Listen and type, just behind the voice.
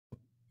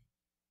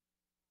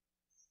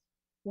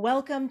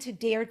Welcome to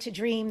Dare to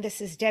Dream. This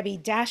is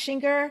Debbi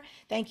Dachinger.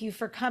 Thank you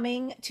for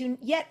coming to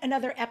yet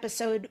another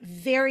episode.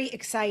 Very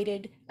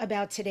excited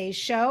about today's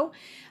show.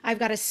 I've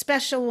got a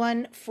special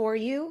one for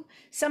you.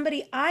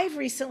 Somebody I've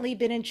recently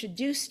been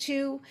introduced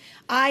to.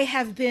 I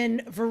have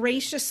been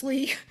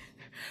voraciously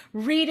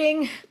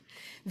reading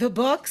the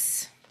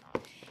books,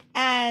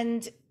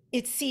 and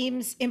it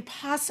seems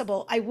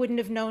impossible I wouldn't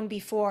have known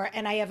before.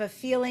 And I have a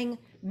feeling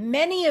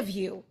many of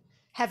you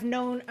have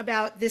known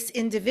about this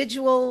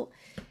individual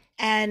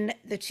and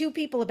the two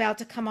people about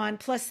to come on,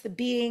 plus the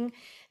being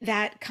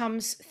that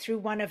comes through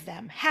one of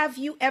them. Have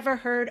you ever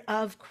heard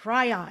of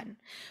Kryon?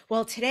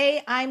 Well,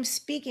 today I'm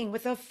speaking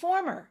with a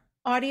former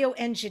audio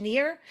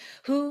engineer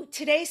who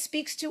today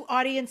speaks to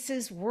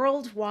audiences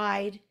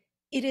worldwide.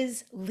 It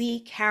is Lee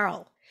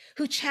Carroll,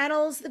 who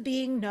channels the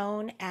being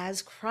known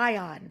as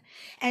Kryon.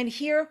 And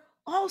here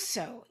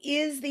also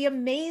is the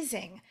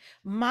amazing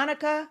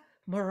Monika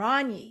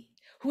Muranyi,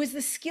 who is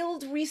the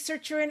skilled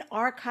researcher and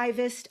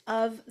archivist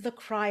of the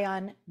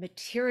Kryon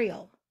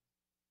material.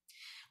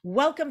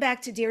 Welcome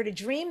back to Dare to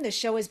Dream. The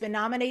show has been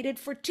nominated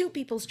for 2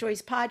 People's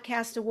Choice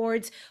Podcast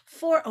Awards,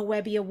 4 a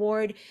Webby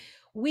Award.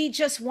 We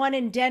just won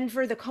in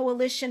Denver the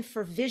Coalition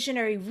for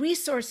Visionary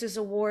Resources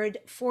Award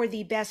for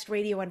the Best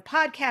Radio and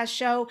Podcast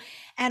Show,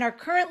 and are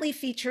currently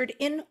featured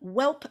in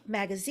Whelp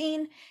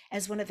magazine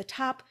as one of the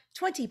top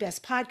 20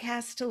 best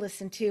podcasts to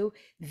listen to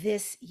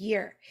this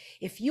year.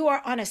 If you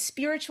are on a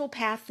spiritual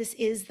path, this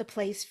is the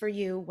place for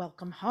you.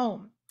 Welcome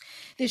home.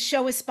 This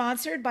show is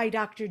sponsored by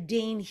Dr.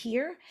 Dane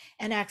here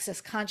and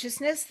Access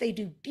Consciousness. They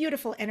do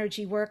beautiful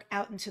energy work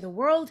out into the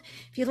world.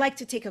 If you'd like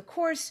to take a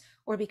course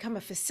or become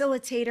a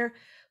facilitator,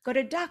 go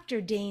to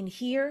Dr. Dane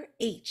here,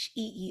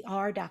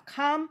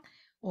 HEER.com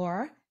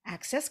or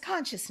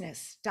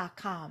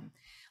accessconsciousness.com.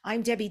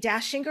 I'm Debbi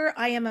Dachinger.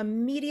 I am a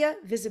media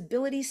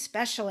visibility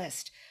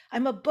specialist.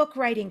 I'm a book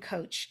writing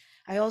coach.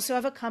 I also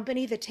have a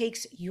company that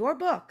takes your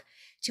book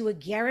to a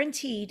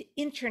guaranteed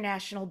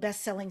international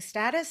best-selling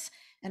status,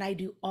 and I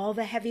do all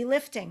the heavy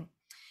lifting.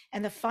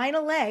 And the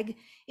final leg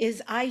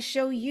is I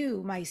show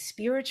you, my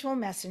spiritual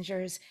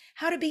messengers,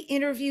 how to be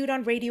interviewed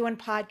on radio and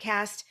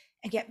podcast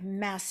and get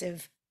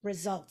massive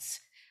results.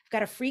 I've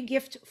got a free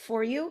gift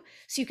for you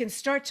so you can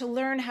start to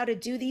learn how to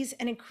do these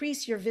and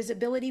increase your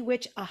visibility,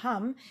 which,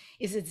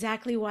 is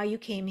exactly why you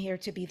came here,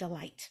 to be the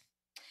light.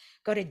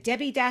 Go to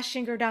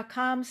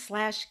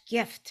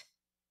debbidachinger.com/gift,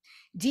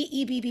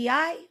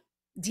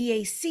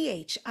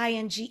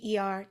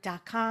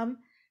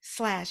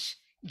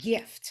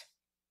 DEBBIDACHINGER.com/gift.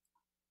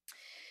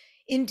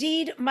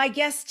 Indeed, my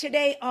guests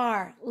today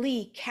are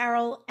Lee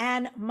Carroll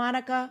and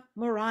Monika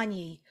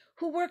Muranyi,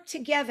 who work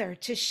together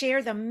to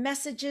share the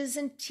messages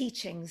and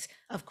teachings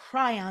of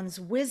Kryon's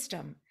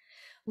wisdom.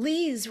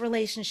 Lee's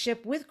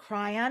relationship with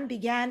Kryon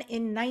began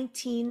in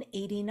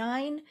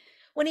 1989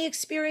 when he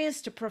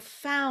experienced a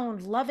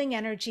profound loving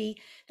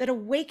energy that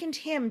awakened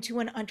him to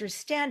an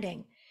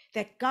understanding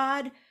that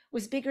God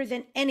was bigger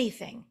than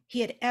anything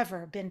he had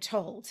ever been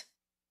told.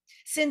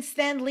 Since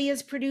then, Lee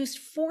has produced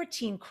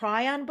 14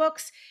 Kryon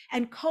books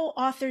and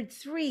co-authored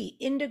 3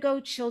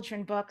 Indigo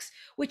Children books,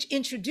 which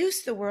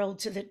introduced the world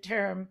to the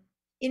term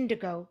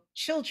Indigo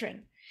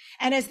Children.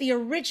 And as the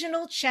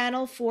original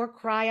channel for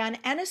Kryon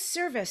and a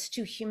service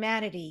to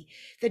humanity,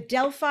 the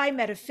Delphi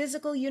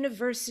Metaphysical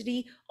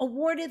University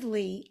awarded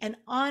Lee an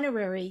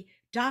honorary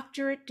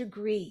doctorate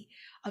degree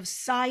of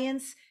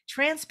science,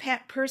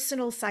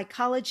 transpersonal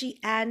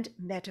psychology, and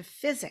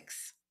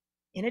metaphysics.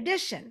 In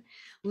addition,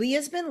 Lee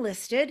has been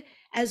listed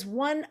as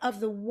one of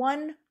the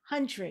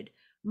 100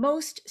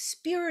 most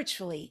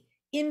spiritually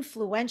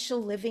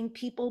influential living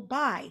people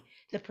by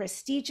the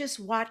prestigious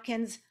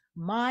Watkins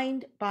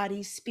Mind,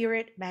 Body,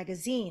 Spirit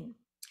magazine.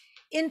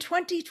 In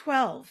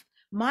 2012,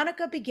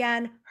 Monika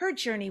began her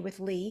journey with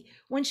Lee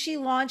when she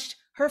launched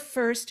her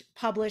first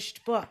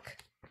published book,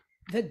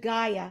 The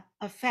Gaia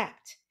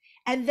Effect,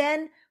 and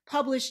then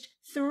published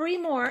 3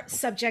 more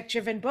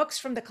subject-driven books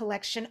from the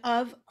collection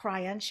of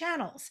Kryon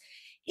channels.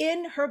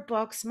 In her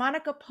books,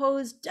 Monika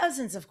posed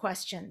dozens of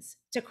questions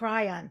to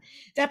Kryon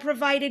that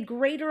provided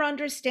greater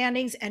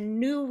understandings and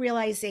new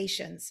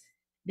realizations.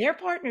 Their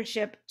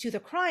partnership to the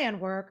Kryon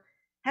work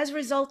has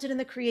resulted in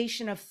the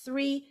creation of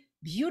 3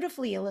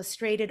 beautifully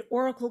illustrated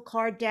oracle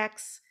card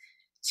decks,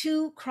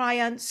 2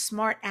 Kryon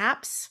smart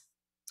apps,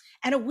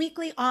 and a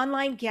weekly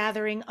online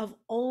gathering of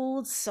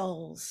old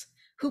souls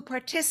who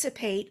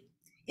participate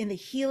in the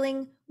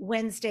Healing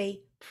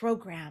Wednesday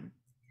program.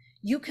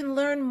 You can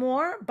learn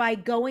more by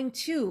going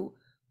to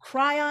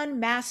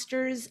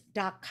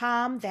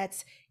kryonmasters.com.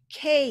 That's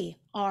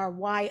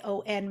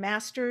KRYON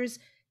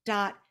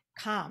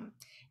masters.com.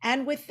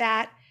 And with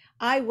that,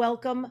 I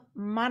welcome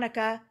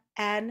Monika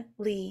and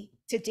Lee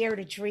to Dare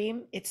to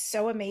Dream. It's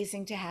so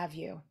amazing to have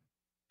you.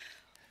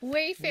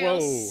 We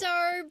feel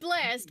so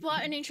blessed.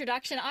 What an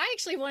introduction. I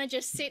actually want to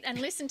just sit and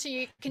listen to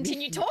you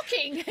continue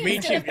talking. Me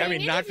too. I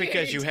mean, not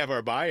because you have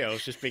our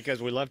bios, just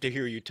because we love to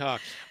hear you talk.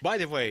 By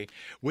the way,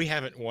 we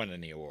haven't won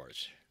any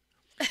awards.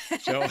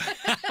 So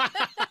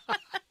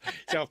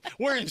So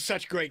we're in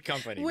such great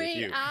company with We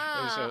you.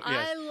 are. So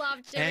yes. I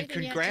loved And everything you had to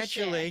share.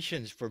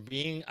 congratulations for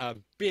being a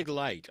big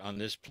light on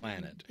this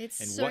planet It's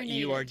and so what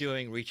you are needed.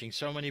 doing, reaching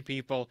so many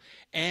people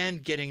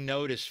and getting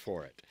noticed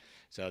for it.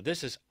 So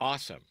this is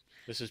awesome.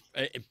 This is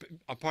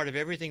a part of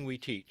everything we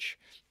teach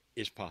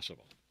is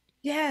possible.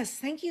 Yes,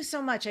 thank you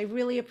so much. I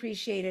really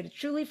appreciate it. It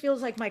truly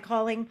feels like my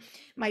calling,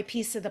 my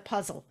piece of the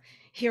puzzle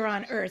here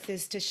on earth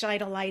is to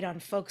shine a light on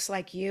folks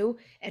like you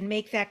and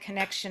make that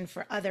connection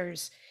for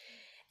others.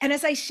 And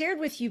as I shared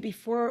with you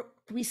before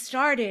we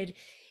started,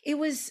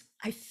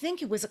 I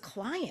think it was a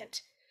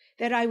client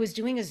that I was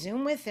doing a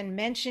Zoom with and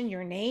mentioned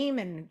your name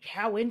and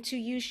how into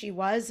you she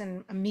was.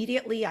 And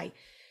immediately I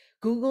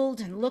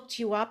Googled and looked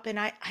you up, and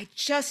I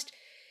just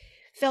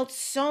felt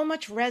so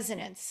much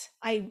resonance.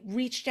 I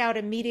reached out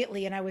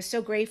immediately, and I was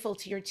so grateful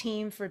to your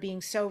team for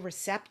being so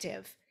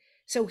receptive.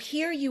 So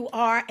here you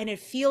are, and it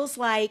feels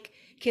like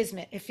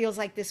kismet. It feels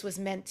like this was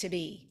meant to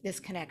be, this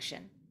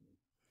connection.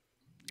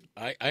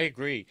 I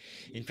agree.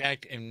 In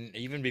fact, and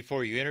even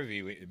before you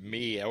interview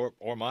me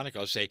or Monica,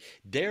 I'll say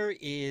there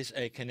is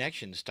a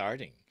connection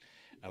starting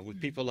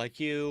with people like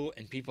you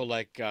and people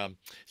like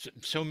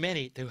so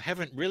many who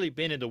haven't really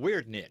been in the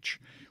weird niche.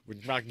 We're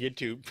not going to get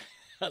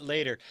to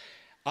later.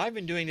 I've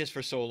been doing this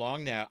for so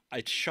long now,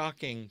 it's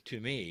shocking to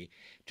me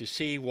to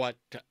see what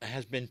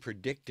has been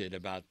predicted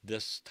about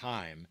this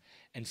time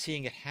and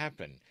seeing it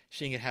happen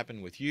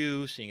with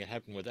you, seeing it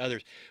happen with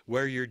others,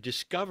 where you're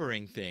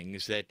discovering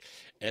things that,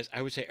 as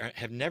I would say,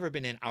 have never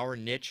been in our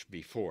niche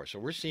before. So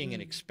we're seeing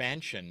an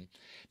expansion,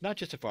 not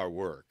just of our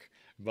work,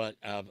 but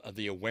of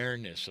the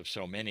awareness of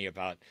so many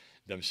about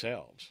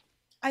themselves.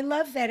 I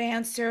love that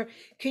answer.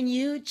 Can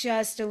you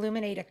just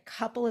illuminate a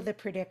couple of the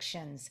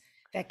predictions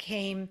that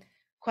came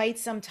quite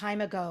some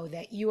time ago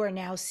that you are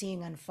now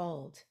seeing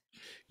unfold?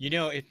 You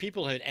know, if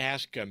people had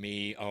asked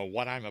me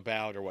what I'm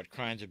about or what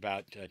Crime's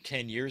about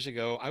 10 years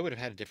ago, I would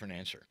have had a different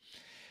answer.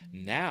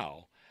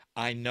 Now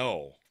I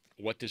know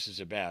what this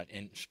is about,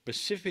 and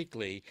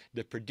specifically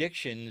the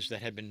predictions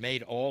that have been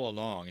made all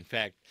along. In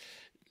fact,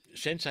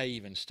 since I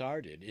even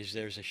started, is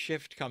there's a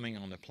shift coming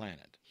on the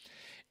planet.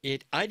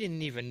 I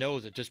didn't even know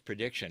that this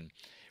prediction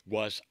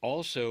was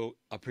also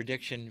a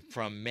prediction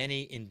from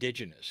many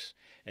indigenous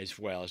as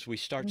well. As we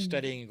start Mm.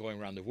 studying and going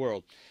around the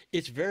world,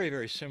 it's very,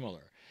 very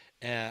similar.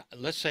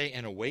 Let's say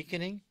an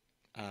awakening,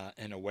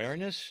 an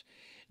awareness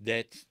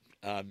that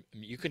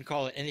you can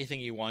call it anything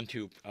you want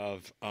to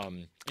of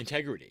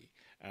integrity.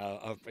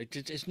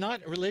 It's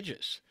not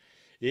religious.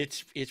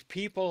 It's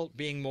people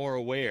being more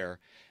aware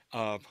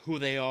of who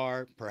they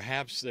are.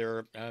 Perhaps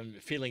they're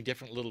feeling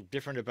different, a little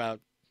different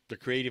about the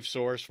creative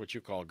source, what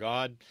you call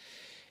God.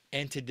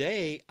 And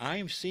today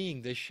I'm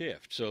seeing this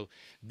shift. So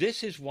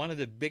this is one of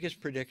the biggest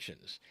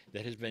predictions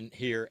that has been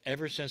here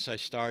ever since I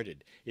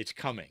started. It's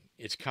coming.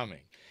 It's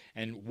coming.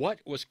 And what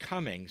was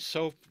coming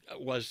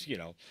was,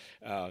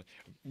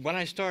 when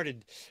I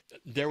started,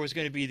 there was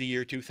going to be the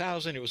year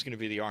 2000. It was going to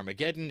be the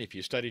Armageddon. If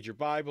you studied your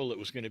Bible, it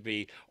was going to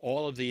be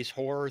all of these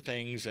horror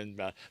things and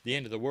the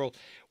end of the world.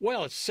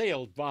 Well, it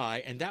sailed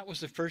by, and that was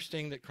the first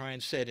thing that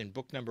Kryon said in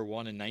book number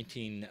 1 in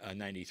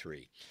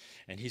 1993.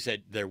 And he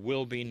said, there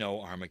will be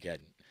no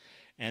Armageddon.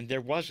 And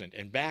there wasn't.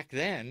 And back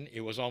then,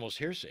 it was almost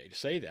hearsay to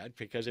say that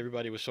because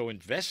everybody was so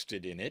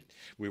invested in it.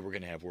 We were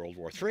going to have World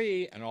War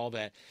III and all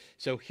that.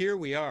 So here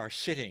we are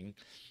sitting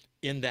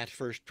in that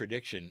first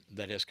prediction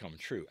that has come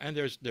true. And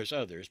there's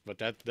others, but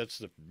that's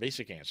the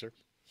basic answer.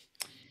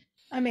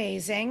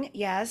 Amazing.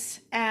 Yes.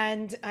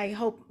 And I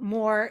hope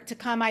more to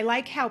come. I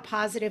like how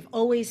positive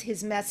always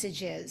his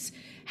message is,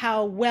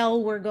 how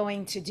well we're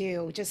going to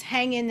do. Just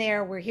hang in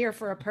there. We're here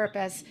for a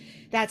purpose.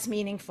 That's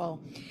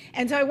meaningful.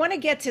 And so I want to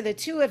get to the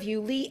two of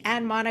you, Lee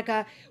and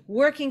Monika,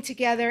 working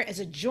together as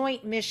a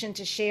joint mission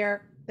to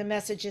share the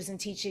messages and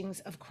teachings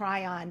of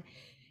Kryon.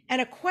 And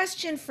a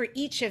question for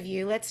each of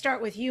you. Let's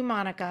start with you,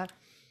 Monika.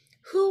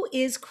 Who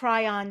is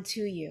Kryon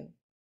to you?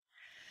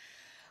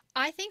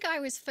 I think I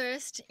was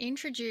first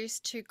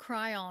introduced to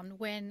Kryon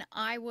when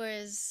I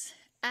was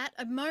at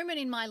a moment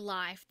in my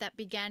life that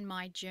began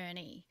my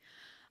journey.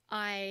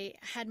 I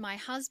had my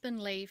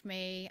husband leave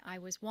me. I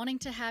was wanting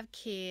to have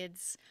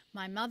kids.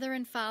 My mother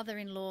and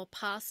father-in-law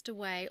passed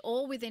away,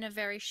 all within a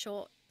very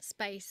short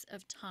space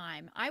of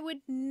time. I would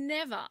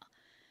never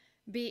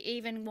be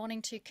even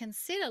wanting to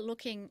consider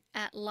looking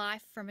at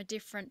life from a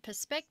different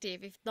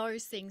perspective if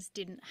those things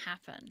didn't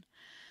happen.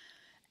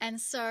 And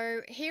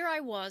so here I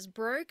was,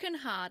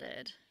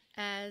 brokenhearted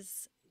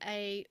as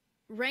a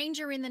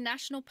ranger in the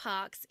national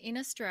parks in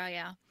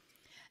Australia.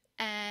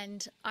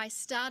 And I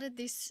started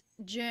this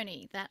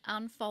journey that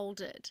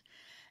unfolded.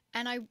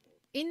 And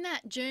in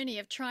that journey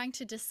of trying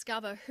to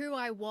discover who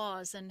I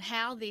was and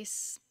how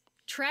this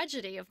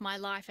tragedy of my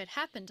life had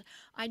happened,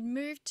 I'd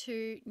moved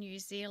to New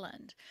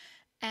Zealand.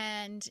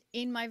 And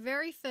in my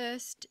very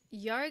first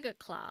yoga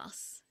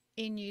class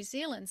in New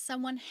Zealand,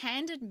 someone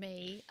handed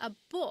me a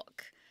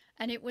book,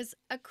 and it was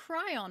a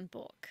Kryon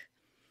book.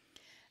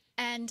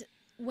 And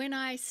when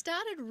I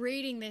started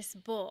reading this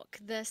book,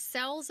 the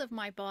cells of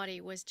my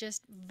body was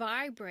just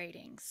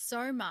vibrating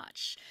so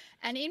much.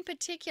 And in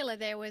particular,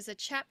 there was a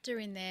chapter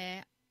in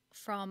there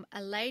from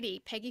a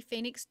lady, Peggy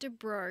Phoenix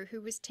Dubrow,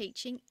 who was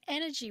teaching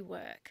energy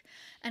work.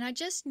 And I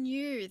just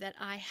knew that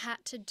I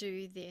had to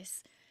do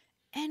this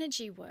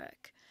energy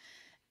work.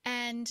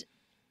 And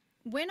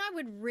when I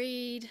would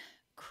read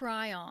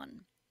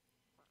Kryon,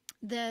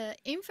 the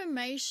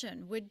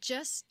information would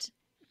just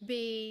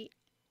be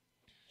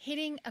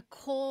hitting a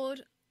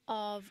chord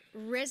of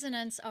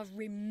resonance, of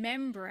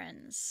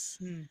remembrance,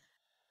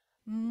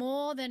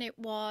 more than it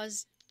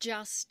was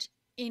just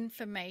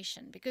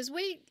information. Because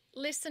we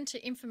listen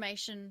to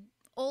information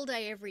all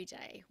day, every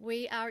day.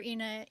 We are in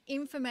an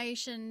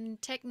information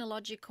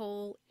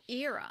technological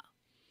era.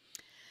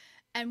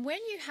 And when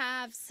you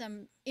have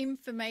some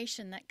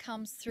information that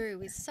comes through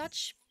with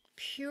such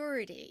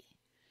purity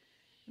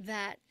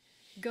that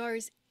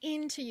goes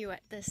into you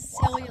at the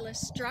cellular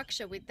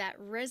structure with that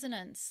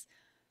resonance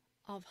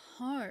of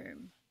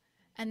home,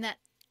 and that,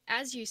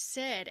 as you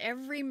said,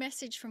 every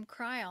message from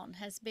Kryon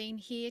has been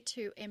here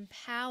to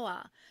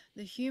empower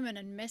the human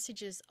and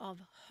messages of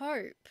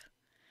hope.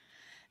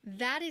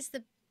 That is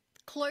the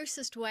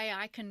closest way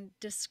I can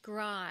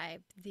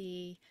describe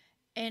the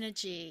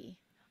energy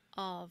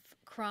of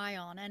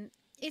Kryon. And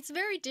it's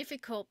very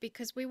difficult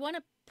because we want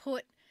to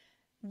put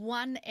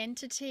one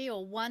entity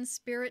or one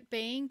spirit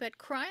being, but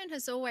Kryon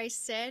has always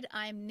said,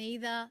 I am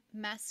neither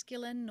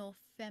masculine nor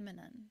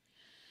feminine.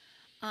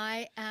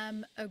 I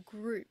am a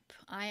group.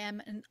 I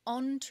am an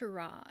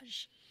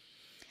entourage.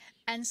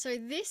 And so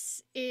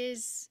this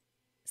is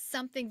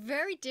something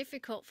very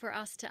difficult for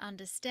us to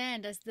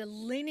understand as the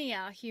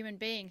linear human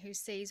being who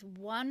sees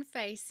one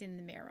face in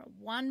the mirror,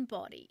 one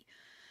body.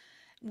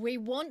 We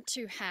want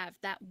to have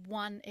that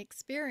one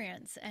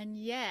experience, and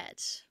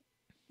yet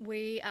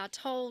we are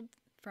told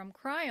from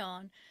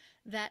Kryon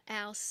that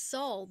our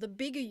soul, the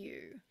bigger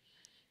you,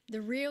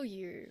 the real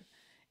you,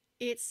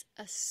 it's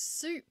a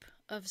soup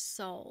of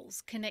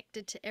souls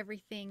connected to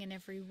everything and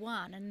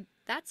everyone. And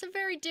that's a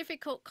very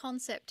difficult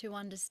concept to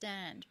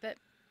understand. But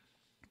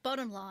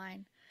bottom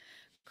line,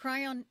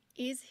 Kryon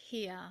is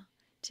here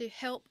to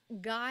help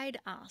guide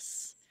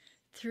us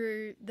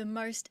through the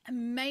most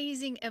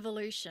amazing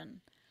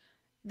evolution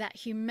that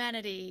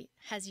humanity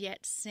has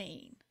yet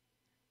seen.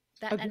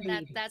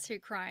 That's who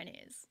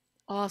Kryon is.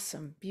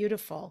 Awesome.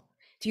 Beautiful.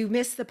 Do you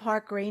miss the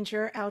park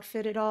ranger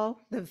outfit at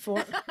all?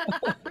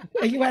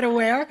 Are you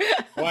aware?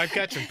 Well, I've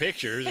got some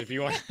pictures if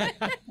you want.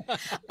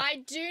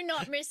 I do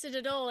not miss it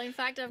at all. In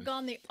fact, I've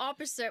gone the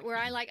opposite, where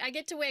I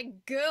get to wear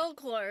girl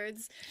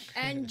clothes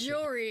and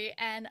jewelry,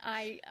 and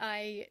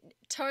I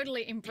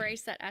totally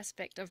embrace that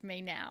aspect of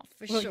me now,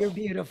 for Well, sure. you're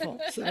beautiful.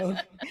 So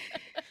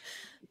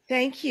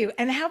thank you.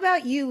 And how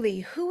about you, Lee?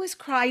 Who is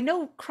Kryon? I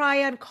know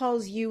Kryon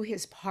calls you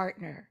his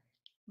partner.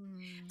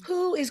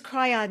 Who is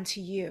Kryon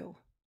to you?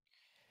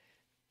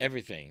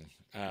 Everything.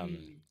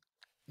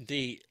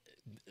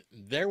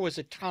 There was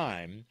a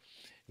time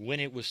when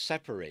it was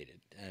separated.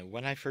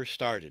 When I first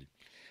started,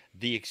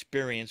 the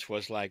experience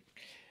was like,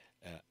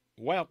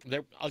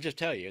 I'll just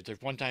tell you.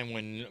 There's one time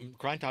when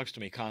Kryon talks to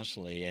me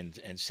constantly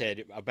and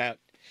said about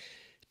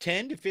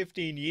 10 to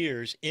 15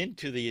 years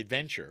into the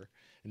adventure,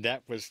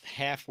 that was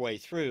halfway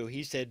through,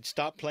 he said,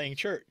 stop playing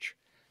church.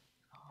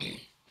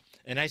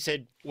 And I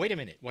said, wait a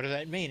minute, what does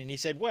that mean? And he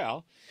said,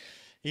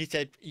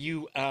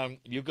 you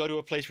go to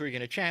a place where you're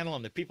going to channel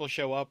and the people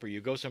show up, or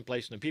you go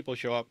someplace and the people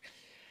show up,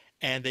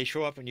 and they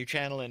show up and you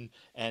channel,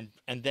 and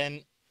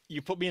then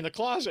you put me in the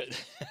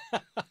closet.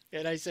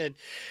 And I said,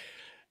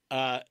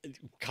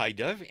 kind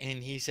of.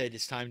 And he said,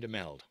 it's time to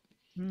meld.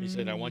 He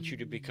said, I want you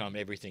to become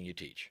everything you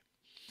teach.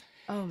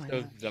 Oh my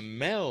So gosh. the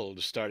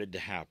meld started to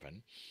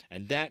happen,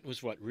 and that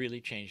was what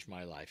really changed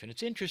my life. And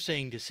it's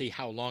interesting to see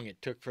how long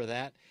it took for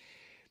that.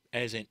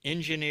 As an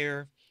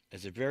engineer,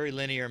 as a very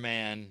linear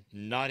man,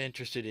 not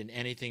interested in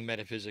anything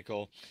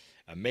metaphysical,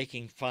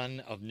 making fun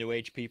of New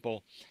Age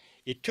people,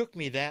 it took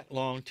me that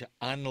long to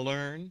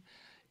unlearn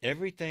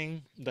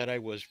everything that I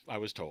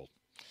was told.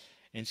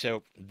 And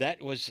so that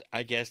was,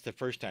 I guess, the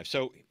first time.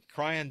 So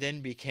Kryon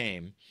then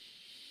became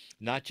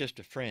not just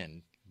a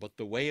friend, but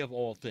the way of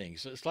all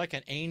things. It's like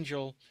an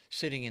angel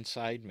sitting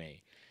inside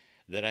me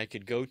that I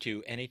could go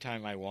to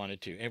anytime I wanted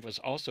to. It was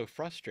also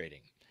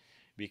frustrating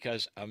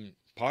because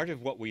part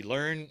of what we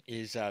learn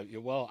is,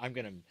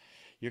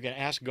 you're going to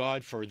ask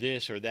God for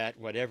this or that,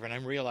 whatever. And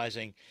I'm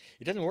realizing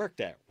it doesn't work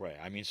that way.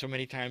 I mean, so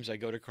many times I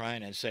go to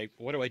Kryon and say,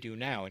 what do I do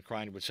now? And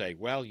Kryon would say,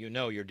 well,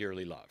 you're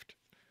dearly loved.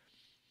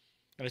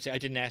 And I say, I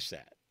didn't ask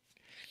that.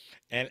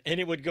 And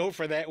it would go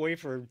for that way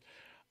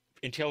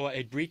until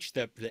it reached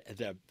the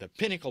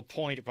pinnacle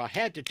point if I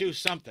had to do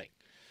something.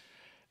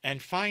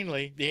 And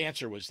finally, the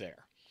answer was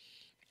there.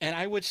 And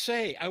I would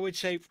say,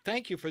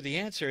 thank you for the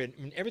answer.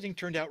 And everything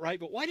turned out right.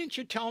 But why didn't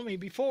you tell me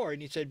before?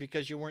 And he said,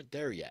 because you weren't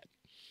there yet.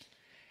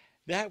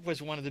 That was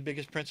one of the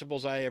biggest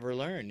principles I ever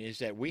learned, is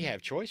that we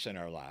have choice in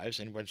our lives.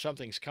 And when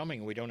something's coming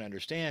and we don't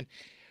understand,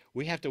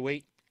 we have to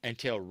wait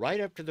until right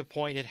up to the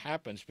point it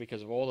happens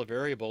because of all the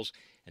variables,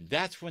 and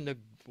that's when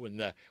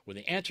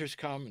the answers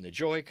come and the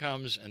joy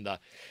comes, and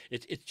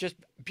it's just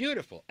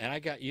beautiful. And I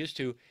got used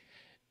to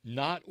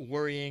not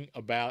worrying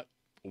about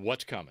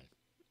what's coming.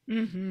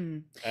 Mm-hmm.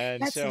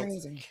 And That's so,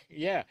 amazing.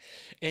 yeah.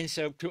 And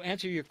so, to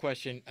answer your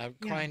question,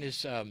 Yeah. crying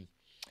is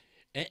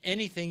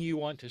anything you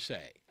want to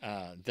say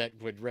that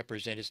would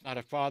represent. It's not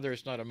a father,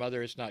 it's not a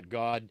mother, it's not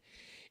God.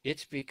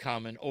 It's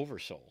become an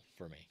oversoul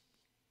for me.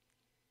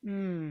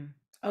 Mm.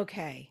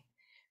 Okay.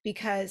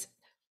 Because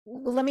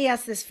well, let me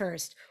ask this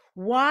first.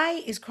 Why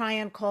is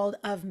Kryon called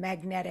of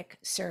magnetic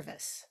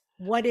service?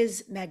 What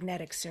is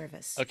magnetic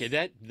service? Okay,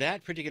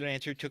 that particular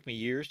answer took me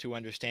years to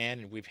understand,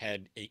 and we've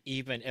had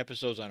even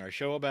episodes on our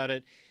show about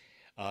it,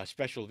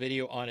 special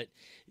video on it.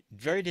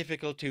 Very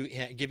difficult to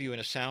give you in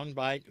a sound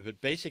bite,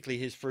 but basically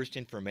his first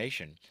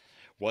information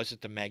was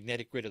that the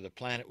magnetic grid of the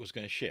planet was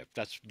going to shift.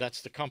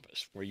 That's the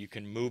compass where you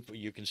can move,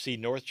 you can see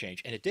north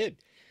change, and it did.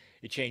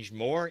 It changed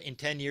more in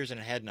 10 years than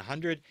it had in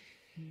 100.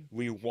 Mm.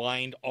 We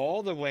wind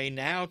all the way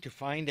now to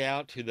find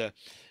out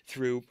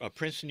through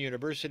Princeton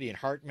University and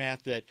heart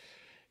math that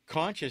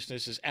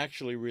consciousness is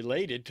actually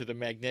related to the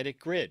magnetic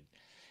grid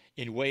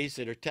in ways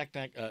that are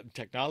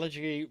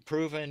technology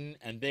proven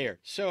and there.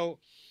 So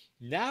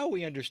now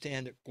we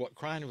understand that what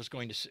Kryon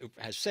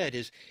has said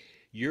is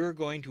you're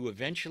going to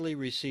eventually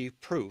receive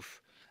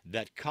proof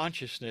that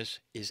consciousness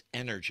is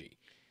energy.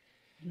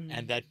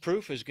 And Mm. that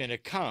proof is going to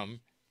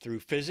come through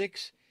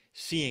physics,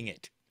 seeing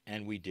it.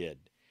 And we did.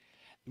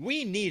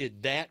 We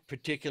needed that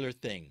particular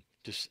thing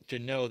to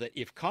know that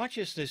if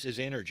consciousness is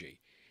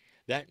energy,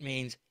 that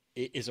means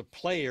it is a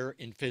player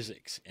in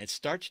physics. It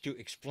starts to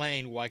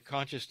explain why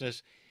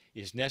consciousness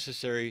is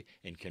necessary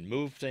and can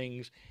move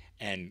things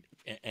and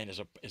as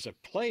a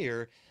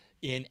player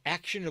in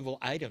actionable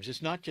items.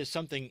 It's not just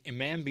something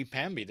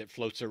mamby-pamby that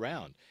floats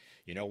around.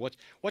 You know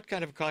what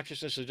kind of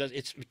consciousness it does?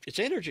 It's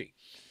energy.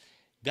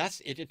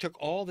 That's it. It took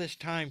all this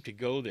time to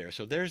go there.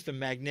 So there's the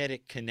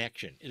magnetic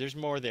connection. There's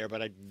more there,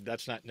 but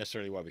that's not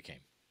necessarily why we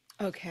came.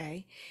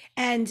 Okay.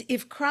 And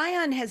if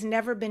Kryon has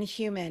never been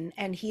human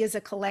and he is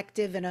a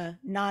collective and a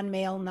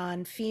non-male,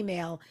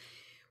 non-female,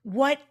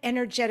 what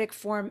energetic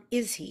form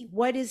is he?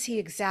 What is he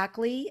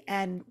exactly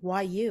and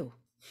why you?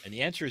 And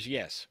the answer is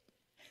yes.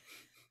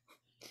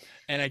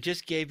 And I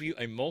just gave you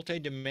a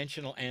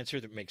multidimensional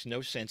answer that makes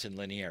no sense in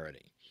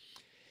linearity.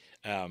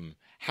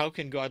 How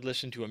can God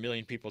listen to a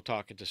million people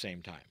talk at the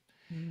same time?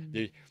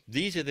 Mm.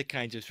 These are the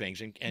kinds of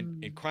things, and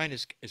Mm. Kryon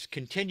is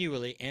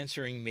continually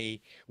answering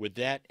me with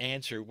that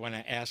answer when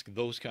I ask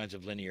those kinds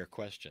of linear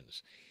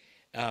questions.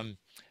 Um,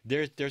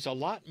 there's a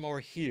lot more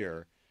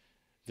here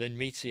than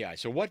meets the eye.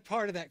 So, what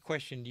part of that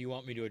question do you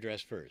want me to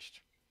address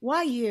first?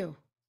 Why you?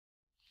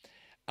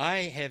 I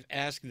have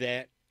asked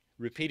that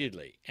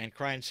repeatedly, and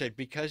Kryon said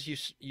because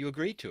you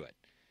agreed to it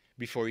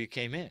before you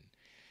came in.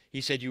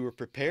 He said you were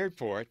prepared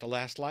for it the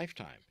last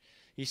lifetime.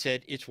 He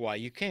said it's why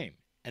you came.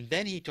 And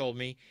then he told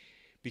me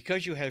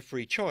because you have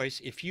free choice,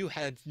 if you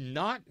had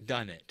not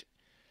done it,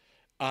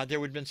 there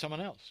would have been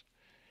someone else.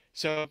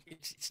 So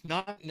it's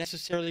not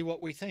necessarily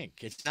what we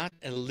think. It's not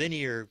a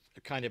linear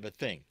kind of a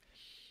thing.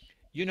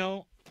 You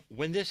know,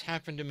 when this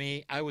happened to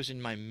me, I was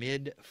in my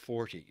mid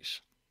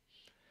 40s.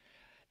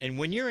 And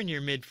when you're in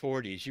your mid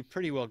 40s, you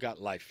pretty well got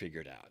life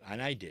figured out.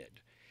 And I did.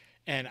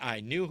 And I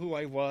knew who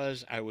I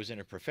was. I was in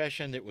a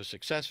profession that was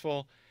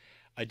successful.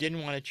 I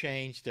didn't want to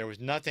change. There was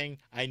nothing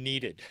I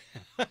needed.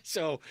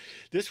 So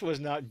this was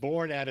not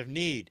born out of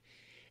need.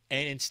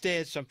 And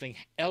instead, something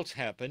else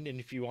happened. And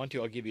if you want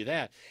to, I'll give you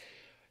that.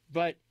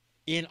 But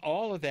in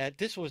all of that,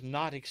 this was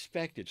not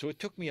expected. So it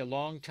took me a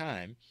long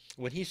time.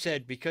 When he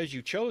said, because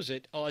you chose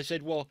it, oh, I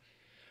said, well,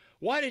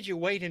 why did you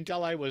wait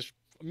until I was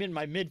in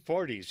my mid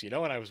 40s,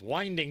 and I was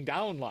winding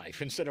down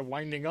life instead of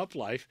winding up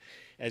life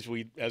as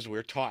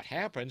we're taught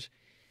happens?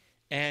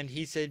 And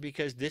he said,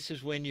 because this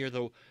is when you're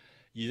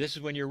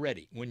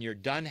ready, when you're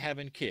done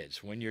having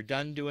kids, when you're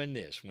done doing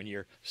this, when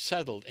you're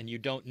settled and you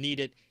don't need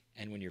it,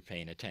 and when you're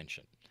paying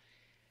attention.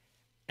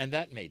 And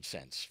that made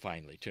sense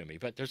finally to me.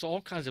 But there's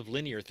all kinds of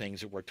linear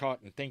things that we're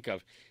taught and think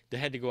of that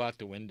had to go out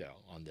the window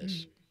on Mm.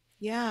 this.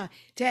 Yeah.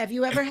 Have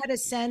you ever had a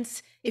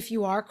sense if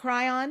you are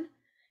Kryon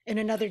in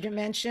another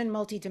dimension,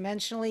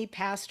 multidimensionally,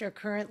 past or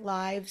current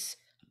lives?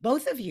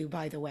 Both of you,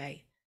 by the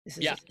way. This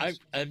is a Yeah,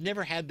 question. I've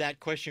never had that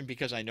question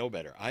because I know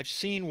better. I've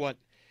seen what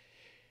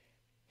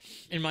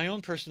in my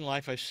own personal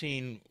life I've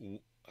seen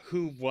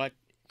what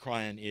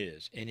Kryon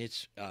is, and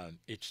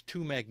it's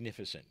too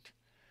magnificent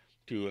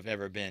to have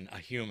ever been a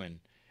human,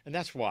 and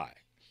that's why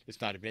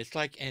it's not. It's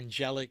like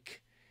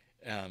angelic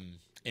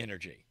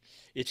energy.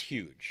 It's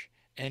huge,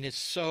 and it's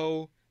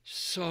so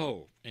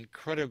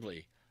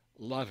incredibly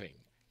loving,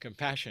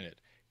 compassionate,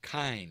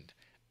 kind,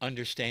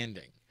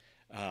 understanding.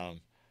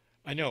 Um,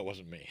 I know it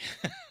wasn't me.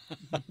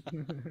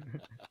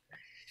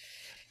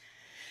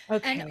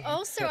 And Okay.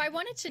 also, I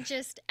wanted to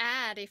just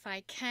add, if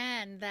I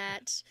can,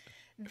 that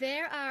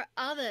there are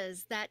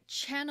others that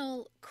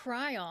channel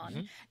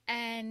Kryon,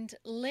 and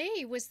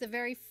Lee was the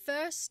very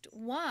first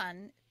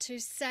one to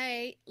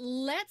say,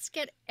 let's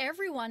get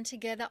everyone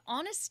together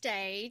on a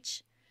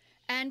stage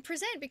and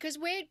present, because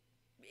we're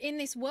in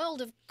this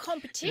world of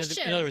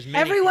competition. In other words,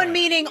 Everyone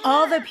meaning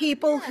all the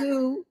people Yeah.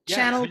 who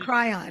channel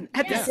Kryon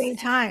at the Yes. same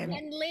time.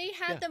 And Lee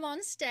had them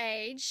on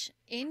stage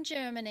in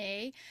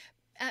Germany.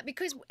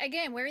 Because,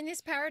 again, we're in this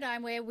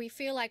paradigm where we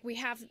feel like we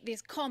have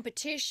this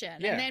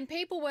competition. And then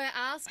people were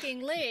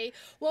asking Lee,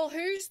 well,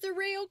 who's the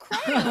real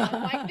Kryon?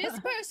 Like, this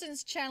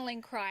person's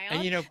channeling Kryon.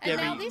 And, you know, and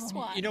Debbie, now this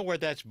one. you know where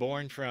that's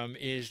born from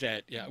is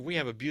that we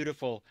have a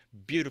beautiful,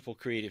 beautiful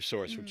creative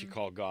source, which you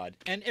call God,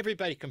 and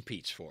everybody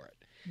competes for it.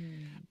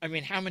 I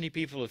mean, how many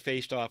people have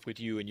faced off with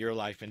you in your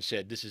life and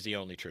said, this is the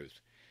only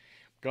truth?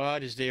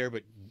 God is there,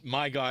 but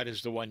my God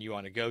is the one you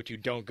want to go to.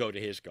 Don't go to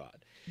his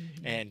God.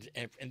 And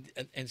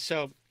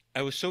so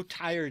I was so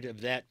tired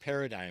of that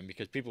paradigm,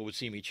 because people would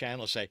see me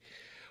channel and say,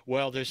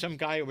 well, there's some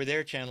guy over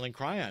there channeling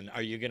Kryon.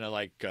 Are you going to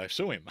like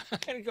sue him?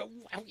 And go,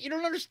 you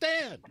don't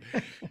understand.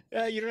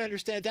 You don't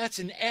understand. That's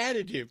an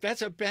additive.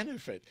 That's a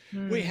benefit.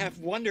 We have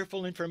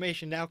wonderful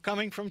information now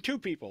coming from 2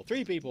 people,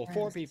 3 people,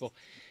 4 people.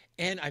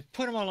 And I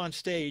put them all on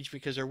stage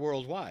because they're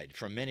worldwide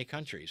from many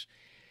countries.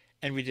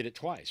 And we did it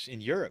twice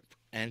in Europe.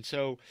 And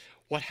so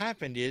what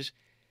happened is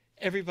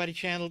everybody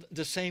channeled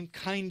the same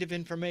kind of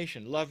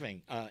information,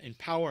 loving,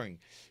 empowering.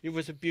 It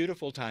was a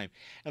beautiful time.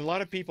 And a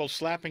lot of people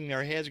slapping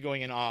their heads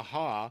going in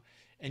aha.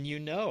 And you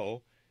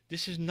know,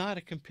 this is not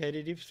a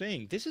competitive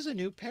thing. This is a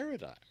new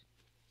paradigm.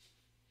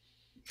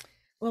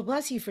 Well,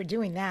 bless you for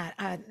doing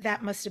that.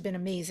 That must have been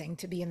amazing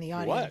to be in the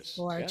audience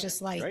for,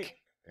 just like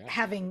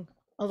having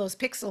all those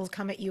pixels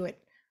come at you at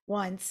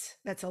once.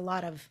 That's a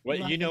lot of.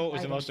 Well, you know, it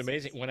was the most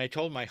amazing. When I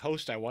told my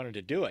host I wanted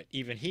to do it,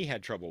 even he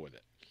had trouble with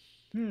it.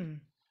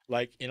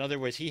 Like, in other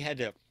words, he had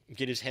to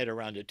get his head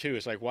around it too.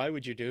 It's like, why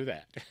would you do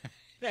that?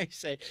 I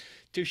say,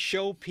 to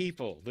show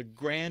people the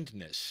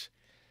grandness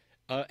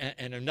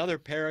and another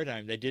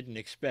paradigm they didn't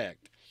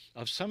expect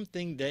of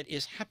something that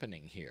is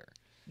happening here.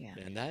 Yeah.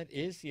 And that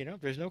is, you know,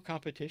 there's no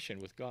competition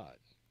with God.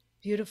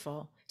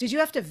 Beautiful. Did you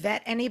have to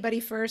vet anybody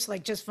first?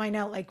 Like, just find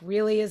out, like,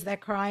 really, is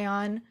that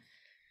Kryon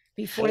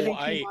before they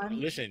came on?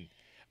 Listen,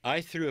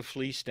 I threw a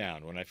fleece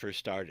down when I first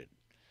started.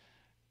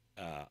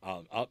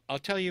 I'll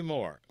tell you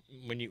more.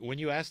 When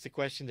you ask the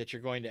question that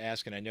you're going to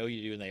ask, and I know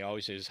you do, and they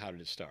always say, is how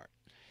did it start?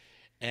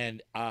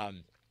 And I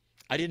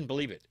didn't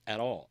believe it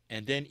at all.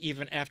 And then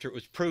even after it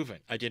was proven,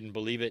 I didn't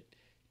believe it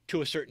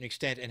to a certain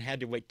extent, and had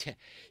to wait.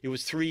 It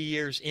was 3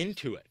 years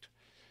into it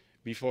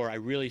before I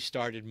really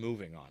started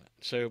moving on it.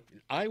 So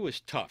I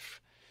was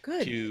tough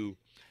to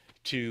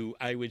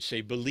I would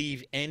say,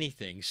 believe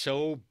anything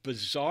so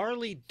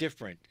bizarrely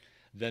different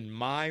than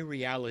my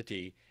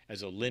reality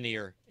as a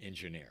linear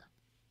engineer.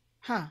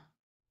 Huh.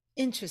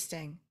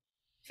 Interesting.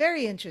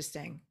 Very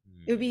interesting.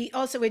 It would be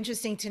also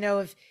interesting to know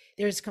if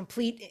there's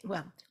complete,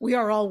 well, we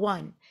are all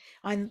one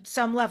on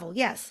some level,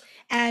 yes.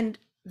 And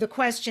the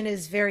question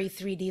is very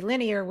 3D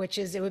linear, which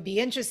is, it would be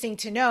interesting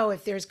to know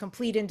if there's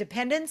complete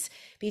independence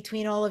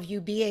between all of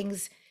you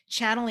beings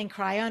channeling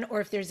Kryon,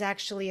 or if there's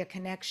actually a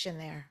connection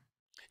there.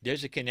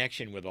 There's a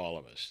connection with all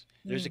of us.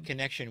 There's a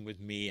connection with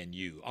me and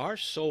you. Our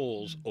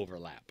souls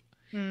overlap.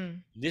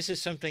 This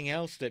is something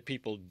else that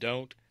people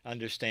don't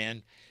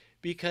understand,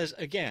 because,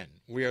 again,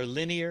 we are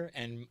linear,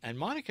 and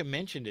Monika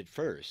mentioned it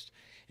first,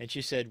 and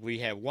she said we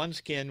have one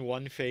skin,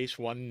 one face,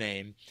 one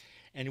name,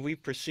 and we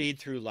proceed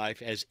through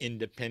life as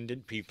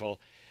independent people,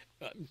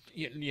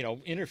 you know,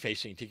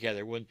 interfacing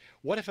together.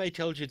 What if I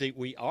told you that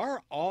we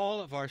are,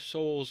 all of our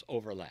souls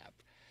overlap?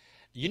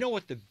 You know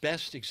what the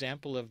best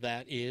example of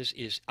that is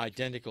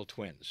identical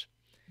twins.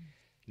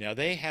 Now,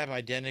 they have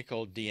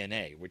identical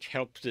DNA, which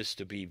helps this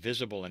to be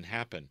visible and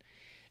happen.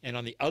 And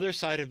on the other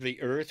side of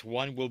the earth,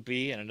 one will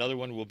be, and another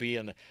one will be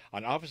on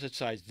opposite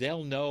sides.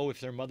 They'll know if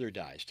their mother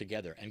dies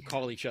together and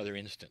call each other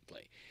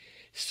instantly.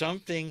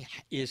 Something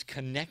is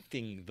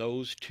connecting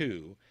those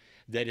two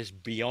that is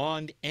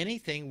beyond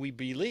anything we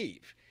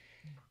believe.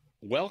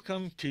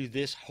 Welcome to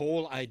this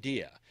whole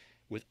idea.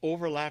 With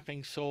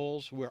overlapping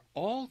souls, we're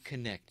all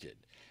connected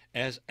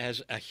as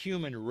a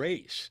human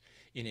race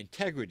in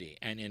integrity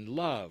and in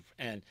love.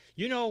 And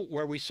you know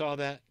where we saw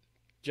that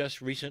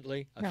just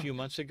recently, a few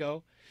months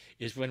ago,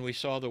 is when we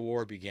saw the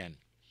war begin.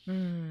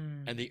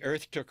 And the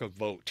earth took a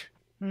vote.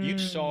 You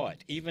saw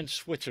it, even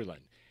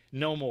Switzerland.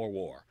 No more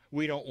war.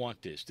 We don't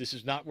want this. This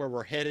is not where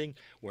we're heading.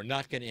 We're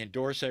not going to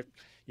endorse it,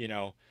 you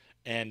know.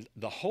 And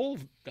the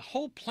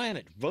whole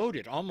planet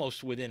voted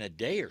almost within a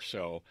day or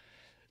so.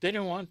 They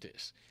don't want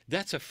this.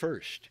 That's a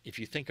first, if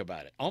you think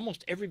about it.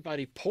 Almost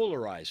everybody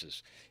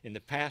polarizes in the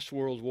past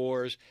world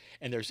wars,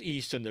 and there's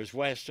East and there's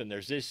West and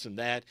there's this and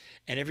that,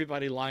 and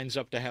everybody lines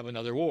up to have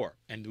another war,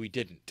 and we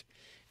didn't.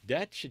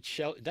 That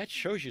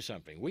shows you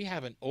something. We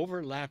have an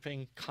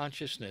overlapping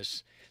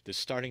consciousness that's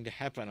starting to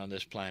happen on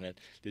this planet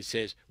that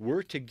says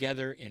we're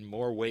together in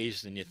more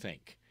ways than you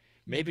think.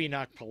 Maybe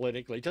not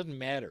politically. It doesn't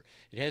matter.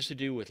 It has to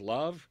do with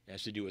love. It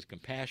has to do with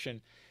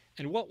compassion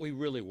and what we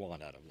really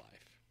want out of life.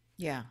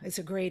 Yeah, it's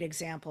a great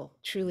example.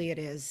 Truly it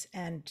is.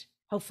 And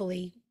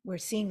hopefully we're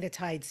seeing the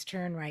tides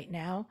turn right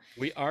now.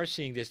 We are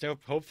seeing this, no,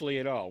 hopefully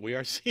at all. We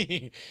are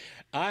seeing,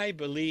 I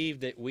believe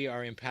that we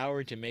are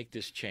empowered to make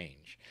this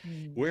change.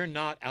 Mm. We're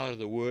not out of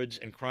the woods,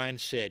 and Kryon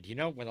said, you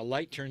know, when the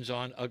light turns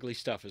on, ugly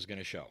stuff is going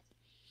to show.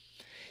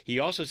 He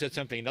also said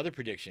something, another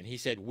prediction. He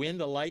said, when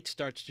the light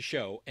starts to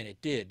show, and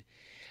it did,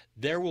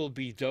 there will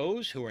be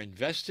those who are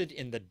invested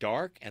in the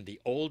dark and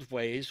the old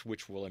ways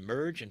which will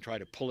emerge and try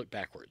to pull it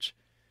backwards.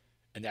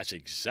 And that's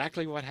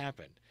exactly what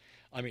happened.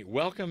 I mean,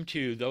 welcome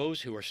to those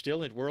who are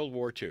still in World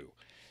War II.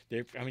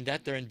 They're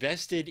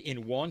invested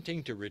in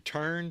wanting to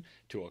return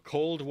to a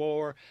Cold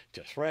War,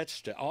 to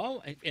threats, to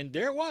all, and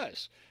there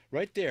was,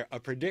 right there, a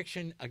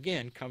prediction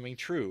again coming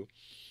true.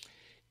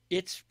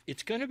 It's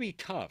going to be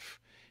tough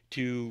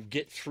to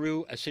get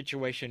through a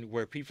situation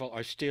where people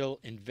are still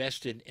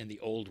invested in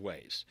the old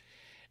ways.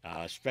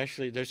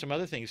 Especially, there's some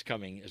other things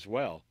coming as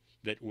well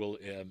that will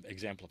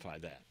exemplify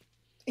that.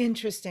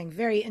 Interesting.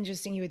 Very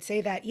interesting. You would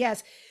say that.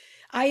 Yes,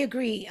 I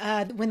agree.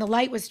 When the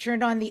light was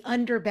turned on the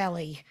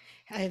underbelly,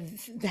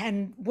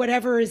 then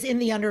whatever is in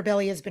the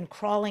underbelly has been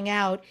crawling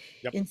out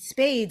Yep. in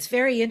spades.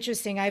 Very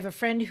interesting. I have a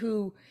friend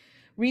who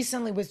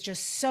recently was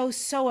just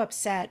so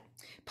upset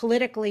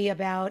politically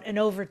about an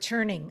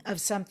overturning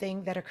of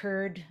something that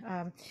occurred.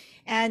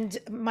 And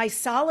my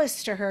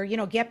solace to her,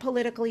 get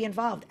politically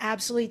involved,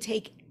 absolutely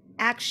take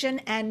action,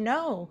 and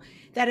know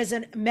that as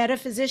a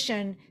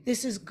metaphysician,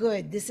 this is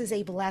good. This is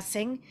a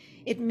blessing.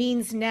 It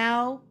means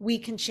now we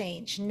can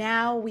change.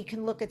 Now we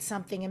can look at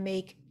something and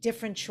make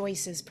different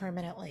choices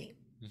permanently.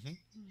 Hmm.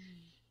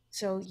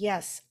 So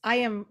yes,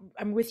 I'm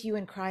with you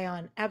in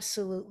Kryon,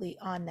 absolutely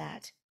on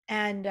that.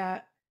 And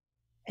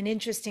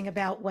interesting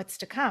about what's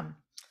to come.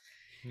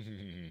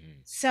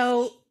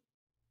 So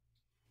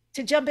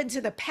to jump into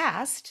the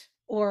past,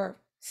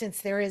 or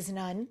since there is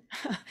none,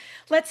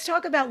 let's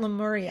talk about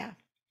Lemuria.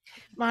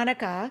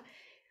 Monika,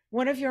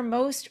 one of your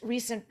most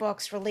recent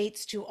books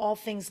relates to all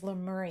things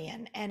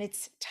Lemurian, and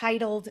it's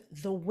titled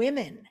The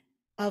Women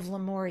of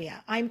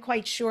Lemuria. I'm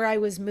quite sure I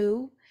was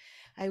Mu.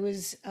 I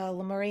was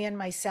Lemurian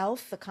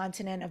myself, the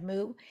continent of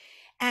Mu.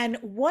 And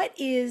what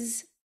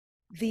is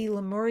the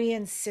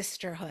Lemurian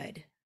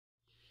sisterhood?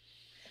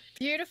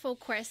 Beautiful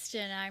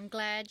question. I'm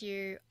glad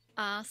you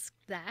asked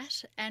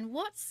that. And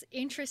what's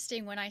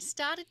interesting, when I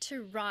started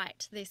to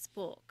write this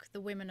book,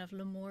 The Women of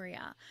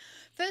Lemuria,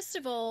 first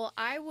of all,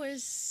 I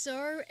was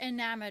so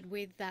enamored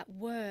with that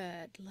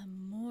word,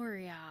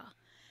 Lemuria.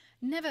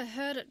 Never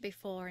heard it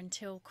before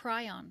until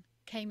Kryon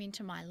came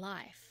into my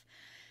life.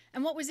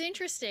 And what was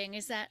interesting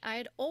is that I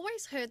had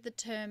always heard the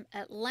term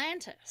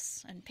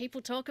Atlantis, and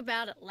people talk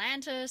about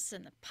Atlantis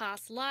and the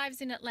past lives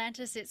in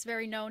Atlantis. It's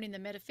very known in the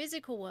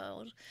metaphysical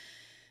world.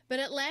 But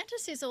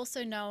Atlantis is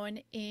also known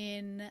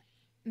in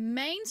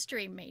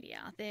mainstream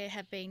media. There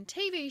have been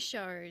TV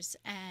shows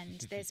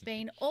and there's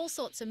been all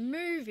sorts of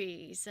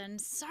movies,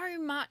 and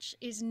so much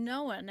is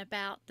known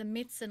about the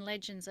myths and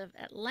legends of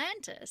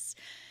Atlantis.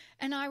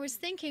 And I was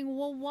thinking,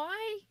 well,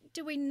 why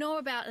do we know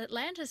about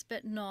Atlantis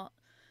but not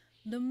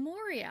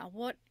Lemuria?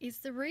 What is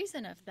the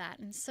reason of that?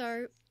 And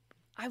so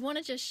I want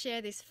to just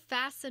share this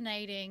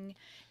fascinating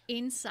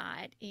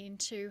insight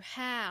into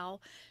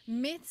how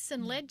myths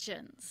and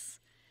legends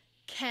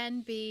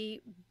can be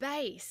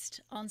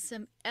based on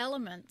some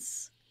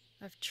elements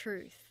of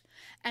truth.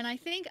 And I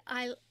think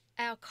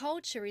our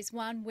culture is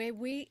one where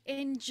we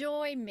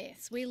enjoy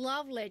myths. We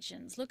love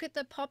legends. Look at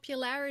the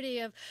popularity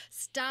of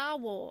Star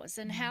Wars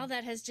and how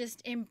that has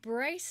just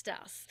embraced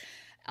us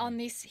on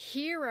this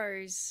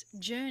hero's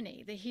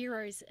journey, the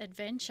hero's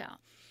adventure.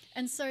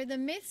 And so the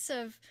myths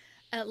of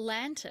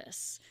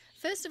Atlantis,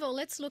 first of all,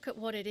 let's look at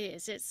what it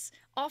is. It's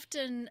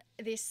often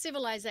this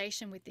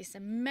civilization with this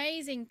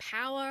amazing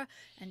power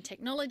and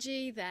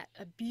technology that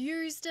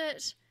abused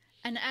it,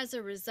 and as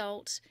a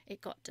result,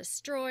 it got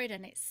destroyed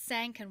and it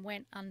sank and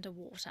went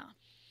underwater.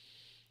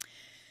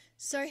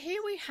 So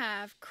here we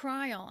have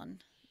Kryon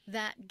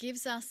that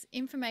gives us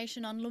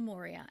information on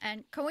Lemuria,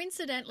 and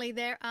coincidentally,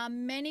 there are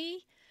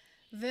many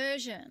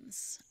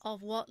versions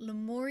of what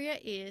Lemuria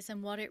is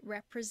and what it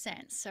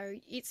represents. So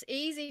it's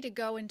easy to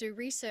go and do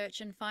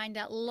research and find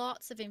out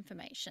lots of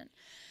information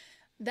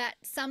that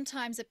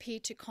sometimes appear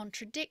to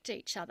contradict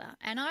each other.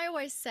 And I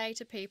always say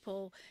to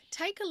people,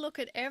 take a look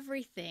at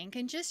everything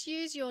and just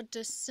use your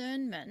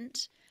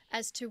discernment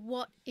as to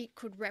what it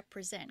could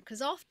represent,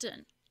 because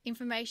often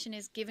information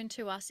is given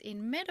to us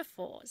in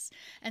metaphors.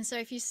 And so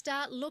if you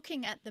start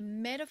looking at the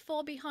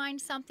metaphor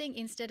behind something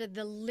instead of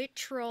the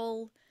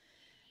literal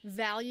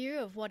value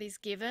of what is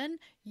given,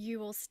 you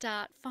will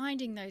start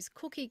finding those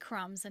cookie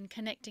crumbs and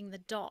connecting the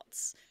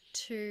dots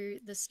to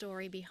the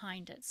story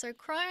behind it. So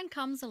Kryon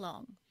comes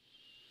along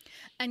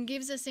and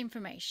gives us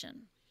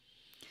information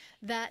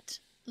that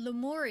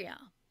Lemuria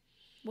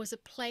was a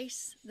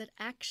place that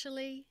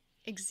actually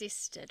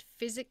existed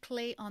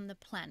physically on the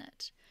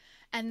planet,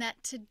 and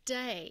that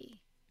today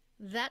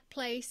that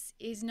place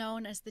is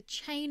known as the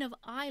chain of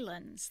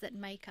islands that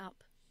make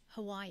up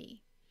Hawaii.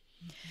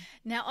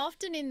 Now,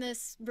 often in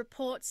this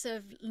reports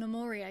of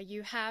Lemuria,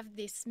 you have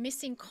this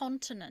missing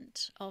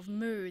continent of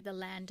Mu, the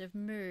land of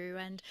Mu,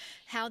 and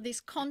how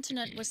this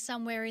continent was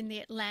somewhere in the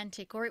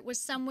Atlantic, or it was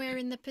somewhere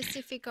in the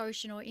Pacific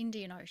Ocean or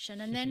Indian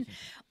Ocean. And then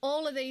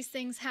all of these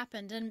things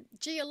happened. And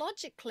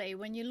geologically,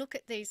 when you look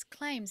at these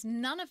claims,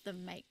 none of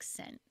them make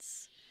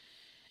sense.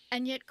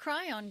 And yet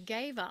Kryon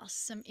gave us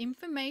some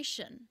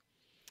information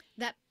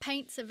that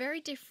paints a very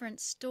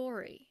different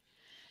story.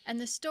 And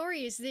the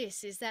story is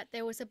this, is that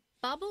there was a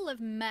bubble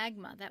of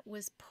magma that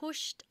was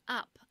pushed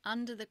up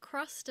under the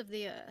crust of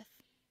the earth.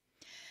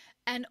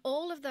 And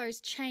all of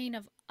those chain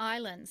of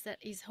islands that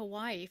is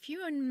Hawaii, if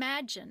you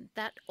imagine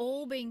that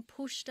all being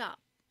pushed up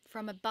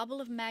from a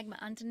bubble of magma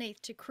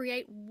underneath to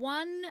create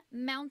one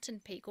mountain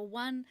peak or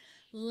one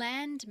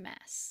land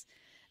mass,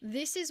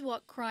 this is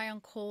what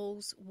Kryon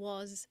calls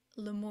was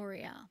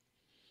Lemuria,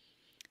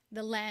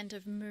 the land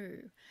of Mu.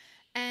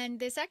 And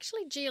there's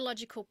actually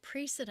geological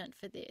precedent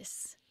for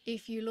this.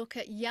 If you look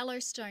at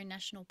Yellowstone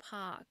National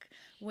Park,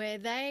 where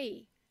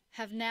they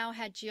have now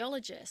had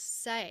geologists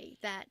say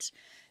that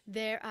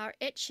there are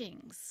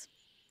etchings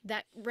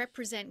that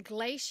represent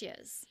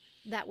glaciers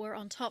that were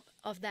on top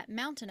of that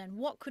mountain. And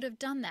what could have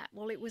done that?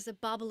 Well, it was a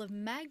bubble of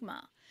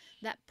magma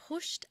that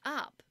pushed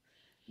up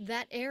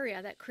that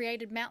area that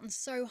created mountains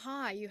so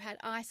high you had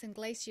ice and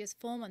glaciers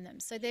form on them.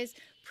 So there's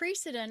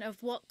precedent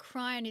of what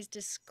Kryon is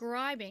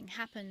describing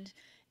happened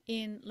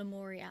in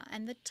Lemuria.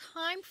 And the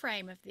time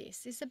frame of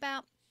this is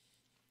about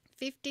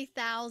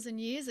 50,000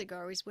 years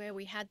ago is where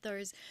we had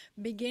those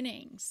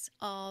beginnings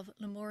of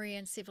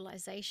Lemurian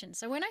civilization.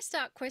 So when I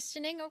start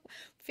questioning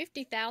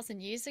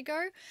 50,000 years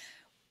ago,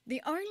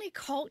 the only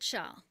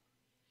culture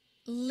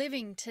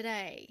living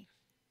today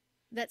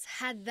that's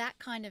had that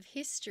kind of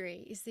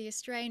history is the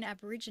Australian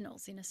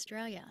Aboriginals in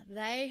Australia.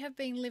 They have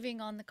been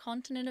living on the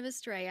continent of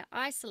Australia,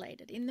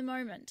 isolated in the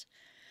moment,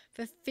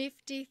 for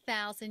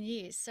 50,000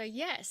 years. So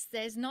yes,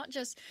 there's not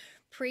just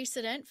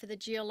precedent for the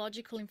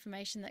geological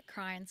information that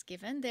Kryon's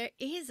given. There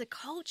is a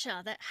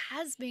culture that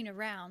has been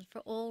around for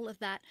all of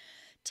that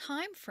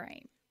time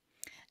frame.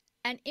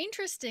 And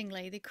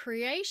interestingly, the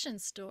creation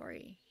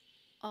story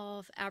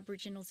of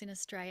Aboriginals in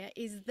Australia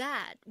is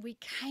that we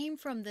came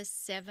from the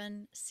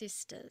Seven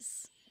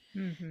Sisters.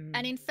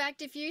 And in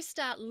fact, if you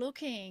start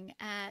looking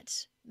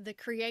at the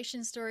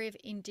creation story of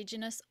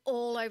Indigenous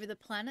all over the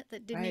planet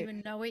that didn't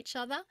even know each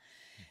other,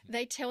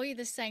 they tell you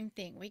the same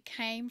thing. We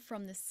came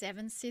from the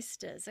Seven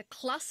Sisters, a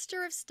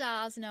cluster of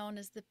stars known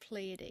as the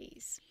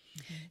Pleiades.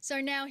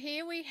 So now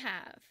here we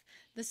have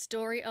the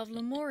story of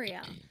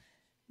Lemuria,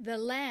 the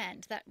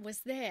land that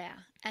was there,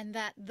 and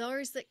that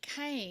those that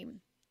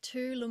came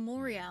to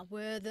Lemuria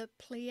were the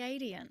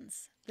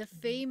Pleiadians, the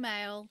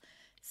female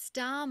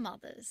star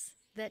mothers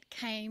that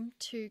came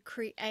to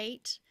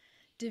create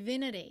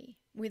divinity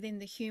within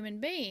the human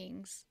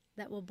beings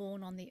that were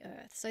born on the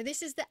earth. So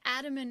this is the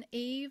Adam and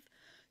Eve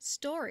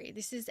story.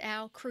 This is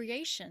our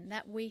creation,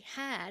 that we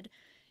had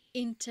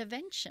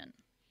intervention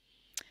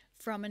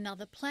from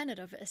another planet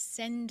of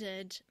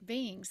ascended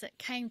beings that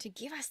came to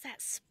give us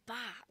that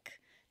spark,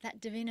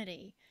 that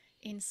divinity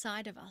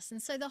inside of us.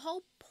 And so the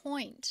whole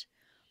point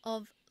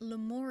of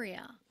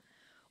Lemuria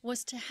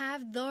was to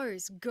have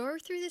those go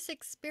through this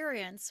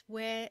experience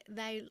where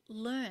they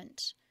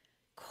learnt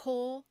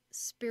core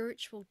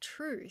spiritual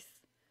truth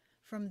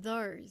from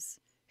those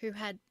who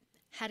had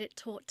it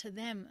taught to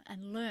them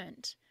and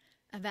learnt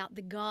about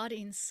the God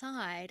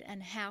inside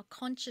and how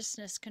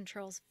consciousness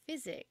controls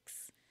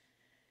physics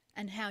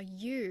and how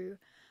you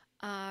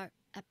are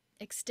an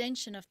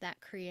extension of that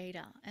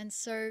creator. And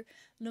so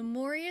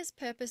Lemuria's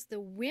purpose,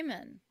 the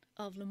women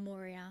of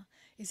Lemuria,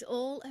 is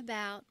all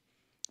about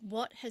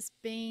what has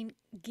been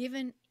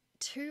given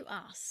to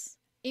us,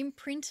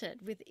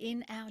 imprinted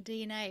within our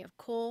DNA of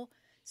core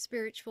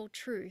spiritual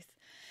truth.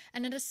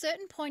 And at a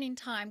certain point in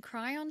time,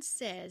 Kryon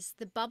says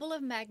the bubble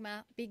of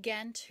magma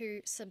began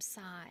to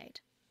subside.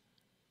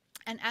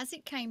 And as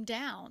it came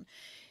down,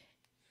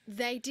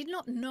 they did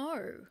not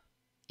know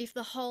if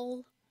the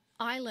whole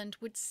island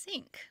would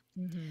sink.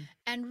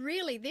 And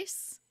really,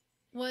 this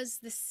was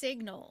the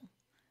signal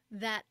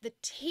that the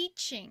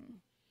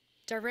teaching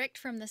direct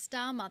from the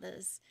Star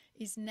Mothers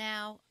is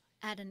now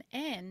at an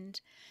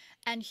end,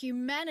 and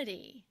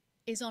humanity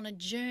is on a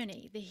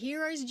journey. The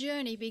hero's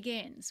journey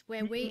begins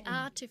where we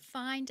are to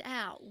find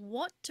out,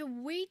 what do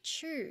we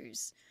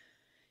choose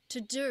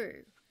to do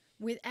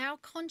with our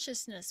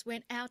consciousness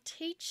when our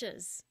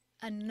teachers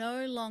are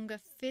no longer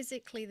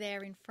physically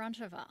there in front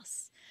of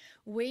us?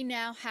 We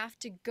now have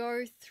to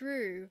go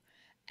through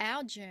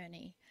our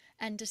journey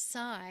and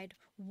decide,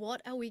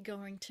 what are we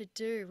going to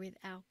do with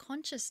our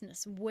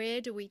consciousness? Where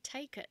do we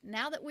take it?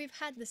 Now that we've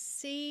had the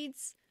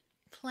seeds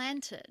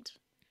planted,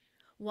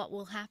 what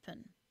will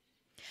happen?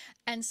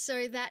 And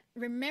so that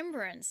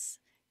remembrance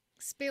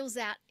spills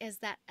out as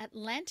that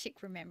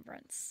Atlantic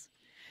remembrance.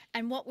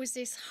 And what was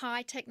this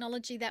high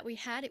technology that we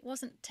had? It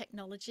wasn't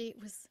technology, it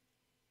was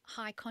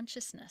high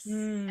consciousness.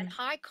 And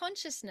high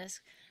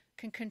consciousness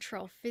can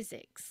control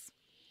physics.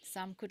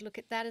 Some could look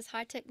at that as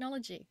high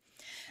technology.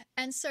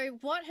 And so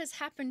what has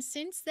happened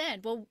since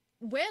then? Well,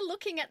 we're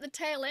looking at the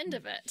tail end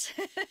of it.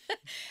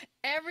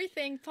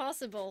 Everything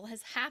possible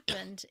has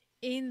happened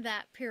in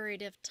that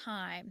period of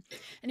time.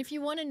 And if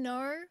you want to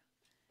know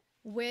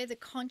where the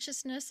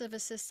consciousness of a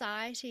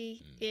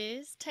society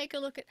is, take a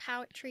look at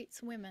how it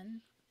treats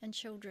women and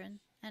children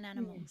and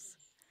animals.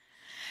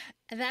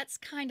 That's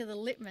kind of the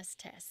litmus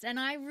test. And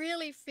I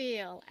really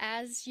feel,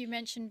 as you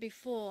mentioned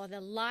before, the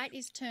light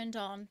is turned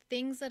on,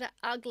 things that are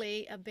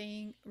ugly are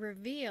being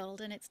revealed,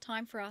 and it's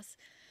time for us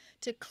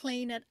to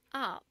clean it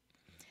up.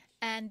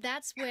 And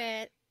that's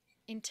where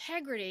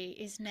integrity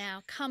is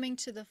now coming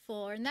to the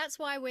fore. And that's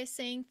why we're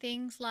seeing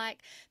things like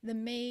the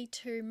Me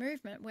Too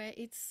movement, where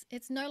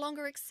it's no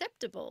longer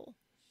acceptable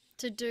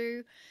to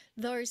do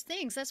those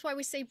things. That's why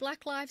we see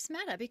Black Lives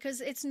Matter,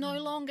 because it's no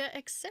longer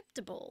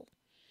acceptable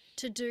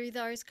to do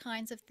those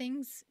kinds of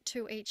things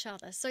to each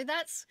other. So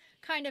that's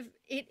kind of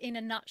it in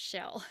a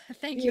nutshell.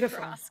 Thank you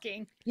for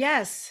asking.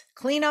 Yes,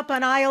 clean up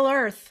on Isle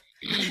Earth.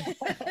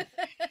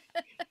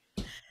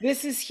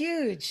 This is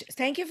huge.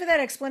 Thank you for that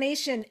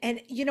explanation.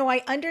 And, you know,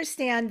 I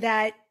understand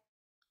that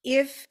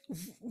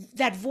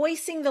that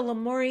voicing the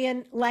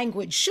Lemurian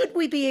language, should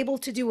we be able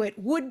to do it,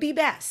 would be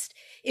best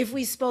if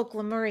we spoke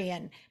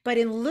Lemurian. But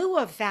in lieu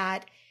of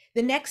that,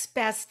 the next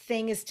best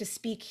thing is to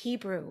speak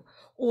Hebrew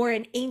or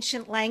an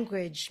ancient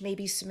language,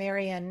 maybe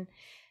Sumerian,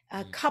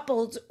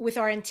 coupled with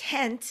our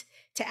intent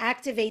to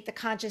activate the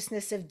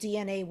consciousness of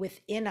DNA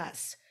within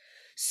us.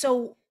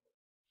 So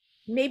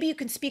maybe you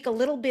can speak a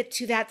little bit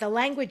to that, the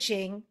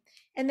languaging,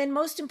 and then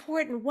most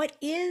important, what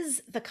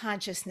is the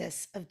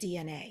consciousness of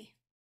DNA?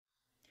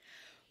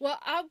 Well,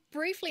 I'll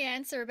briefly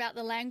answer about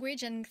the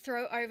language and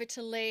throw over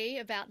to Lee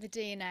about the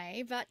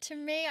DNA. But to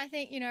me, I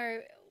think, you know,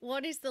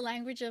 what is the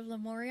language of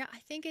Lemuria? I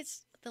think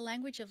it's the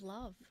language of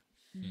love.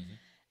 Mm-hmm.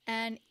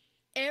 And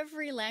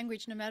every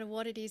language, no matter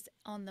what it is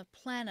on the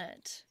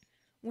planet,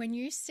 when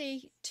you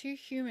see two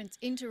humans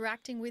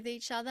interacting with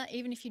each other,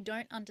 even if you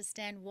don't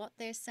understand what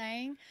they're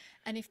saying,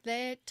 and if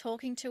they're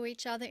talking to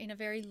each other in a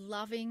very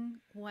loving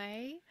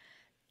way,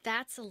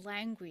 that's a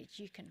language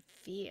you can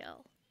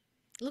feel.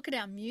 Look at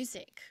our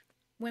music.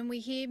 When we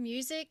hear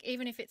music,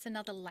 even if it's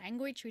another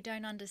language we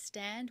don't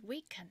understand,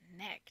 we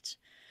connect.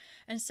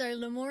 And so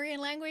Lemurian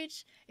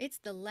language, it's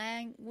the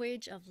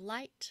language of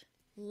light,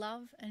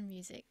 love, and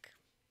music.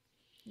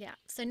 Yeah.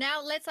 So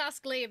now let's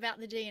ask Lee about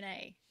the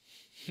DNA.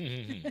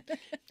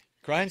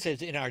 Kryon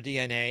says in our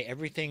DNA,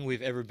 everything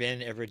we've ever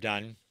been, ever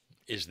done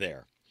is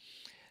there.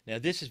 Now,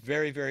 this is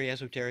very, very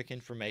esoteric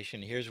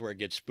information. Here's where it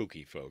gets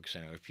spooky, folks.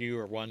 If you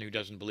are one who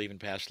doesn't believe in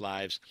past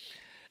lives,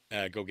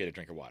 go get a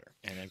drink of water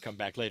and then come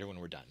back later when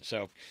we're done.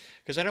 So,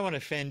 because I don't want to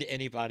offend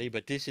anybody,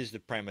 but this is the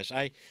premise.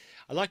 I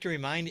like to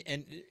remind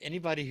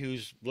anybody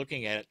who's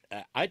looking at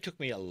it, it took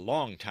me a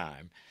long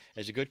time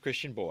as a good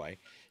Christian boy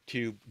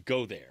to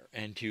go there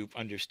and to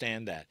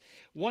understand that.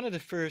 One of the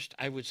first,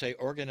 I would say,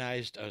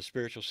 organized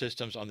spiritual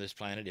systems on this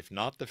planet, if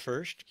not the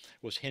first,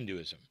 was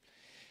Hinduism.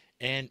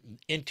 And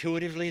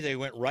intuitively, they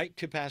went right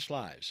to past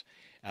lives.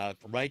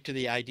 Right to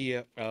the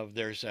idea of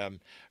there's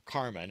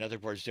karma. In other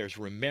words, there's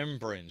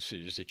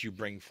remembrances that you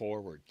bring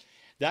forward.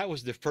 That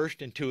was the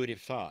first intuitive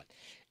thought.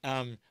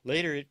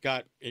 Later, it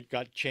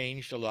got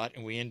changed a lot,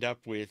 and we end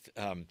up with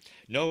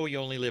no, you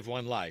only live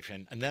one life.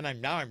 And then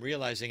I'm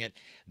realizing it.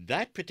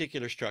 That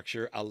particular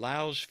structure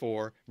allows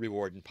for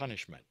reward and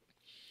punishment.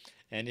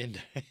 And in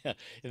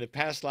the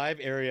past life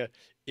area,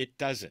 it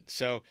doesn't.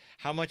 So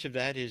how much of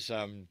that is,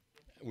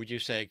 would you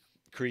say,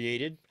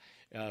 created?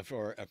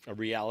 For a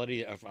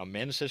reality of a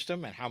men's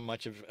system, and how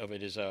much of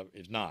it is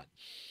not.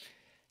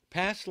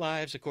 Past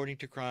lives, according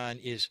to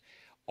Kryon, is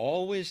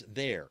always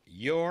there.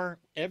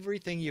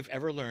 Everything you've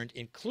ever learned,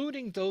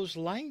 including those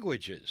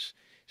languages,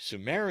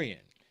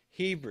 Sumerian,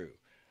 Hebrew,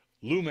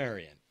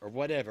 Lemurian, or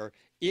whatever,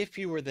 if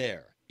you were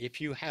there,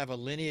 if you have a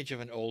lineage of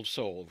an old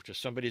soul, which is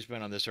somebody who's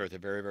been on this earth a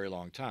very, very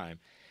long time,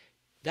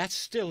 that's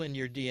still in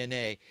your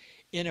DNA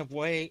in a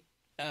way,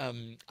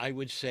 I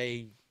would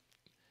say,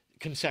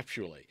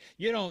 conceptually.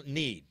 You don't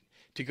need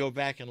to go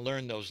back and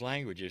learn those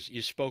languages.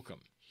 You spoke them.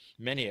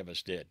 Many of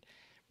us did.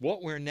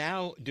 What we're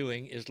now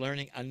doing is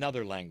learning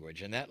another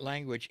language, and that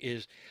language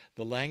is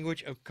the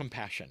language of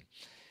compassion.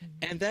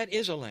 Mm-hmm. And that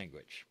is a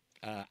language.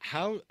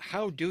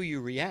 How do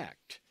you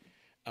react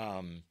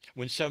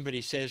when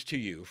somebody says to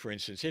you, for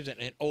instance, here's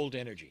an old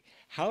energy.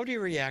 How do you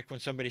react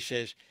when somebody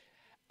says,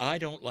 I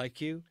don't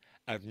like you,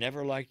 I've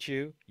never liked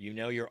you, you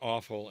know you're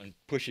awful, and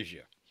pushes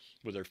you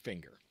with her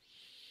finger?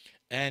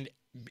 And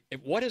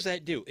what does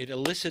that do? It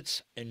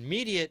elicits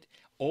immediate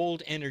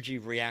old energy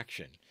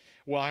reaction.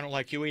 Well, I don't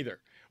like you either.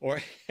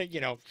 Or,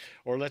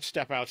 or let's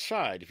step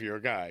outside if you're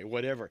a guy,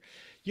 whatever.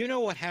 You know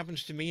what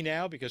happens to me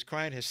now? Because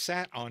Kryon has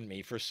sat on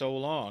me for so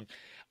long.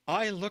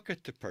 I look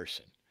at the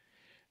person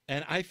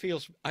and I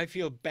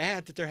feel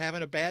bad that they're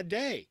having a bad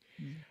day.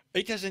 Mm.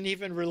 It doesn't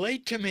even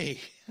relate to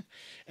me.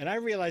 And I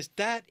realize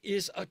that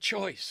is a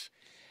choice.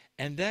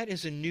 And that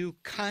is a new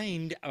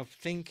kind of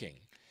thinking.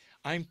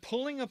 I'm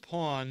pulling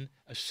upon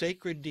a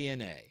sacred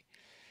DNA,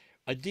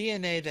 a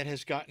DNA that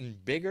has gotten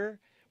bigger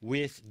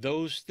with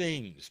those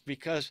things,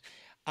 because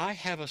I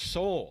have a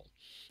soul.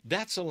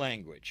 That's a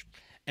language.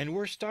 And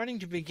we're starting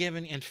to be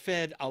given and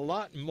fed a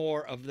lot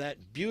more of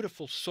that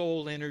beautiful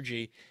soul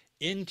energy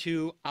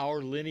into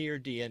our linear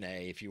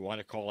DNA, if you want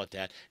to call it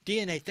that.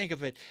 DNA, think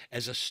of it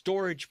as a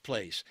storage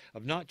place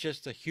of not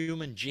just the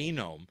human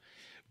genome,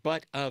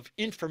 but of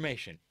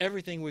information,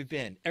 everything we've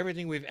been,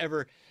 everything we've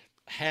ever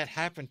had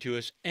happen to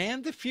us,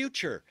 and the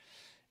future,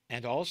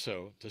 and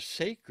also the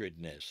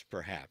sacredness,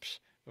 perhaps,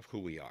 of who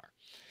we are.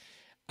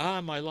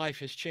 My life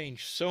has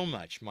changed so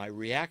much. My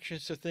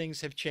reactions to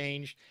things have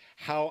changed.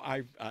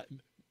 How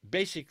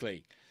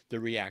basically, the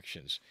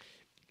reactions.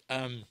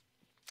 Um,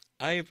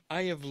 I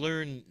have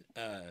learned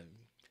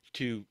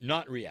to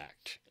not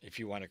react, if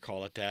you want to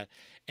call it that,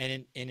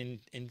 and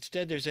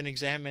instead there's an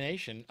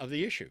examination of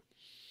the issue.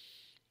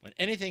 When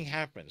anything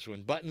happens,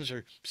 when buttons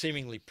are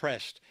seemingly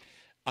pressed,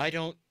 I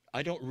don't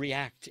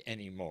react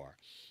anymore.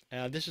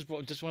 This is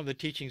one of the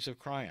teachings of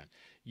Kryon.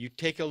 You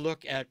take a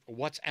look at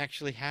what's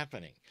actually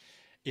happening.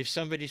 If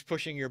somebody's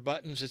pushing your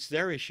buttons, it's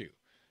their issue,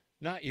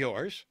 not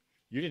yours.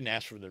 You didn't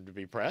ask for them to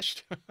be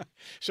pressed.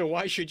 So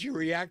why should you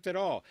react at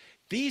all?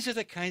 These are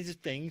the kinds of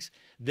things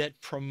that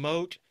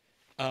promote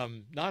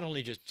not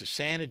only just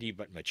sanity,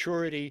 but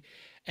maturity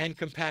and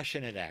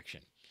compassionate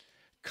action.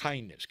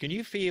 Kindness. Can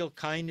you feel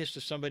kindness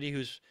to somebody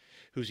who's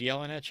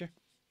yelling at you?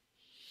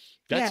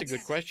 That's a good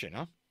Yes, question,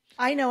 huh?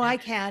 I know I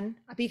can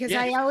because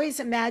I Yes. always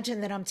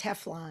imagine that I'm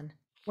Teflon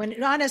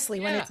when honestly,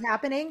 when Yeah. it's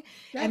happening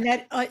Yeah. and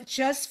that it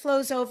just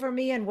flows over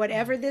me and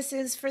whatever this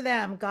is for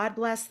them, God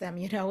bless them.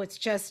 It's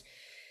just,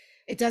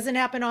 it doesn't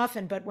happen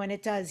often, but when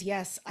it does,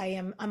 yes,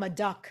 I'm a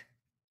duck.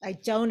 I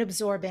don't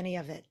absorb any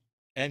of it.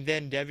 And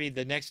then Debbie,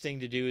 the next thing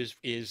to do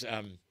is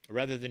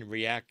rather than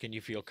react, can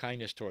you feel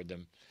kindness toward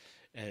them?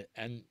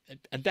 And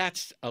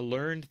that's a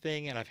learned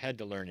thing, and I've had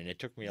to learn it. It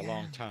took me a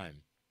long Yeah.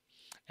 time,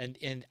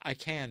 and I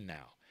can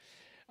now.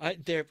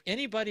 There,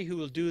 anybody who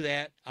will do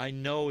that, I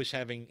know is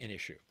having an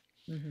issue.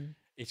 Hmm.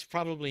 It's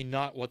probably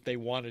not what they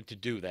wanted to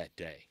do that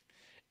day,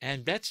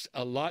 and that's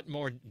a lot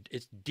more.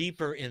 It's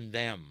deeper in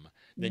them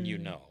than you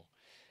Mm. know.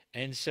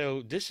 And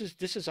so this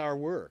is our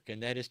work,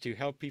 and that is to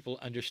help people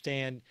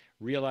understand,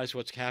 realize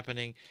what's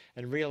happening,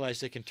 and realize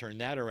they can turn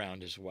that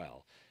around as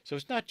well. So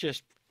it's not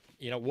just,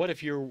 what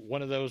if you're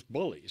one of those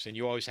bullies and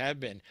you always have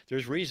been?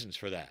 There's reasons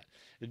for that.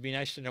 It'd be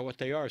nice to know what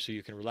they are so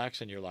you can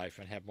relax in your life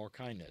and have more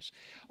kindness.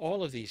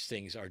 All of these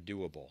things are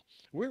doable.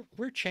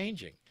 We're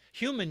changing.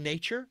 Human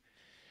nature,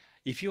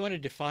 if you want to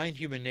define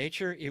human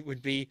nature, it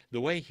would be the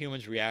way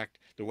humans react,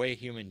 the way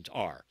humans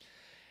are.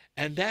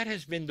 And that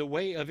has been the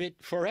way of it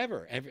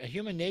forever.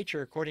 Human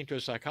nature, according to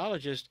a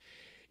psychologist,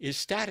 is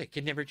static.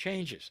 It never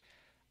changes.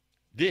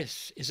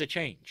 This is a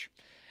change.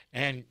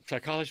 And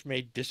psychologists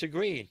may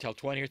disagree until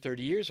 20 or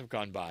 30 years have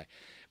gone by.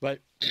 But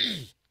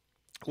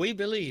we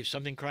believe,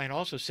 something Kryon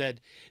also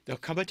said, there'll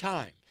come a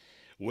time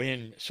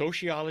when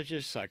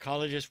sociologists,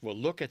 psychologists will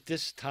look at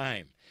this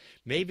time,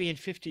 maybe in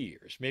 50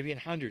 years, maybe in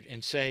 100,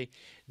 and say,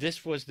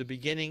 this was the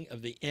beginning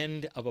of the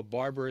end of a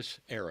barbarous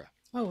era.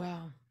 Oh,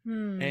 wow.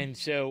 Hmm. And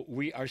so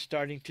we are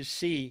starting to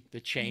see the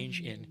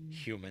change in Mm.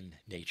 human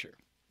nature.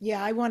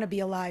 Yeah, I want to be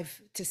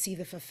alive to see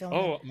the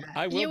fulfillment Oh, of that.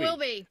 I will You will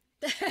be. be.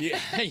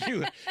 Yeah,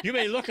 you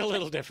may look a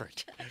little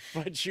different,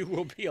 but you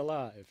will be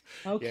alive.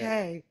 Yeah,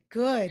 Okay,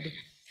 good.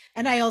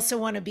 And I also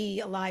want to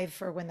be alive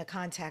for when the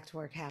contact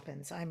work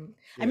happens. I mean,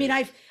 good.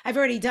 I've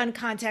already done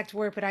contact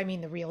work, but I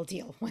mean the real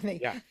deal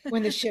Yeah,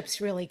 when the ships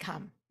really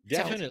come. So,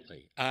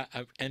 definitely.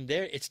 And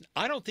there, it's.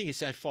 I don't think it's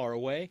that far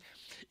away.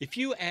 If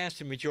you ask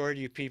the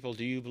majority of people,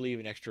 do you believe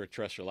in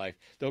extraterrestrial life?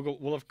 They'll go,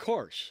 well, of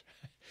course.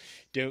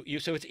 Do you?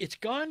 So it's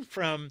gone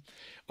from,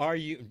 are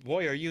you,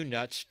 boy, are you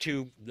nuts,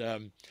 to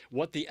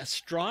what the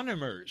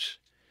astronomers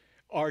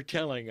are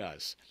telling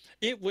us.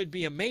 It would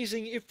be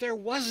amazing if there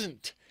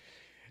wasn't.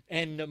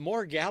 And the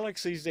more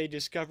galaxies they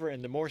discover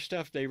and the more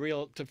stuff they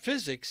real, the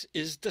physics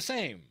is the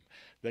same.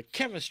 The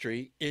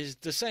chemistry is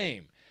the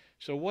same.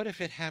 So what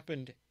if it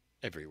happened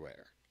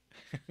everywhere?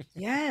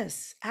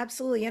 yes,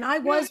 absolutely. And I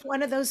Yeah. was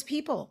one of those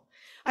people.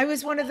 I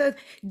was one of the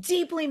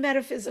deeply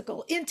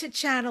metaphysical, into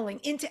channeling,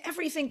 into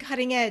everything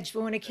cutting edge.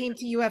 But when it came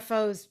to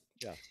UFOs,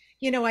 Yeah.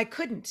 I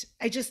couldn't.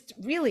 I just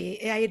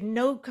really, I had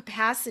no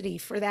capacity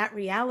for that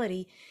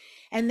reality.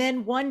 And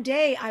then one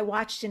day I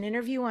watched an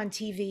interview on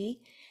TV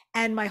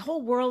and my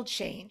whole world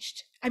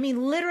changed. I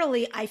mean,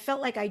 literally, I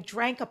felt like I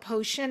drank a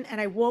potion and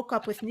I woke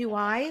up with new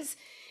eyes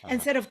and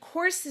Uh-huh. said, of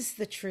course, this is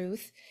the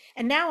truth.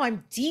 And now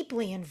I'm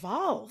deeply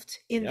involved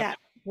in Yep. that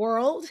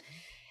world.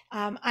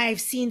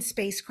 I've seen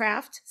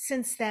spacecraft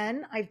since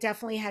then. I've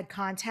definitely had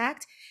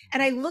contact.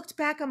 And I looked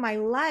back on my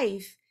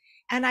life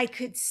and I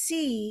could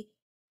see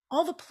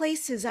all the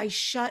places I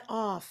shut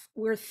off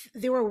where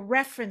there were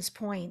reference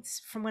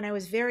points from when I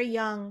was very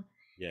young,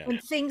 Yeah. when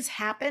things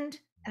happened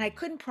and I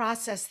couldn't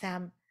process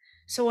them.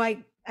 So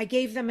I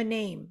gave them a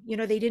name.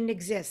 They didn't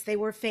exist. They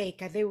were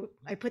fake.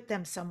 I put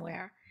them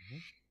somewhere.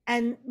 Mhm.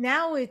 And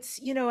now it's,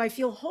 I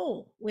feel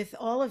whole with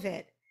all of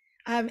it.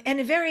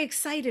 And very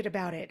excited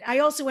about it. I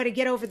also had to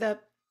get over the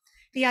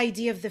the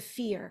idea of the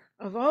fear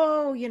of,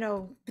 oh,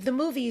 the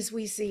movies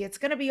we see, it's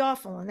going to be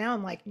awful. And now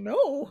I'm like,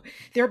 no,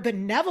 they're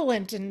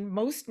benevolent, and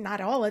most,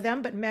 not all of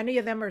them, but many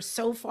of them are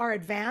so far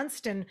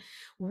advanced and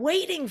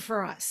waiting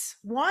for us,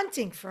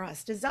 wanting for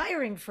us,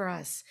 desiring for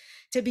us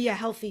to be a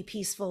healthy,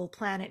 peaceful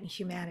planet and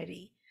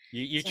humanity. So,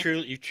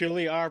 You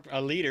truly are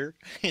a leader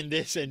in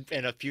this, and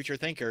a future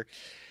thinker.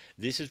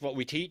 This is what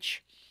we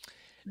teach.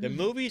 The mm,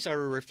 movies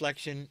are a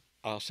reflection,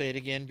 I'll say it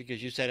again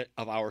because you said it,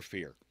 of our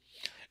fear.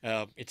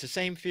 It's the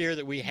same fear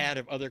that we had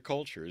of other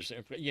cultures,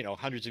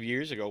 hundreds of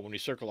years ago when we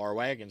circle our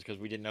wagons because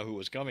we didn't know who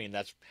was coming,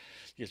 and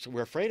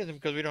we're afraid of them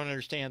because we don't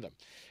understand them.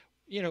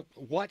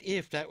 What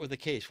if that were the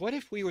case? What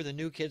if we were the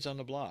new kids on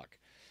the block?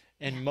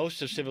 yeah. And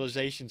most of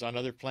civilizations on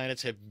other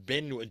planets have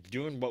been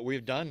doing what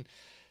we've done.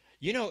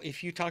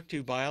 If you talk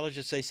to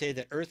biologists, they say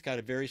that Earth got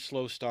a very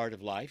slow start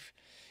of life.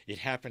 It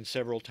happened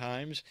several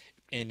times,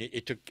 and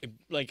it took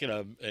like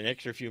an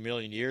extra few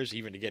million years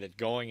even to get it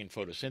going in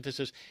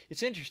photosynthesis.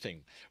 It's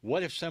interesting.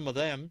 What if some of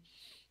them,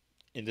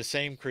 in the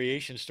same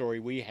creation story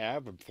we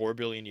have, 4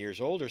 billion years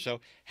old or so,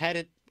 had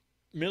it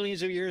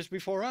millions of years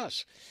before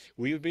us?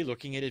 We would be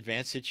looking at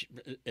advanced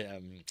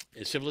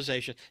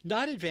civilization,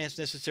 not advanced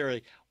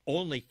necessarily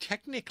only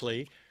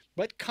technically,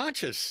 but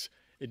conscious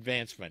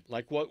advancement,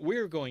 like what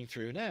we're going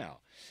through now.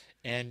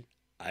 And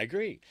I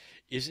agree.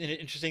 Isn't it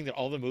interesting that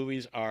all the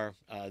movies are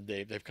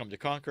they've come to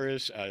conquer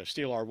us,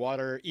 steal our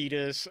water, eat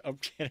us,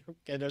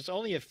 and there's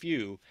only a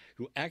few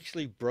who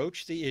actually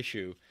broach the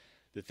issue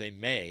that they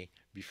may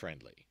be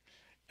friendly.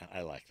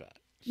 I like that.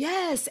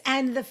 Yes.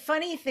 And the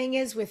funny thing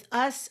is, with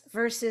us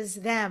versus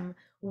them,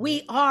 Mhm.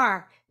 we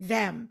are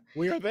them.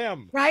 We are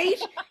them.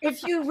 Right?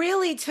 If you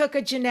really took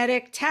a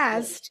genetic Yeah,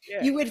 test,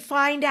 yeah, you would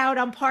find out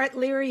I'm part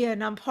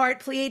Lyrian, I'm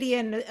part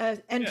Pleiadian, yeah,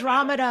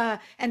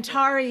 Andromeda, yeah,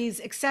 Antares,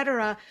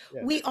 etc.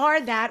 yeah. We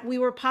are that. We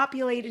were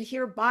populated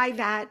here by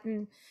that,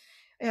 and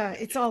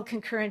it's all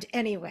concurrent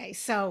anyway.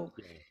 So,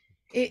 Yeah.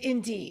 Yeah.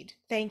 indeed,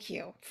 thank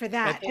you for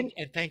that. And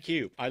And thank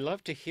you. I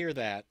love to hear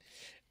that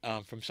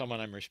from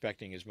someone I'm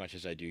respecting as much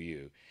as I do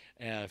you,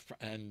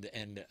 and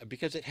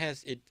because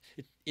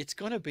it's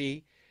going to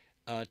be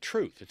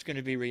truth. It's going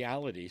to be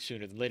reality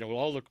sooner than later. We'll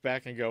all look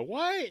back and go,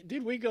 "Why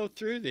did we go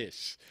through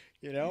this?"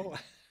 You know?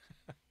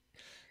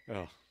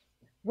 Oh,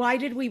 why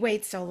did we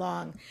wait so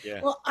long?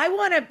 yeah. Well, I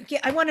want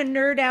to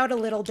nerd out a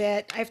little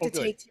bit. I have Oh, to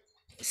good. take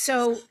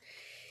so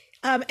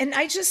and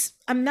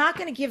I'm not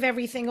going to give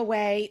everything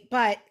away,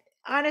 but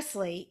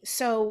honestly,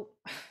 so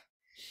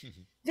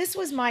this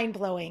was mind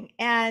blowing,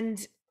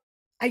 and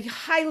I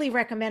highly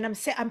recommend.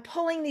 I'm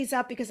pulling these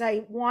up because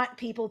I want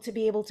people to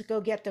be able to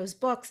go get those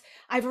books.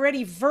 I've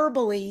already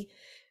verbally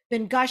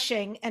been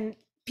gushing, and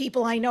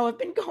people I know have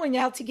been going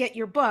out to get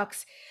your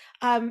books.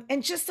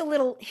 And just a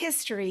little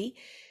history.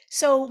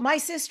 So my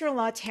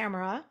sister-in-law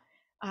Tamara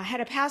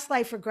had a past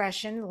life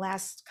regression the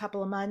last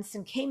couple of months,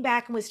 and came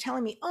back and was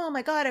telling me, "Oh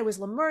my God, I was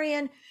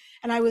Lemurian,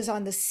 and I was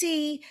on the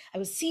sea. I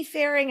was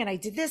seafaring, and I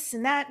did this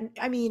and that." And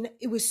I mean,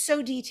 it was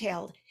so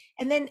detailed.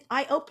 And then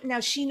I open.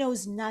 Now she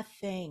knows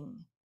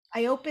nothing.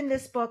 I opened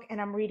this book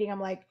and I'm reading. I'm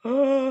like,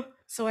 oh.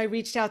 So I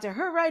reached out to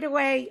her right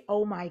away.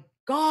 Oh my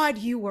God,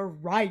 you were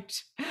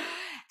right.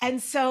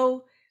 And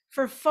so,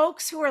 for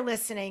folks who are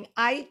listening,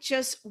 I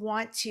just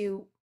want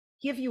to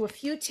give you a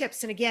few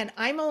tips. And again,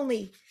 I'm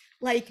only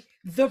like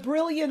the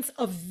brilliance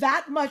of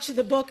that much of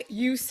the book.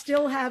 You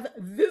still have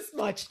this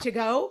much to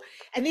go.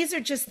 And these are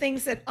just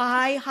things that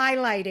I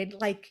highlighted.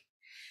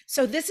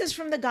 So this is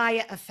from the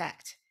Gaia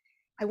Effect.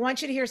 I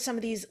want you to hear some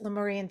of these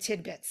Lemurian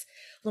tidbits.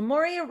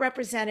 Lemuria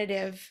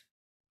represented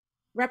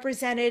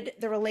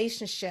the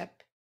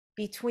relationship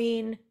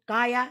between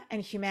Gaia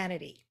and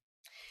humanity.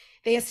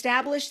 They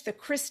established the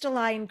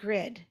crystalline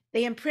grid.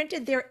 They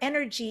imprinted their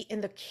energy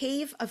in the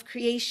cave of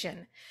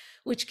creation,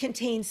 which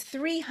contains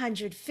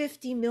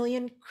 350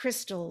 million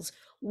crystals,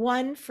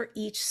 one for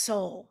each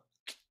soul.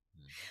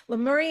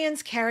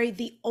 Lemurians carried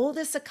the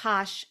oldest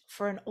Akash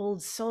for an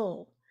old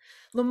soul.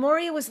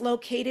 Lemuria was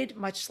located,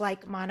 much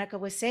like Monika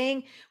was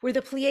saying, where the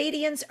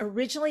Pleiadians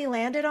originally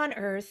landed on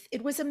Earth.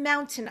 It was a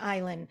mountain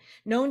island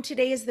known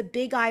today as the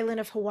Big Island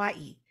of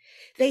Hawaii.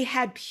 They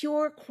had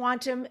pure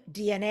quantum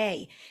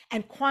DNA,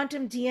 and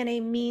quantum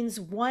DNA means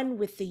one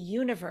with the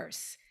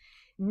universe.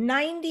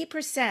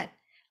 90%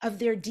 of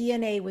their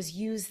DNA was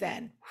used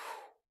then,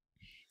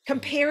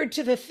 compared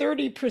to the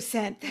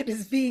 30% that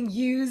is being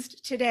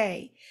used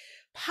today,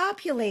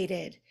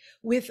 populated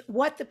with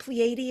what the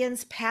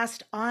Pleiadians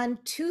passed on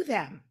to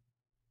them.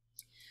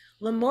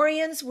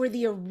 Lemurians were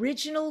the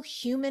original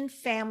human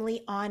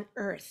family on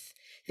Earth.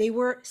 They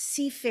were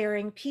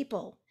seafaring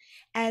people.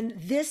 And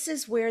this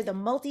is where the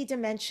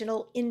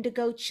multidimensional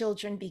indigo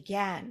children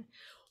began.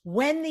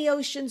 When the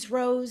oceans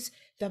rose,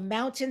 the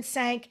mountains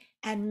sank,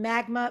 and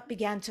magma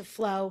began to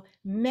flow.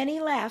 Many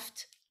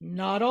left,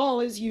 not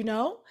all, as you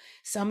know.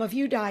 Some of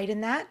you died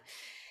in that,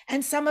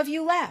 and some of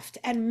you left,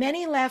 and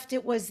many left.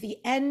 It was the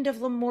end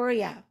of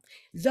Lemuria.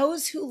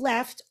 Those who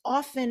left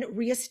often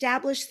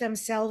reestablished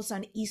themselves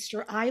on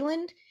Easter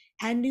Island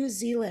and New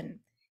Zealand.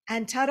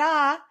 And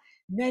ta-da,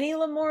 Many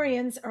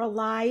Lemurians are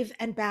alive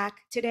and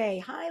back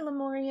today. Hi,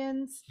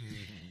 Lemurians.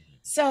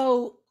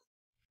 So,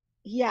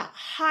 yeah,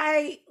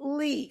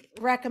 highly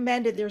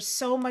recommended. There's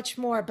so much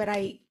more, but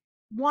I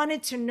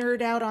wanted to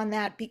nerd out on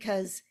that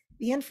because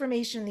the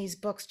information in these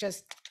books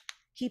just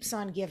keeps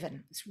on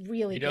giving. It's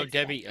really You know, good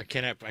stuff. Debbie,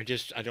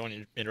 I don't want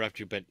to interrupt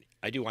you, but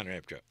I do want to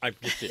interrupt you. I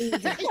just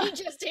did. Please. You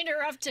just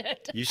interrupted.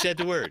 You said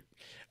the word.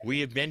 We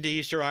have been to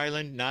Easter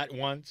Island not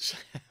once,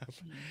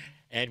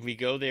 and we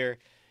go there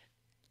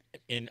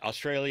in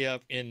Australia,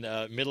 in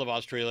the middle of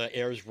Australia,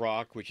 Ayers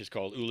Rock, which is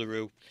called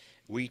Uluru.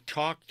 We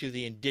talk to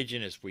the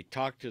indigenous, we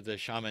talk to the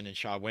shaman and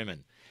sha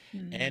women,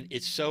 and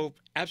it's so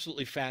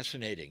absolutely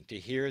fascinating to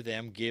hear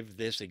them give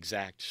this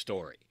exact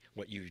story,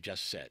 what you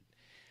just said.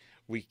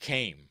 We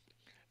came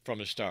from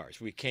the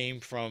stars. We came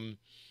from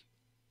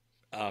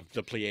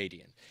the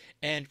Pleiadian.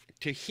 And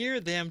to hear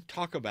them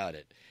talk about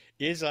it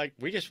is like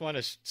we just want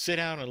to sit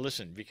down and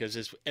listen because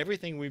it's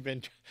everything we've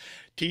been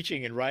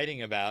teaching and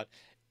writing about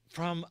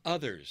from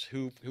others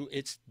who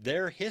it's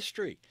their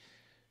history.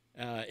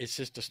 It's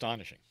just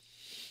astonishing.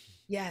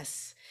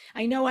 Yes.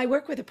 I know I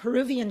work with a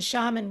Peruvian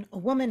shaman, a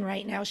woman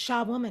right now,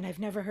 Sha woman. I've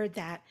never heard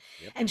that.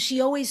 Yep. And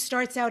she always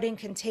starts out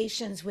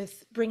incantations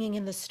with bringing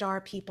in the star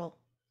people.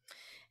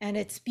 And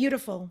it's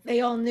beautiful.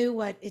 They all knew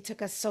what it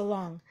took us so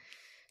long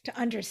to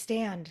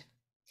understand.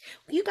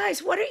 You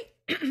guys,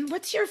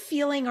 what's your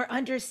feeling or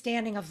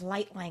understanding of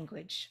light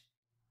language?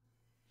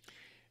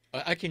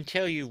 I can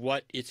tell you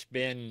what it's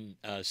been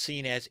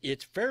seen as.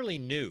 It's fairly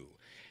new.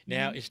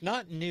 Now, Mhm. it's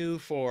not new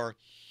for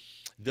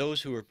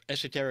those who are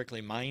esoterically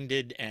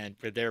minded and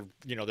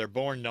they're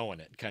born knowing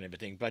it kind of a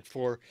thing. But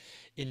for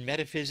in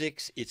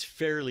metaphysics, it's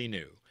fairly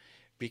new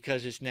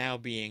because it's now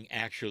being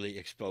actually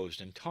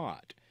exposed and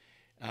taught.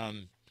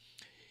 Um,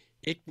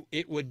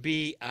 it would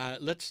be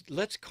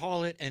let's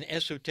call it an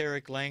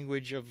esoteric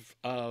language of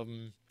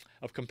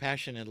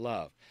compassion and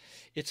love.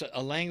 It's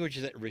a language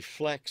that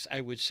reflects,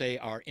 I would say,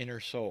 our inner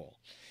soul,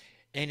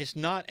 and it's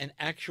not an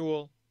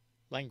actual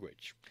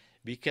language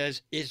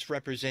because it's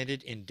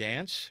represented in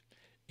dance,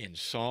 in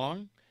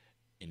song,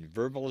 in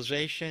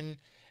verbalization.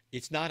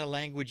 It's not a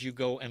language you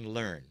go and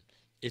learn.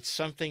 It's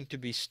something to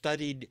be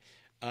studied.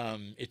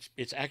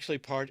 It's actually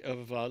part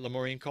of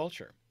Lemurian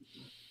culture.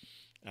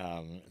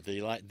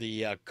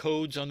 The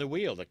codes on the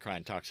wheel that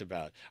Kryon talks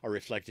about are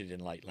reflected in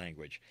light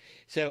language.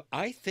 So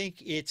I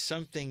think it's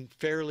something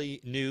fairly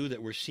new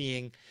that we're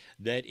seeing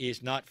that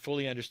is not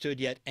fully understood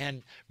yet,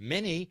 and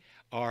many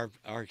are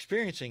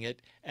experiencing it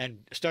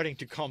and starting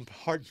to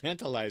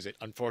compartmentalize it,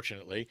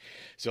 unfortunately.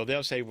 So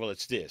they'll say, well,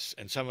 it's this,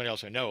 and someone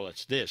else will no,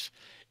 it's this.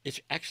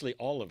 It's actually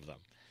all of them.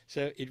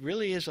 So it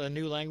really is a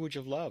new language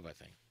of love, I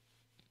think.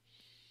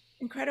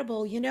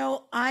 Incredible. You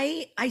know,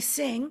 I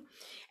sing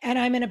and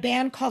I'm in a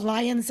band called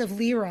Lions of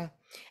Lyra.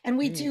 And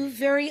we do Mm.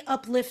 very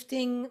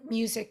uplifting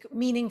music,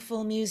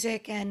 meaningful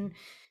music and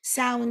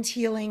sound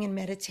healing and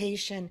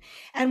meditation.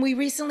 And we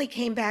recently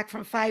came back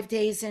from 5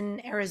 days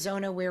in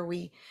Arizona where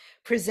we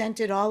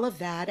presented all of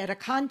that at a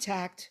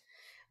contact,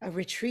 a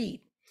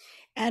retreat.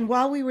 And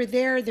while we were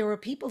there, there were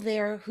people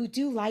there who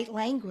do light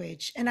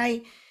language. And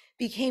I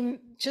became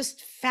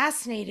just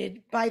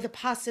fascinated by the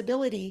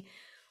possibility.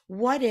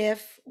 What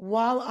if,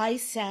 while I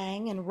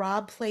sang and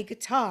Rob played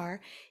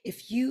guitar,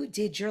 if you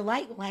did your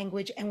light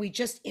language and we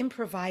just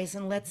improvise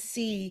and let's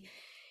see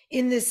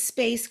in this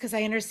space, because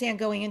I understand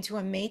going into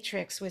a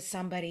matrix with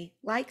somebody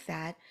like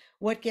that,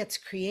 what gets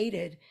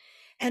created.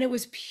 And it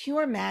was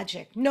pure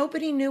magic.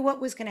 Nobody knew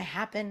what was going to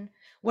happen,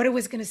 what it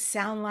was going to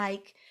sound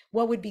like,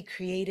 what would be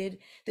created.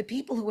 The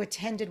people who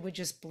attended were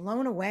just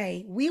blown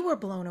away. We were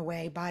blown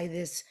away by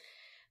this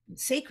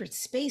sacred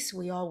space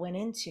we all went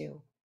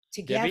into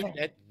Debbie,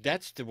 together.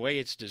 that's the way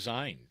it's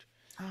designed.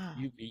 Ah,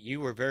 You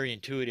were very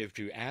intuitive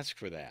to ask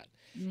for that.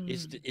 mm.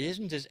 It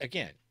isn't this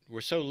again.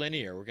 We're so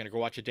linear. We're going to go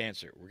watch a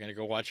dancer. We're going to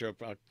go watch a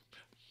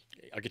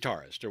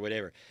guitarist or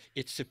whatever.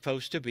 It's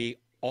supposed to be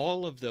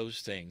all of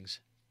those things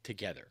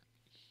together.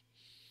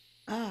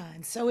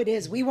 And so it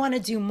is. We want to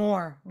do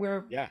more.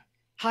 We're Yeah,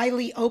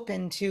 highly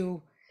open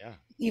to yeah,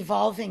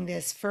 evolving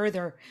this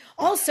further. yeah.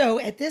 Also,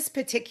 at this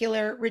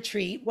particular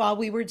retreat, while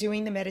we were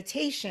doing the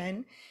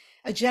meditation,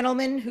 a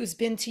gentleman who's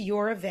been to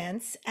your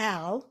events,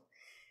 Al,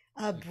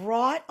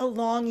 brought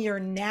along your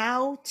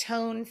Now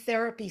Tone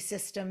Therapy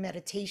System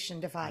meditation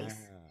device.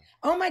 Ah,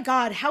 Oh my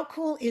God, how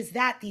cool is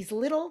that? These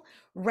little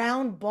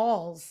round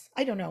balls.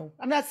 I don't know.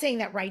 I'm not saying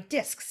that right.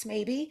 Discs,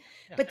 maybe,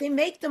 yeah. but they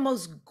make the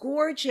most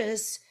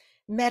gorgeous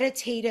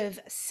meditative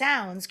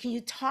sounds. Can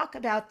you talk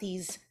about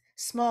these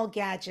small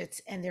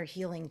gadgets and their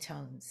healing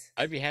tones?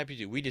 I'd be happy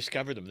to. We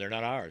discovered them. They're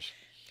not ours.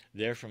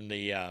 They're from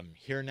the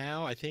Here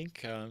Now, I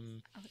think. Oh,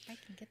 I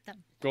can get them.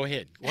 Go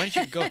ahead. Why don't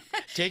you go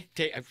take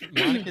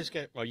Monica's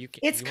got. Well, you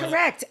can. It's You want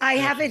correct. I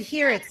to? have it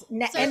here. It's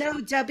So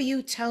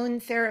NOW Tone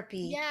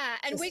Therapy yeah,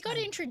 and we got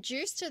System.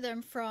 introduced to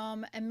them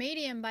from a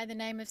medium by the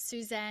name of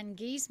Suzanne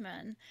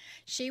Giesman.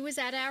 She was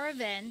at our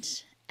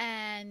event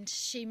and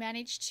she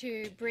managed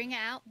to bring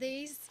out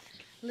these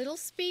little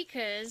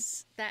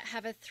speakers that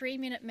have a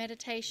 3-minute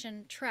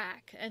meditation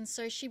track. And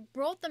so she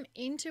brought them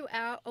into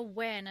our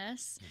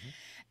awareness.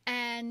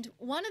 And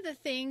one of the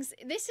things,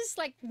 this is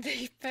like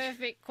the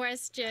perfect I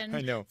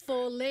question know.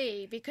 for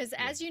Lee, because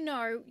as you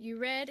know, you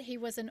read he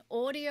was an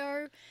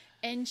audio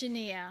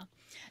engineer.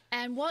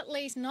 And what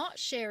Lee's not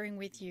sharing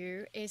with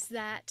you is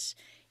that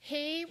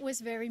he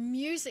was very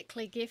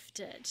musically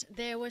gifted.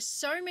 There were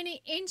so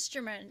many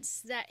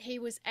instruments that he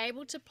was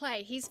able to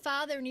play. His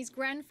father and his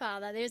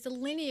grandfather, there's a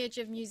lineage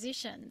of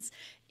musicians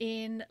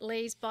in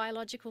Lee's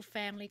biological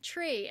family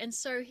tree. And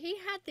so he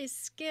had this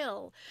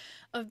skill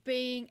of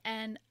being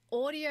an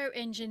audio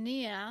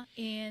engineer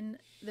in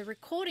the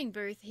recording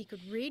booth. He could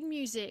read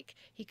music,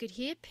 he could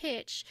hear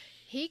pitch,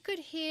 he could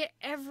hear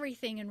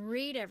everything and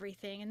read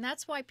everything. And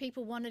that's why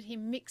people wanted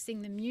him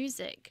mixing the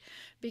music,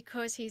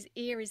 because his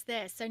ear is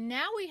there. So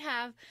now we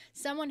have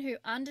someone who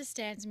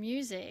understands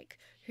music,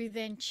 who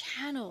then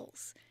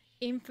channels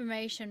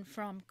information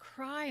from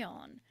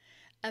Kryon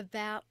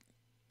about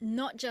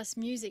not just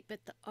music,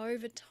 but the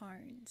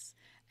overtones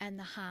and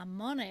the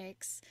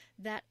harmonics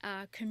that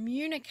are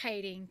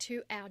communicating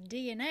to our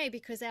DNA,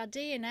 because our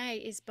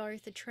DNA is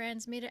both a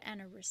transmitter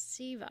and a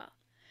receiver.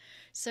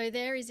 So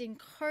there is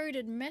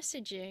encoded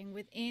messaging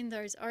within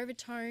those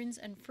overtones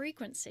and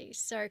frequencies.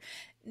 So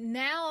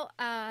now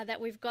that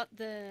we've got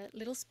the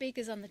little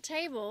speakers on the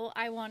table,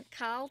 I want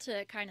Carl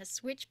to kind of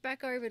switch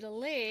back over to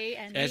Lee.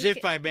 And As he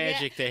if by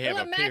magic they have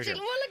appeared. Well,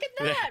 look at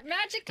that.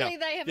 Magically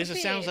they have This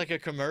appeared. sounds like a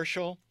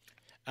commercial.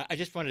 I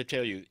just wanted to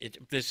tell you,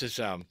 this is,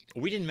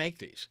 we didn't make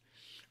these,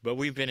 but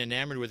we've been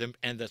enamored with them,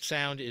 and the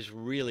sound is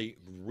really,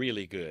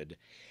 really good.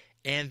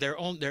 And they're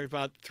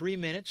about 3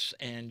 minutes,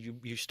 and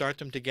you start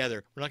them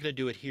together. We're not going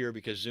to do it here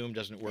because Zoom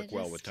doesn't work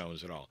well with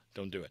tones at all.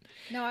 Don't do it.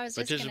 No, I was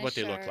But just this is gonna what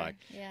they look show. like.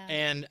 Yeah.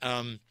 And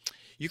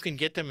you can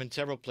get them in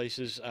several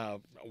places.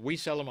 We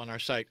sell them on our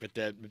site, but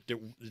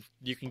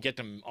you can get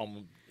them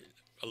on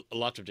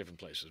lots of different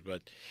places.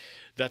 But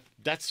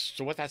that's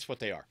what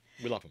they are.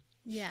 We love them.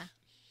 Yeah.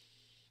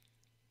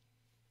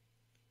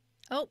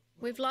 Oh,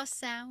 we've lost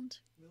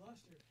sound.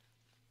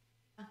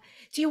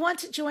 Do you want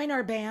to join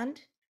our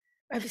band?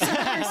 If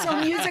you're so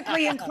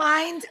musically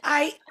inclined,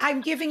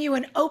 I'm giving you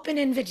an open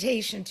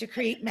invitation to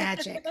create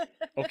magic.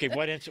 Okay,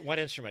 what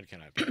instrument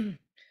can I play?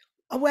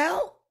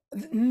 Well,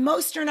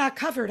 most are not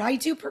covered. I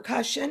do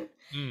percussion.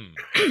 Mm.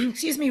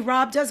 Excuse me,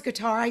 Rob does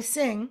guitar. I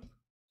sing.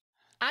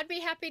 I'd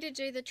be happy to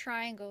do the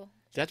triangle.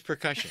 That's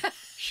percussion.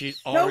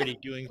 She's already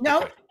doing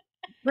Nope. percussion.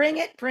 Bring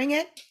it, bring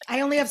it.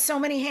 I only have so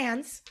many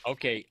hands.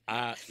 Okay,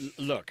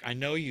 look, I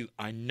know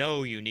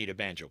you need a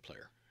banjo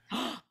player.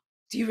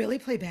 Do you really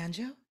play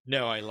banjo?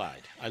 No, I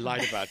lied. I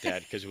lied about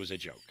that because it was a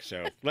joke.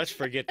 So let's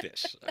forget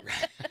this.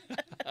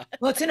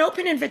 Well, it's an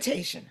open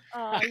invitation.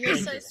 Oh, you're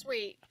so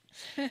sweet.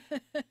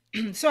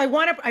 So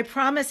I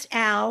promised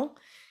Al,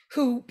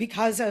 who,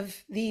 because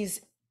of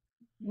these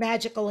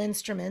magical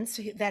instruments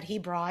that he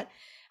brought,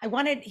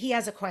 he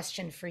has a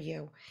question for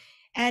you.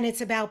 And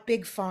it's about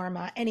Big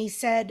Pharma. And he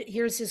said,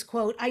 here's his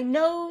quote: I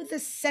know the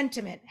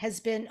sediment has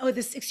been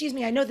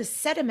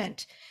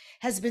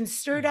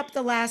stirred up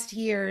the last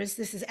years.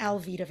 This is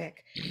Al Vidovic.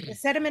 The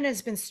sediment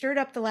has been stirred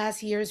up the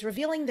last years,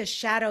 revealing the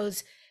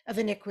shadows of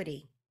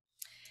iniquity.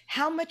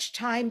 How much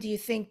time do you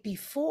think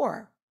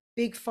before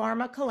Big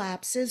Pharma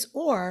collapses,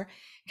 or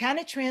can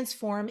it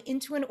transform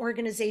into an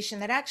organization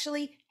that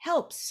actually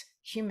helps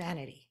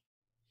humanity?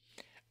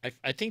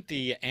 I think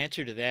the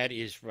answer to that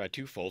is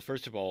twofold.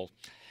 First of all,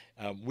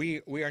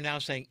 we are now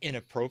saying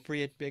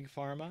inappropriate Big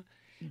Pharma,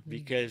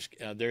 because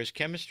there's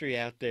chemistry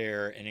out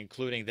there, and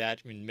including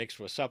that mixed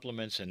with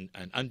supplements and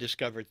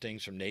undiscovered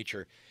things from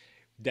nature,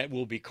 that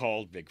will be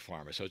called Big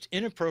Pharma. So it's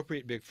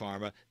inappropriate Big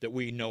Pharma that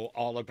we know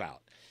all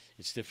about.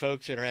 It's the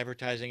folks that are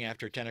advertising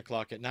after 10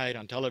 o'clock at night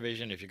on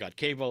television, if you got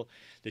cable,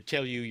 that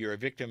tell you you're a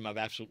victim of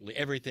absolutely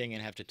everything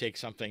and have to take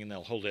something, and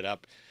they'll hold it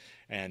up.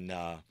 And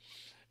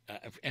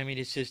I mean,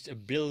 it's just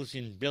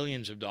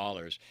billions of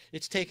dollars.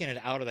 It's taken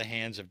it out of the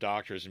hands of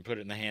doctors and put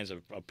it in the hands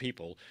of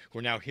people who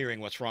are now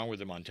hearing what's wrong with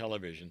them on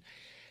television.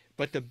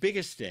 But the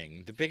biggest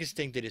thing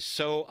that is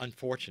so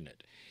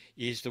unfortunate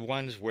is the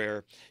ones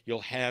where you'll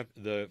have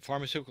the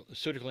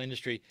pharmaceutical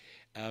industry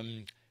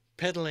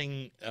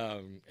peddling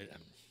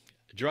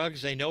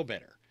drugs they know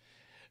better.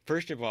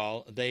 First of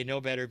all, they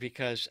know better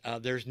because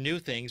there's new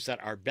things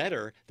that are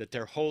better that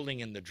they're holding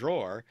in the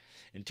drawer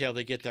until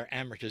they get their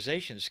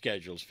amortization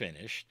schedules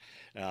finished,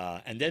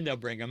 and then they'll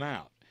bring them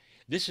out.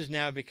 This has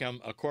now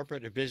become a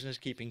corporate or business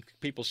keeping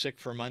people sick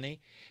for money.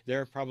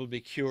 There are probably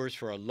cures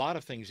for a lot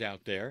of things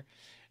out there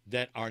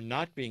that are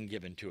not being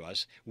given to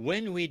us.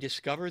 When we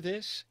discover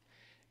this,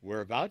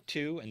 we're about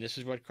to, and this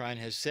is what Kryon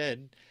has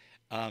said,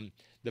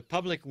 the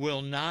public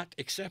will not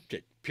accept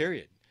it,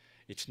 period.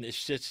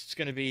 It's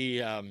going to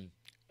be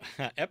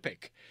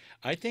epic.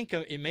 I think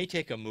it may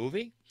take a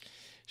movie.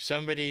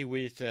 Somebody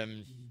with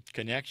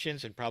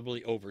connections and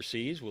probably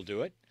overseas will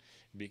do it.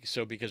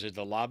 Because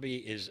the lobby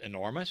is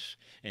enormous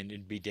and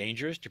it'd be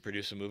dangerous to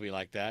produce a movie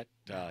like that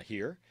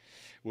here.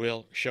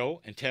 We'll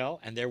show and tell,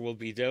 and there will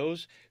be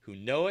those who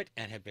know it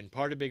and have been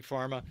part of Big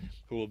Pharma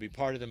who will be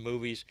part of the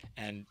movies,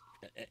 and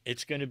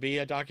it's going to be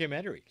a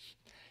documentary.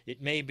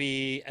 It may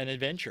be an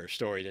adventure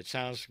story that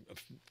sounds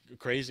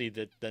crazy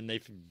that then they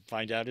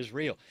find out is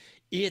real.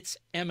 It's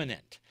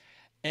imminent.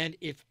 And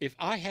if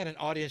I had an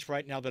audience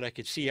right now that I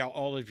could see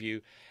all of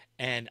you,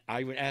 and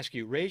I would ask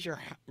you, raise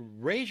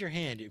your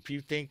hand if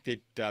you think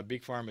that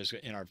Big Pharma is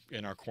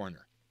in our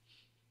corner.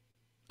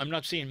 I'm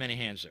not seeing many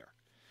hands there.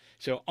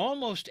 So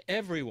almost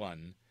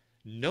everyone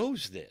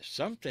knows this.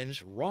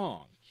 Something's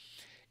wrong.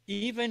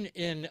 Even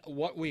in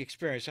what we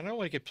experienced, and I don't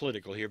want to get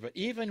political here, but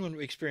even when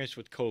we experienced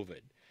with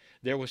COVID,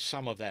 there was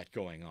some of that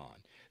going on.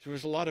 There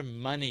was a lot of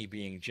money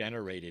being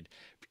generated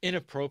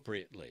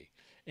inappropriately.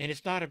 And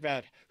it's not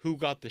about who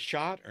got the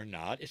shot or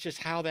not. It's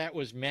just how that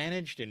was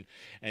managed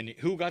and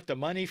who got the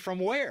money from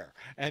where.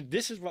 And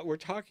this is what we're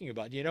talking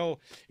about. You know,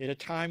 at a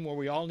time where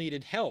we all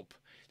needed help,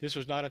 this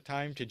was not a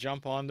time to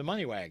jump on the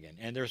money wagon.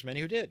 And there's many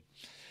who did.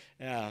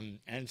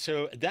 And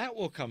so that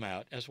will come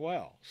out as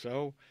well.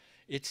 So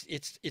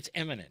it's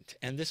imminent.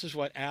 And this is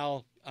what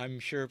Al, I'm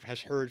sure,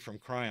 has heard from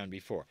Kryon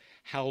before.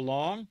 How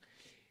long?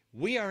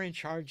 We are in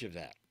charge of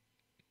that.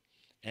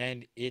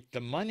 And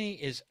the money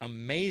is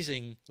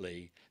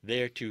amazingly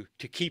there to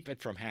keep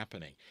it from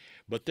happening.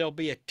 But there'll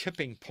be a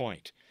tipping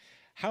point.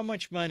 How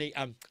much money,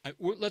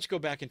 let's go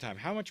back in time.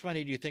 How much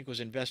money do you think was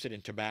invested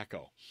in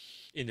tobacco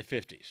in the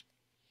 50s?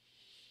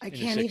 I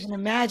can't even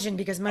imagine,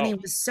 because money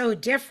was so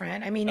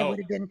different. I mean, it would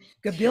have been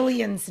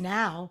gabillions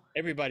now.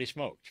 Everybody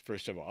smoked,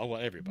 first of all.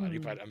 Well, everybody.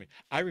 But I mean,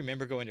 I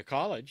remember going to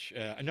college.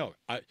 No,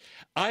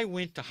 I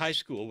went to high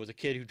school with a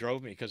kid who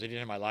drove me because I didn't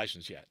have my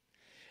license yet.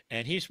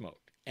 And he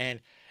smoked. And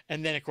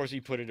then, of course, he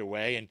put it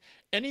away. And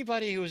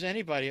anybody who was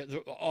anybody,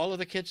 all of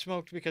the kids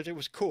smoked because it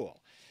was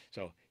cool.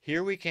 So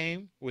here we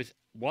came with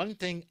one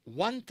thing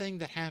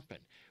that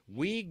happened.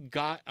 We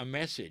got a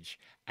message.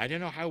 I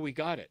don't know how we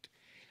got it,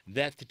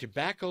 that the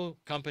tobacco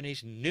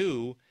companies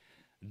knew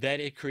that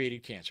it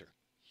created cancer.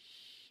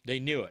 They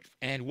knew it.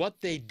 And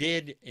what they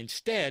did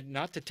instead,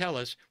 not to tell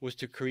us, was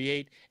to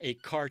create a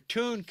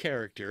cartoon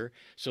character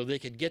so they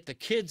could get the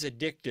kids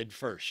addicted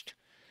first.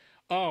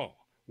 Oh,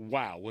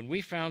 wow. When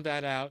we found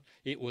that out,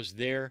 it was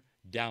their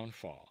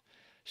downfall.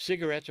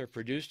 Cigarettes are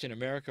produced in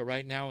America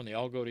right now, and they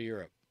all go to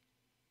Europe.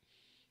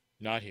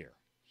 Not here.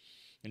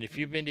 And if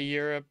you've been to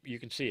Europe, you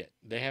can see it.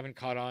 They haven't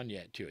caught on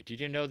yet to it. Did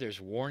you know there's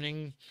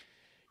warnings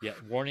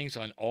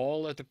on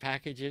all of the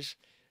packages?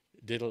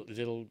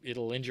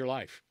 It'll end your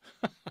life.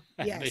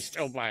 Yes. They're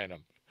still buying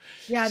them.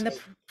 Yeah, and the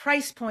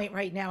price point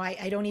right now,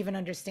 I don't even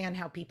understand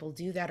how people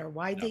do that or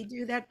why they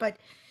do that. But,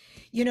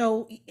 you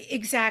know,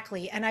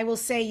 exactly. And I will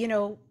say, you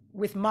know,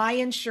 with my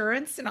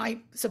insurance, and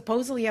I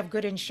supposedly have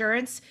good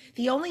insurance,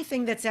 the only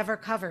thing that's ever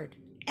covered,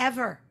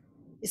 ever,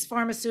 is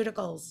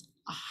pharmaceuticals.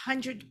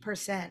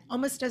 100%.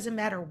 Almost doesn't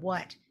matter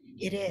what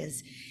it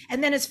is.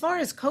 And then as far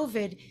as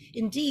COVID,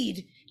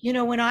 indeed, you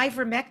know, when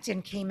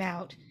ivermectin came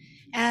out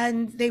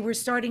and they were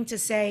starting to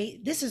say,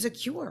 this is a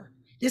cure,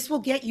 this will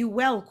get you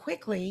well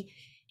quickly,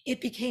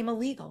 it became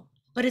illegal.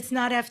 But it's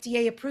not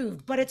FDA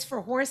approved, but it's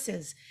for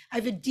horses. I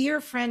have a dear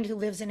friend who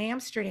lives in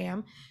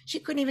Amsterdam. She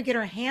couldn't even get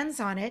her hands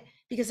on it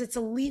because it's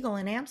illegal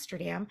in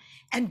Amsterdam.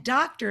 And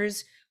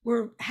doctors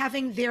were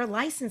having their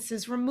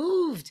licenses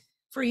removed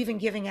for even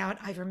giving out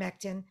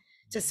ivermectin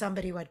to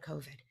somebody who had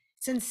COVID.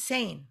 It's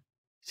insane.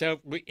 So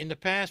in the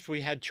past,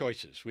 we had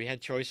choices. We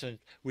had choices.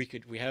 We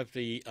have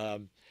the,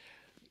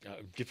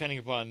 depending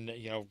upon,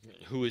 you know,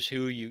 who is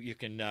who, you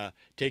can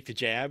take the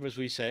jab, as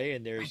we say,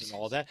 and there's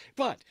all that.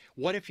 But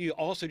what if you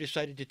also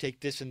decided to take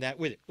this and that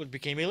with it? Well, it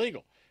became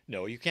illegal.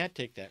 No, you can't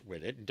take that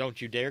with it.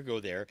 Don't you dare go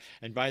there.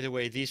 And by the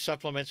way, these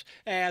supplements,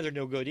 they're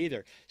no good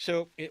either.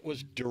 So it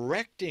was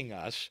directing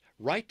us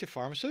right to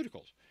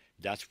pharmaceuticals.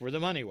 That's where the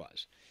money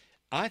was.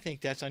 I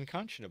think that's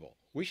unconscionable.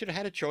 We should have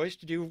had a choice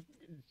to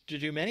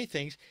do many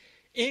things,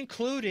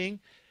 including,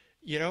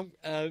 you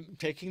know,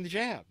 taking the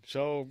jab.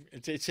 So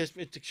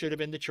it should have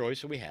been the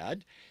choice that we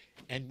had,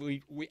 and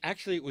we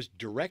actually, it was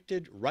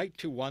directed right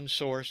to one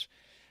source,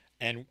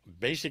 and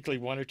basically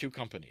one or two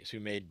companies who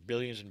made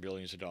billions and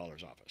billions of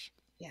dollars off us.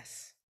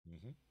 Yes.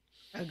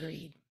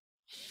 Agreed.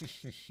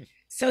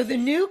 So the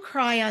new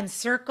Kryon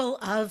Circle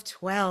of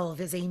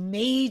 12 is a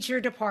major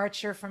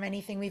departure from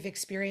anything we've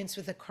experienced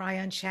with the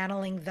Kryon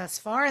channeling thus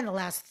far in the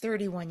last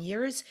 31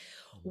 years.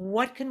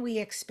 What can we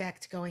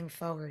expect going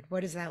forward?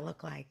 What does that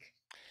look like?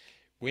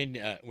 When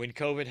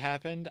COVID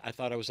happened, I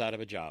thought I was out of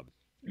a job.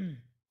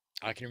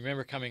 I can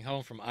remember coming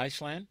home from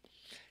Iceland.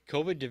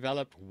 COVID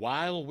developed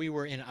while we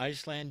were in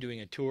Iceland doing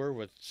a tour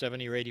with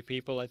 70 or 80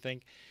 people, I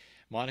think.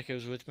 Monika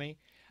was with me.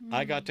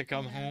 I got to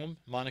come home.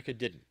 Monika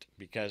didn't,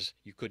 because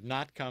you could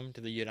not come to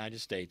the United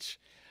States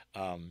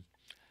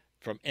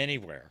from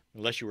anywhere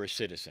unless you were a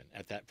citizen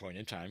at that point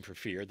in time, for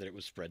fear that it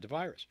would spread the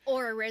virus.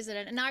 Or a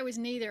resident. And I was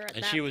neither at that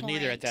point. And she was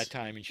neither at that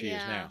time, and she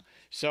is now.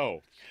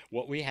 So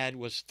what we had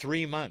was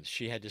 3 months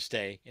she had to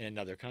stay in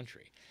another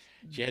country.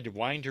 She had to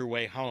wind her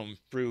way home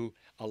through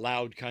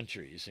allowed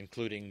countries,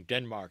 including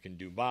Denmark and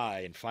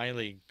Dubai, and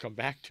finally come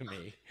back to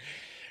me.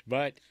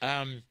 But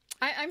I'm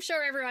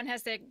sure everyone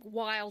has their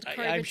wild I'm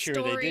COVID sure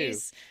they do.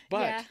 stories.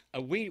 Yeah.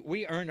 But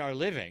we earn our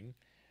living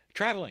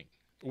traveling.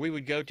 We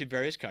would go to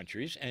various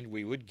countries and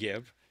we would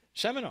give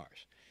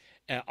seminars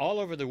all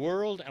over the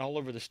world and all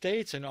over the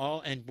states and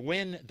all. And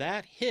when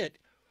that hit,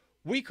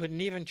 we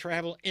couldn't even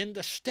travel in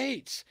the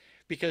states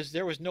because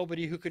there was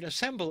nobody who could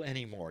assemble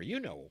anymore. You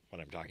know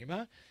what I'm talking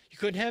about. You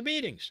couldn't have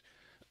meetings.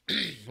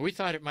 We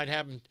thought it might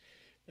happen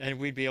and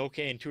we'd be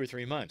okay in 2 or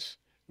 3 months.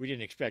 We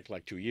didn't expect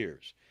like 2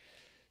 years.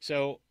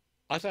 So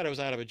I thought I was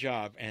out of a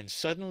job, and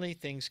suddenly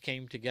things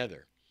came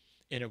together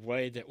in a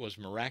way that was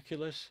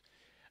miraculous.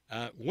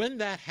 When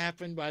that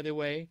happened, by the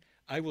way,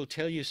 I will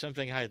tell you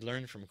something I had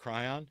learned from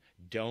Kryon: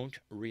 don't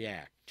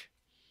react.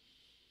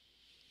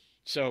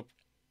 So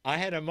I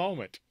had a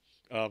moment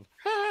of,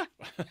 ah!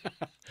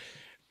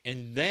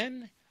 And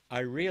then I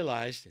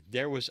realized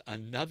there was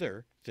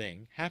another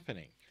thing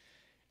happening,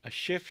 a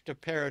shift of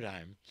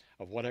paradigm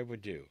of what I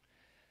would do.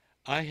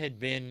 I had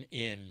been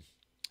in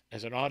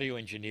as an audio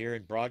engineer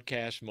and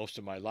broadcast most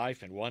of my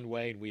life in one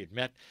way, and we had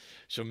met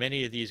so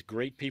many of these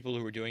great people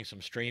who were doing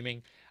some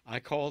streaming.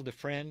 I called a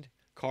friend,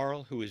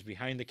 Carl, who is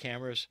behind the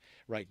cameras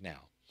right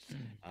now,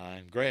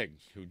 and Greg,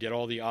 who did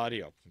all the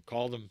audio,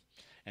 called them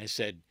and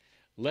said,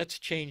 let's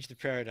change the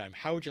paradigm.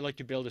 How would you like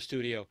to build a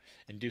studio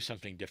and do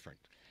something different?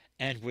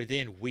 And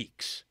within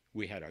weeks,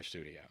 we had our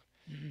studio.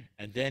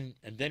 And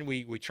then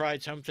we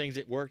tried some things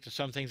that worked and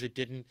some things that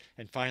didn't.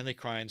 And finally,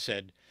 Kryon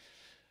said,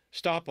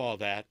 stop all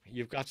that.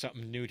 You've got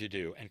something new to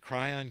do. And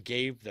Kryon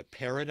gave the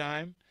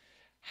paradigm,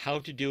 how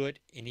to do it,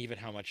 and even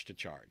how much to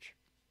charge.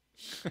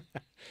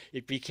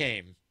 It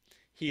became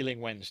Healing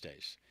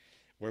Wednesdays,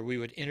 where we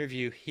would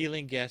interview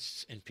healing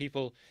guests and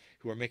people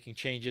who are making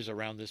changes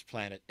around this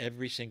planet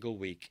every single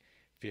week,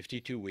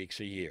 52 weeks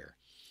a year.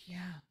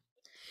 Yeah.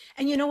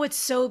 And you know what's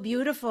so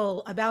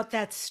beautiful about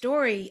that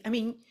story? I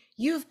mean,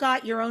 you've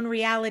got your own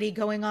reality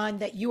going on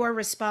that you are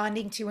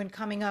responding to and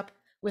coming up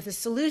with a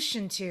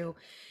solution to.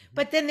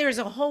 But then there's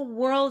a whole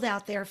world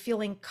out there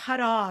feeling cut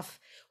off,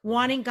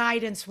 wanting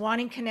guidance,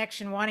 wanting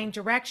connection, wanting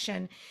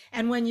direction.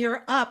 And when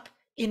you're up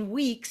in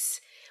weeks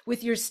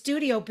with your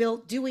studio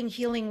built, doing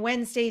Healing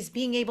Wednesdays,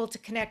 being able to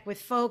connect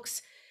with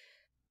folks,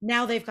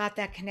 now they've got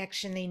that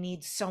connection they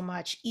need so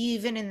much,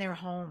 even in their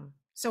home.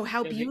 So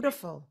how Debbie,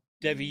 beautiful.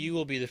 Debbie, you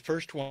will be the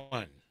first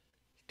one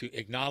to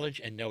acknowledge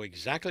and know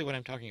exactly what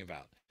I'm talking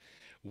about.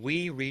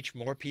 We reach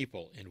more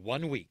people in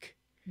 1 week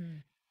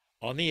Mm.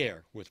 on the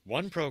air with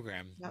one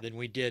program Yep. than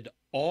we did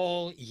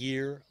all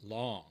year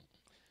long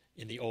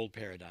in the old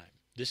paradigm.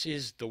 This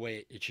is the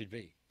way it should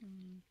be.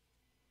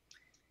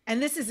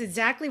 And this is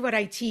exactly what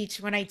I teach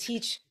when I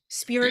teach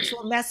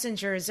spiritual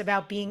messengers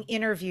about being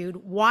interviewed.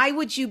 Why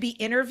would you be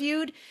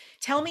interviewed?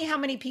 Tell me how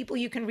many people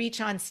you can reach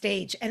on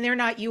stage, and they're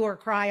not you or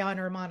Kryon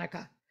or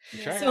Monika.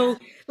 That's right. So,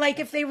 like,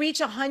 if they reach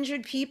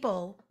 100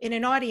 people in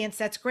an audience,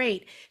 that's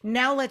great.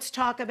 Now let's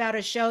talk about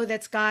a show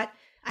that's got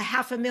a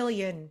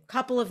 500,000,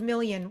 couple of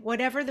million,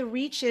 whatever the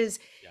reach is.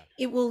 Yeah.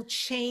 It will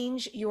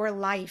change your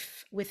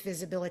life with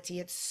visibility.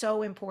 It's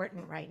so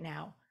important right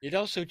now. It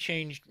also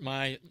changed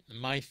my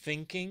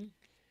thinking.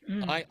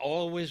 I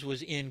always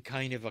was in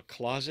kind of a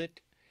closet,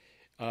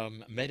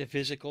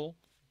 metaphysical,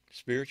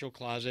 spiritual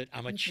closet.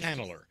 I'm a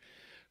channeler.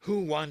 Who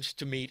wants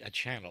to meet a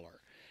channeler?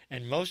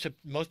 And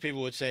most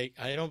people would say,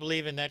 I don't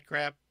believe in that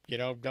crap. You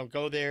know, don't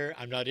go there.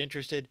 I'm not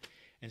interested.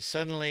 And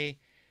suddenly,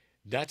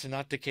 that's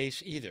not the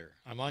case either.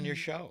 I'm on your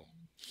show.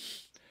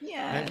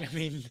 Yeah. I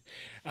mean,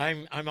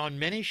 I'm on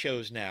many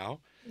shows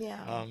now.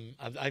 Yeah.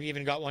 I've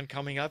even got one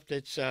coming up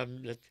that's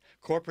that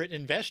corporate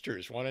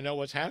investors want to know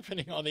what's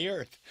happening on the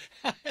earth.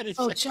 And it's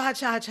Oh, like, cha,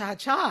 cha, cha,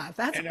 cha.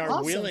 That's and are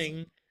awesome.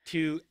 willing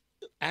to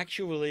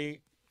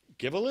actually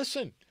give a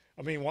listen.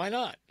 I mean, why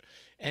not?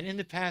 And in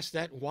the past,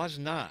 that was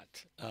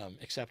not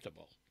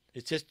acceptable.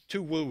 It's just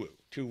too woo-woo,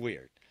 too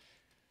weird,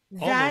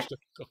 That almost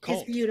a is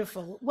cult.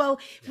 beautiful. Well,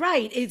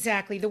 right,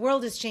 exactly. The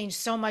world has changed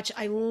so much.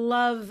 I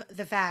love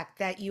the fact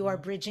that you are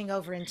bridging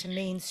over into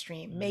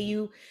mainstream. May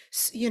you,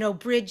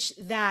 bridge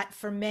that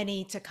for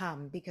many to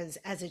come, because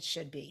as it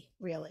should be,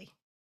 really.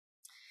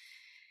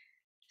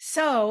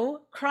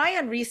 So,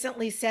 Cryon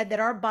recently said that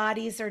our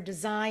bodies are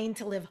designed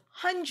to live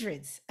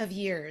hundreds of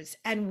years,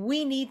 and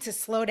we need to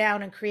slow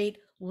down and create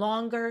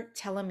longer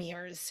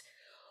telomeres.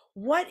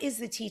 What is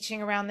the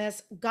teaching around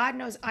this? God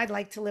knows I'd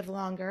like to live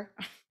longer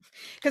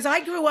because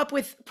I grew up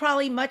with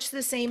probably much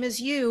the same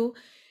as you.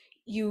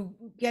 You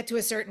get to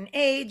a certain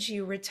age,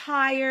 you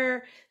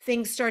retire,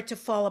 things start to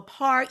fall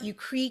apart, you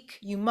creak,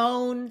 you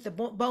moan, the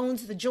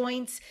bones, the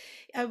joints,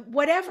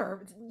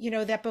 whatever,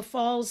 that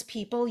befalls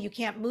people. You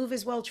can't move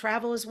as well,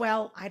 travel as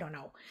well. I don't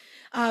know.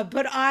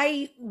 But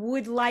I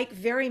would like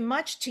very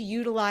much to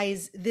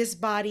utilize this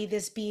body,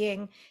 this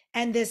being,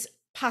 and this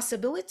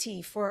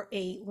possibility for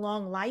a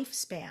long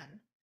lifespan.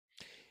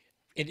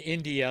 In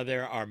India,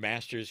 there are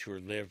masters who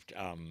lived.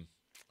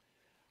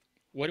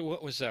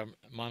 What was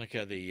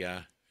Monica,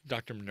 the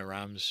Dr.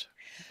 Naram's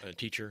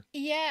teacher?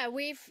 Yeah,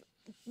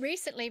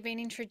 recently been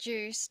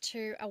introduced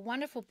to a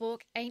wonderful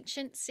book,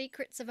 Ancient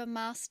Secrets of a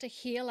Master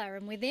Healer.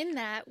 And within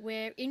that,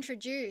 we're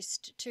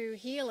introduced to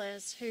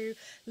healers who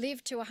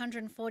live to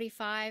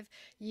 145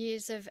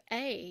 years of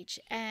age.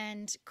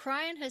 And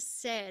Kryon has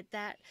said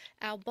that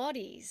our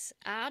bodies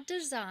are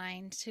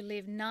designed to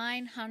live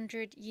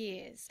 900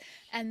 years,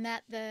 and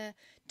that the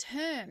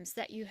terms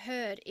that you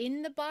heard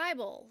in the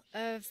Bible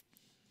of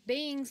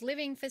beings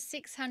living for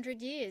 600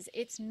 years,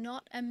 it's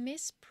not a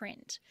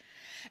misprint.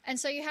 And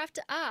so you have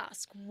to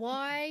ask,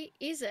 why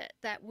is it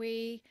that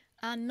we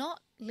are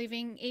not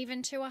living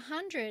even to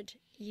 100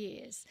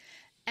 years?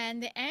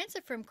 And the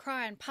answer from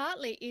Kryon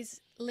partly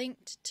is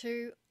linked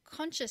to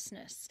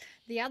consciousness.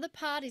 The other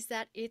part is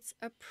that it's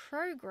a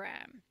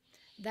program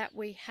that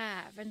we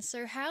have. And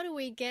so, how do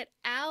we get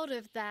out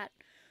of that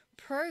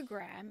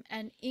program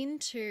and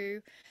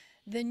into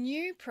the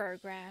new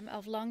program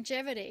of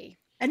longevity?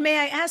 And may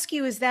I ask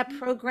you, is that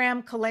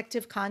program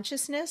collective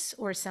consciousness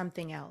or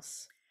something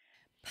else?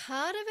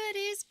 Part of it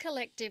is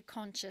collective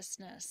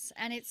consciousness,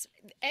 and it's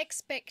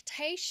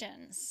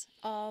expectations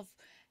of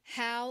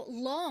how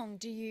long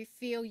do you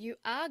feel you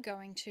are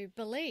going to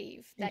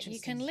believe that you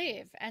can Interesting.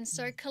 live. And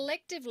so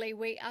collectively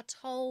we are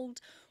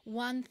told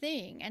one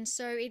thing, and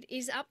so it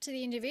is up to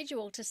the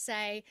individual to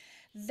say,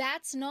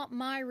 that's not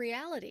my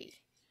reality.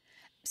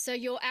 So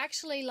you're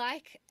actually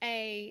like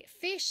a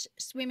fish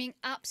swimming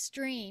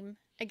upstream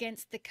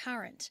against the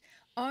current.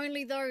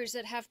 Only those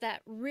that have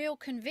that real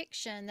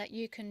conviction that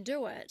you can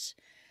do it,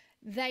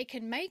 they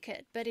can make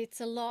it, but it's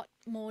a lot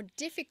more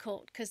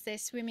difficult because they're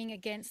swimming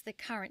against the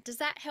current. Does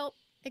that help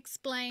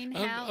explain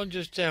how? I'll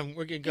just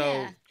we can go,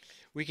 Yeah.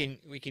 we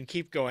can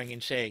keep going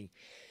and saying,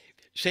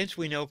 since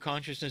we know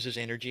consciousness is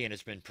energy and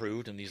it's been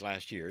proved in these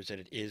last years that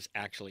it is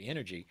actually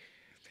energy,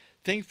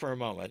 think for a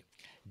moment,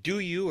 do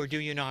you or do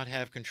you not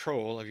have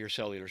control of your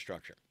cellular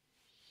structure?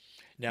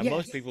 Now,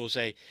 most Yes. people will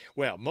say,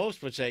 well,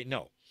 most would say,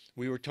 no,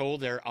 we were told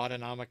they're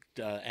autonomic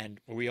and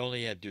we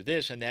only have to do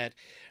this and that.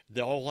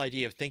 The whole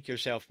idea of think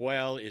yourself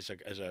well is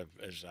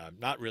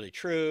not really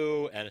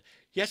true. And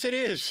yes, it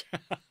is.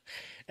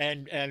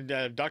 And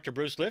Dr.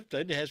 Bruce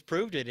Lipton has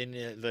proved it in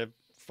the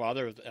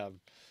father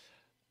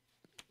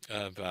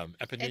of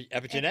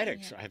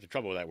epigenetics. Yeah. I have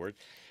trouble with that word.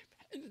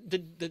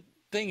 The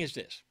thing is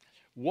this: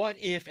 what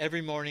if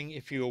every morning,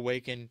 if you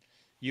awaken,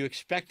 you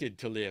expected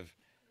to live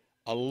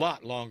a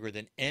lot longer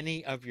than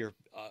any of your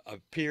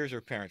peers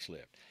or parents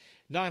lived?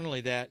 Not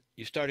only that,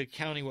 you started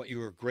counting what you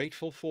were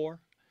grateful for.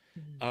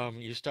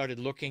 Mhm. You started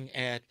looking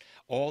at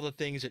all the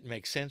things that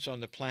make sense on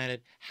the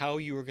planet, how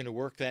you were going to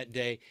work that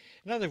day.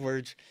 In other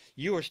words,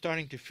 you are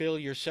starting to fill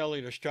your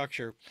cellular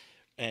structure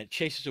and it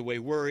chases away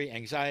worry,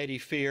 anxiety,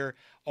 fear,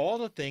 all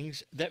the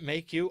things that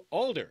make you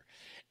older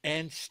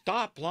and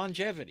stop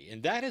longevity.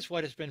 And that is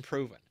what has been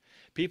proven.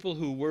 People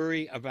who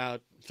worry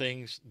about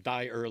things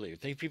die early.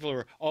 People who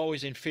are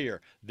always in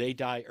fear, they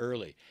die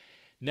early.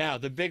 Now,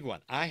 the big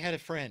one. I had a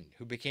friend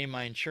who became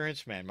my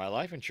insurance man, my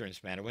life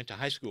insurance man. I went to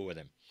high school with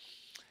him.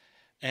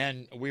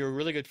 And we were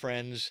really good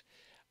friends.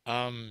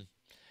 Um,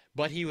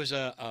 but he was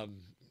a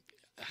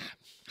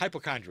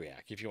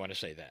hypochondriac, if you want to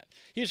say that.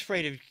 He was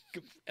afraid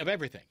of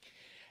everything.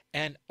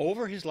 And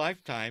over his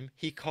lifetime,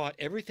 he caught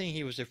everything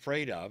he was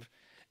afraid of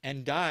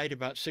and died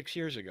about 6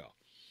 years ago.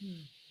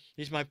 Hmm.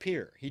 He's my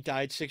peer. He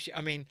died 6 years.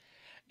 I mean,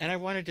 and I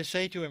wanted to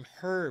say to him,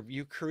 Herb,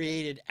 you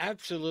created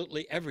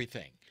absolutely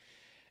everything.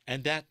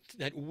 And that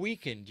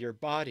weakened your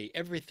body.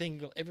 Every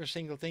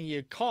single thing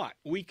you caught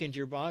weakened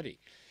your body.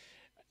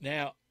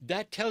 Now,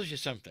 that tells you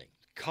something.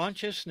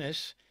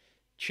 Consciousness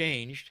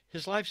changed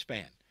his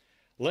lifespan.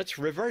 Let's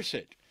reverse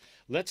it.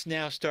 Let's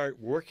now start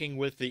working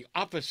with the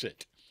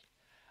opposite.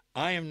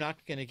 I am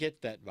not going to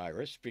get that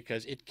virus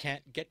because it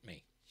can't get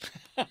me.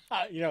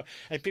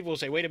 And people will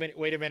say, wait a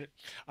minute.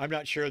 I'm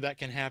not sure that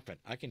can happen.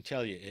 I can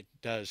tell you it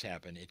does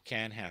happen. It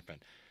can happen.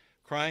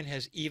 Kryon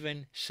has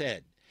even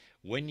said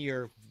when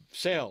your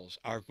cells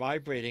are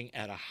vibrating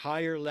at a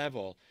higher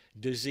level,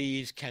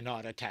 disease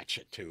cannot attach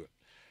it to it.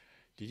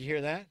 Did you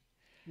hear that?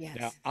 Now,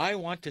 Yes. I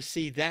want to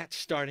see that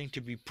starting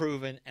to be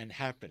proven and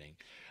happening.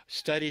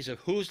 Studies of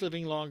who's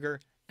living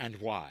longer and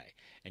why.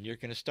 And you're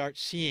going to start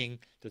seeing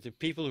that the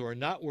people who are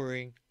not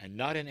worrying and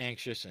not in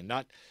anxious and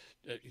not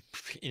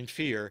in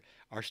fear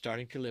are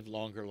starting to live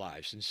longer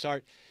lives and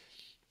start.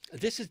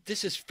 This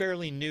is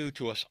fairly new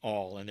to us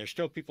all, and there's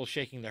still people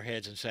shaking their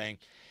heads and saying,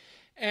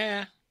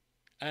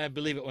 I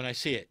believe it when I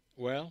see it.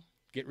 Well,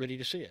 get ready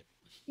to see it.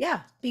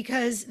 Yeah,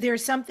 because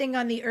there's something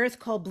on the earth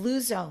called blue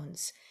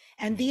zones.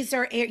 And Mm. these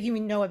are, you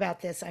know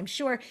about this, I'm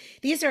sure.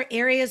 These are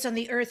areas on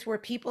the earth where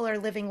people are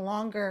living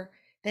longer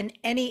than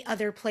any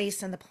other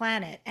place on the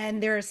planet.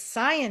 And there are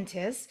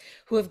scientists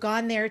who have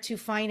gone there to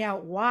find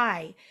out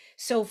why.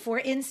 So, for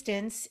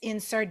instance, in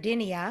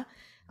Sardinia,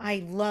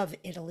 I love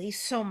Italy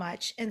so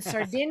much. And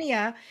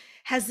Sardinia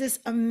has this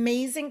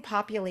amazing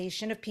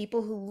population of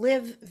people who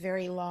live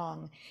very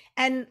long.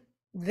 And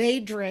they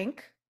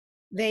drink,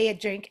 they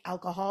drink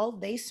alcohol,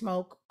 they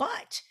smoke,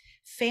 but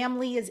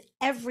Family is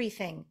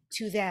everything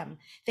to them.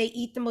 They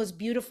eat the most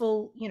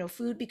beautiful,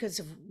 food because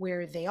of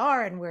where they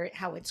are and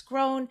how it's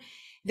grown.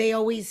 They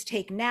always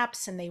take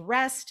naps and they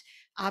rest.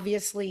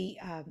 Obviously,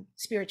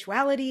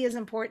 spirituality is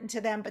important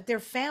to them, but their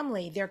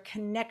family, their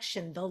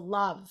connection, the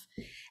love.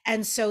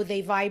 And so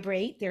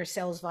their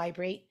cells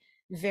vibrate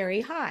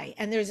very high.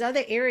 And there's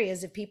other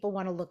areas if people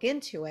want to look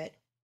into it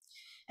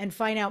and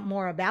find out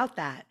more about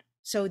that.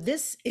 So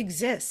this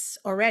exists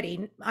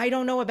already. I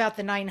don't know about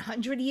the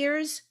 900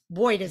 years.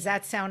 Boy, does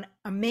that sound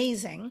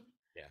amazing.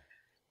 Yeah.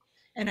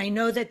 And I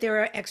know that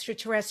there are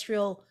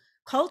extraterrestrial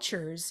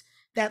cultures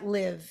that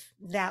live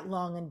that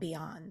long and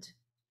beyond.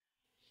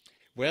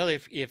 Well,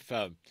 if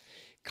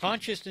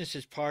consciousness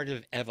is part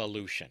of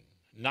evolution,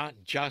 not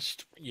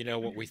just,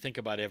 what we think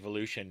about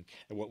evolution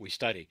and what we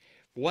study.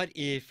 What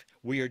if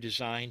we are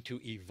designed to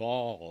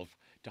evolve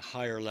to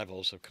higher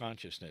levels of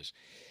consciousness?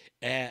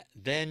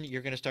 Then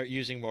you're going to start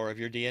using more of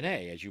your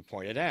DNA, as you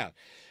pointed out.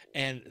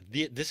 And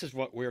this is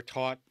what we're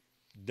taught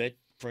that,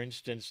 for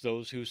instance,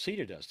 those who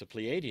seeded us, the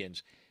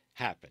Pleiadians,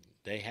 happened.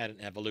 They had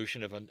an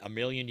evolution of a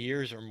million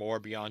years or more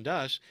beyond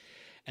us,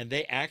 and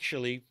they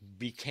actually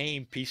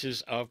became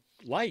pieces of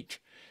light.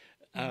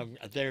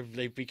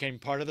 They became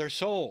part of their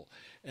soul.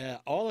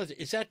 All of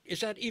is that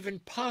even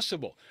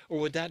possible, or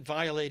would that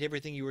violate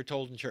everything you were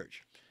told in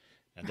church?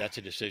 And that's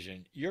a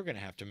decision you're going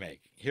to have to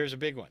make. Here's a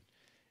big one: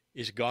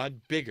 is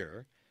God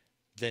bigger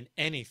than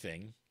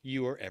anything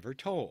you were ever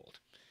told?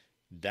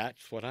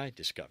 That's what I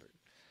discovered,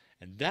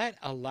 and that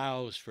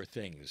allows for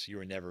things you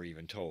were never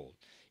even told,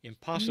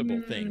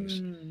 impossible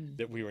things Mm.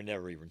 that we were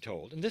never even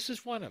told. And this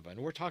is one of them.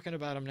 And we're talking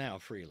about them now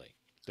freely.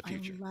 The I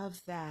future.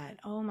 love that.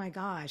 Oh my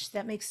gosh,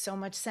 that makes so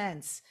much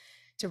sense.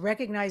 To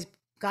recognize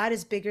God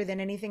is bigger than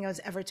anything I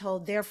was ever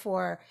told.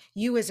 Therefore,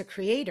 you as a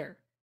creator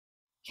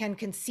can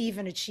conceive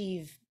and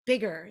achieve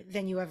bigger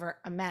than you ever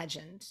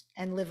imagined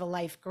and live a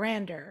life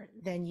grander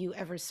than you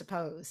ever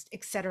supposed,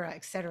 et cetera,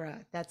 et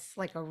cetera. That's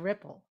like a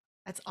ripple.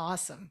 That's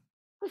awesome.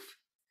 Oof.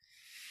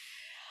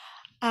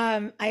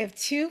 I have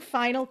two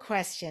final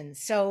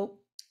questions. So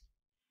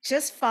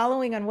just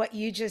following on what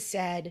you just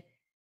said,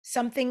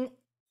 something.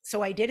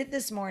 So I did it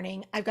this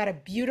morning. I've got a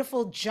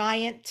beautiful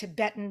giant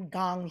Tibetan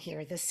gong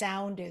here. The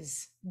sound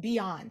is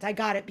beyond. I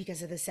got it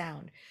because of the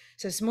sound.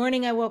 So this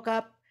morning I woke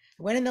up,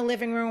 went in the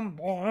living room,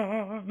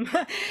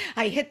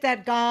 I hit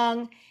that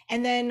gong,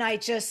 and then I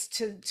just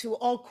to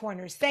all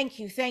corners, thank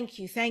you, thank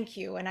you, thank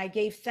you. And I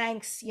gave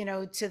thanks, to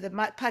the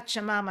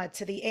Pachamama,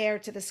 to the air,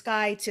 to the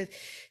sky, to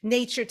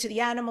nature, to the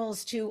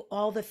animals, to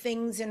all the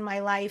things in my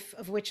life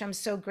of which I'm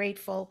so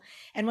grateful.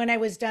 And when I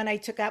was done, I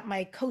took out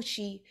my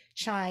koshi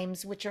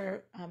chimes, which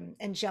are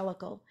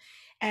angelical,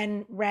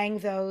 and rang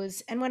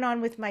those and went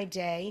on with my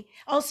day.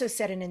 Also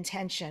set an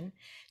intention.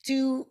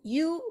 Do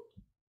you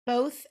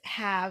both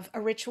have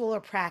a ritual or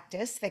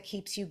practice that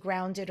keeps you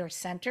grounded or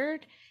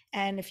centered?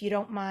 And if you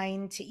don't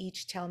mind, to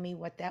each tell me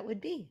what that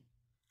would be.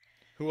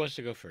 Who wants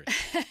to go first?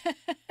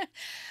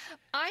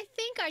 I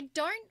think I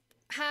don't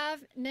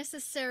have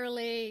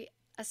necessarily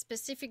a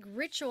specific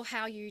ritual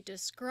how you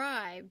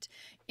described.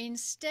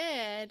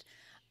 Instead,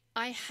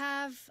 I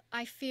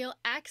feel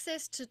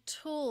access to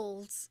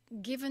tools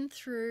given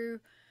through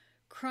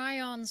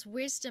Kryon's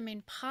wisdom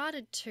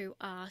imparted to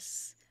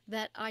us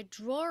that I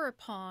draw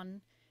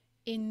upon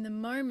in the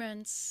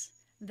moments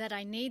that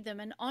I need them.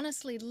 And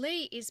honestly,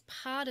 Lee is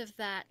part of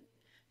that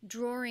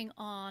drawing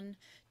on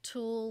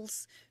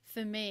tools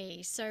for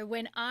me. So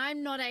when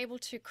I'm not able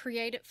to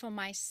create it for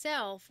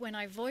myself, when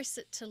I voice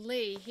it to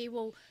Lee, he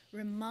will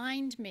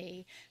remind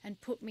me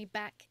and put me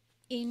back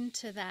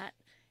into that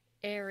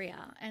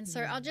area. And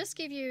so I'll just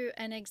give you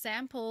an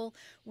example.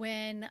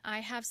 When I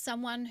have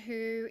someone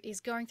who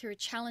is going through a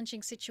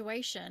challenging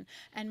situation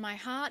and my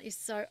heart is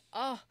so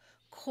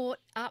caught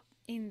up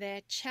in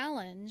their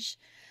challenge,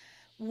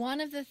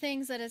 one of the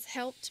things that has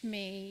helped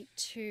me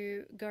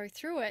to go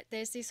through it,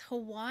 there's this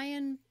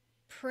Hawaiian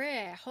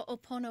prayer,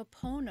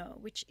 Ho'oponopono,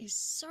 which is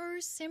so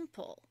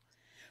simple,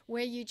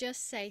 where you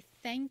just say,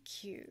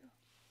 thank you,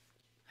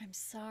 I'm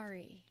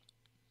sorry,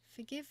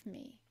 forgive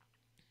me,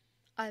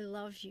 I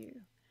love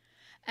you.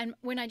 And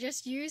when I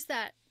just use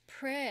that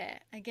prayer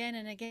again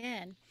and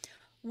again,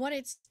 what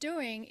it's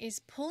doing is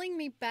pulling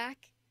me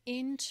back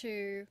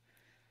into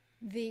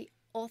the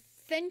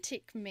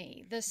authentic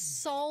me, the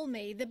soul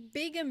me, the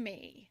bigger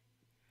me,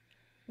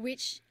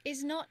 which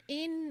is not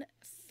in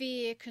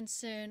fear,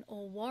 concern,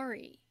 or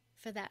worry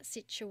for that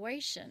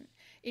situation.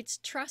 It's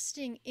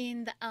trusting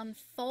in the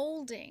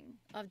unfolding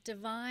of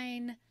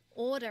divine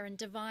order and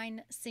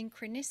divine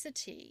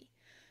synchronicity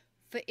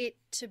for it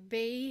to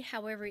be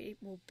however it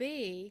will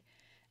be,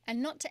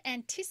 and not to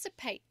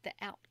anticipate the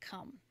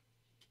outcome,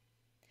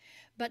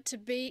 but to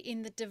be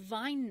in the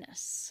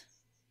divineness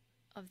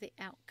of the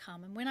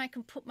outcome. And when I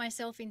can put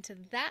myself into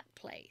that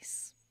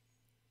place,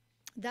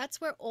 that's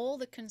where all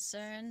the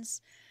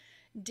concerns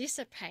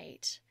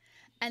dissipate.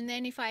 And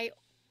then if I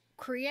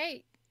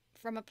create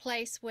from a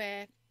place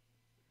where,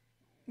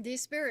 dear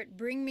Spirit,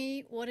 bring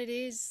me what it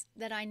is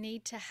that I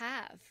need to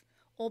have,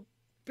 or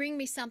bring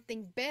me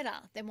something better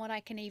than what I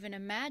can even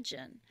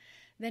imagine,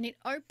 then it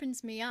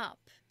opens me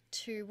up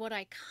to what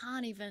I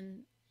can't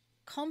even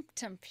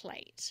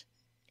contemplate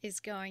is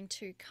going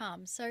to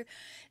come. So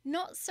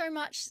not so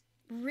much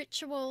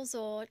rituals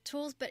or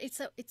tools, but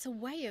it's a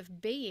way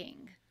of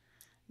being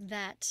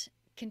that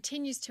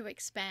continues to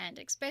expand,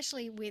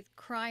 especially with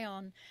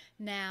Kryon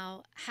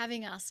now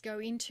having us go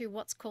into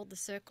what's called the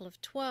Circle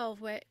of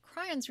 12, where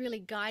Kryon's really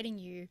guiding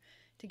you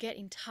to get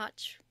in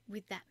touch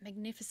with that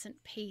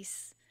magnificent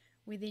peace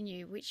within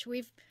you, which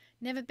we've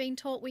never been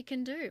taught we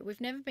can do.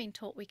 We've never been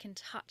taught we can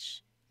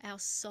touch our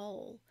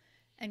soul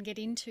and get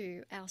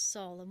into our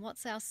soul. And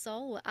what's our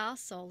soul? Our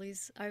soul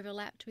is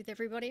overlapped with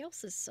everybody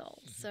else's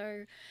soul.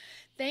 So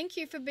thank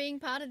you for being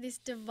part of this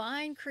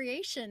divine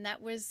creation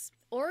that was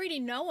already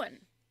known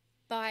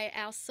by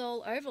our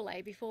soul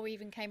overlay before we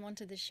even came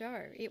onto the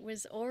show. It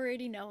was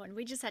already known.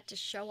 We just had to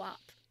show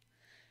up.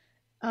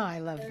 Oh, I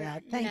love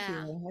that. Thank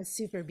Yeah. you. That's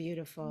super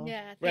beautiful.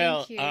 Yeah,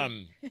 Well, thank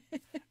you.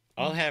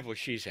 I'll have what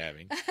she's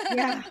having.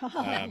 Yeah.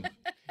 Um,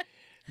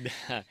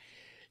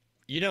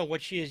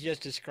 what she has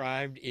just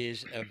described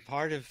is a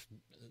part of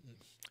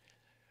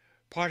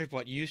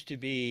what used to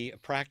be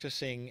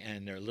practicing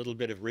and a little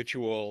bit of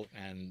ritual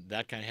and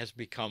that kind of has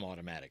become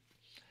automatic.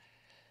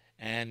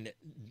 And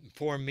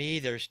for me,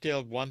 there's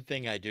still one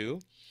thing I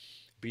do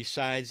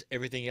besides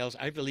everything else.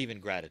 I believe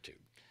in gratitude.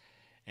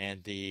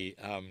 And the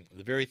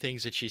very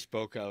things that she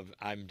spoke of,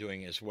 I'm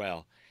doing as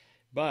well.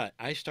 But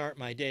I start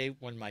my day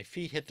when my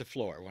feet hit the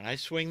floor. When I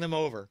swing them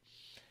over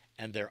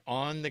and they're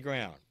on the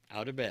ground,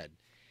 out of bed,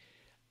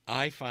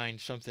 I find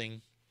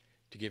something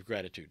to give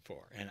gratitude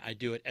for. And I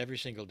do it every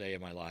single day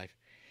of my life.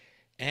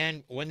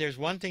 And when there's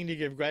one thing to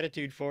give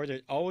gratitude for,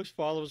 that always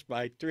follows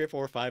by 3 or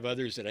 4 or 5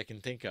 others that I can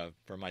think of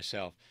for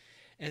myself.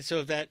 And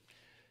so that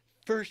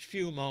first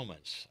few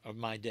moments of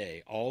my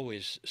day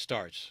always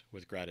starts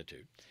with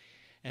gratitude.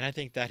 And I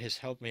think that has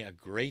helped me a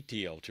great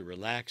deal to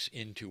relax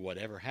into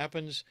whatever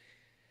happens,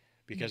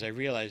 because I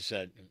realize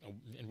that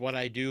in what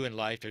I do in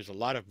life, there's a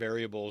lot of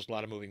variables, a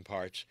lot of moving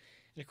parts.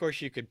 And of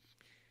course, you could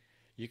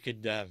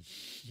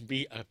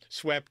be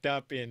swept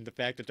up in the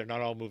fact that they're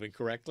not all moving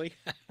correctly.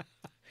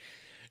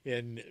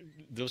 and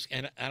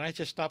I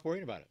just stop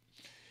worrying about it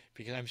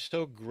because I'm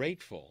so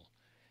grateful.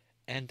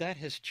 And that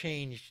has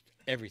changed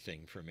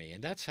everything for me.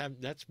 And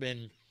I've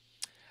been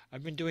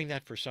doing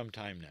that for some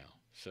time now.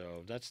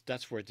 So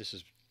that's where this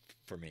is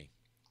for me.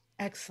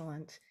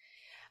 Excellent.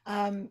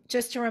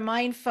 Just to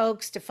remind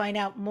folks to find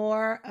out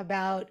more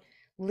about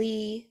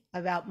Lee,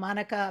 about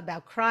Monika,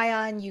 about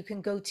Kryon, you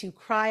can go to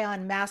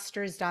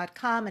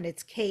cryonmasters.com, and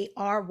it's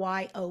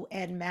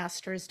Kryon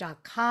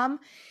masters.com.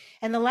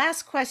 And the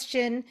last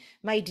question,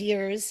 my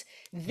dears,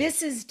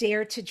 this is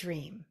Dare to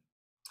Dream.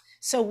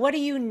 So what are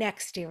you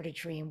next, Dare to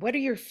Dream? What are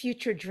your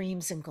future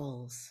dreams and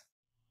goals?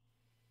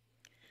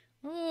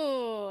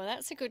 Oh,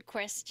 that's a good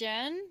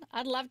question.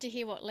 I'd love to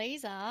hear what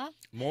Lee's are.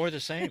 More of the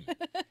same.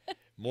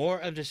 More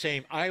of the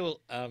same. I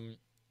will,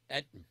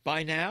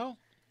 by now,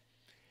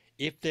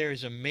 if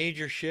there's a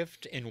major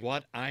shift in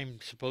what I'm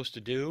supposed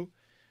to do,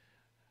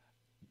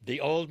 the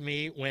old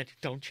me went,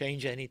 don't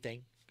change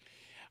anything.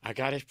 I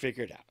got it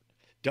figured out.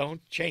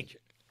 Don't change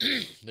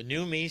it. The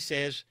new me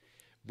says,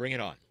 bring it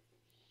on.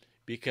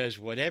 Because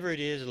whatever it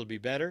is, it'll be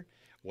better.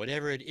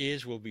 Whatever it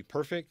is will be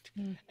perfect.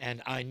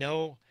 And I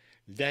know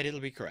that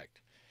it'll be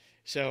correct.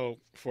 So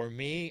for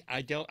me,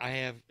 I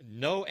have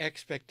no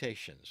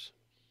expectations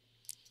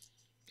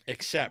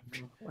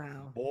except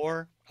Wow.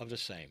 more of the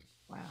same.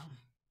 Wow.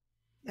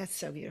 That's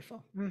so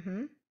beautiful.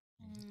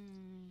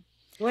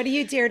 What do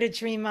you dare to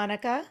dream,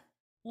 Monika?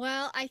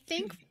 Well, I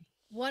think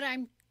what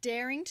I'm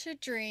daring to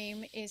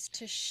dream is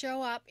to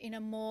show up in a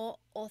more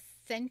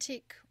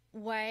authentic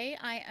way.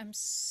 I am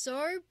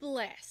so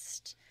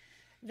blessed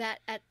that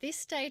at this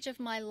stage of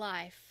my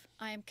life,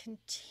 I am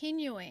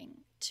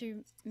continuing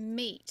to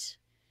meet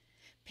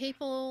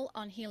people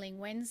on Healing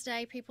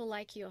Wednesday, people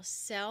like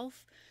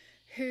yourself,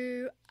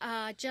 who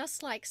are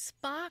just like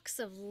sparks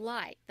of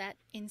light that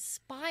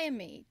inspire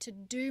me to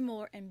do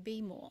more and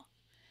be more.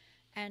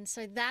 And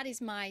so that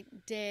is my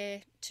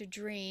dare to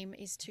dream,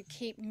 is to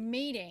keep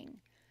meeting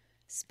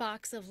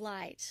sparks of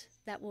light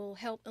that will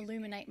help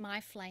illuminate my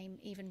flame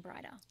even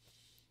brighter.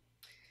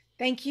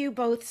 Thank you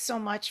both so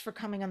much for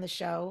coming on the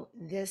show.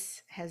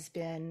 This has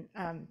been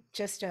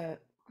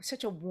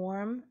such a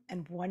warm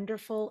and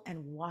wonderful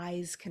and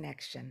wise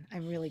connection.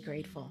 I'm really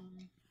grateful.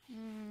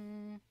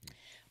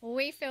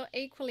 We feel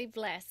equally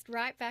blessed.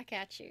 Right back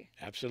at you.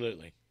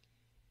 Absolutely.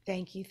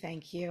 Thank you.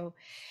 Thank you.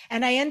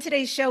 And I end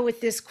today's show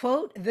with this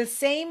quote: "The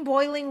same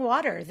boiling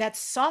water that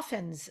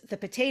softens the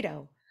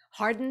potato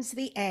hardens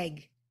the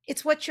egg.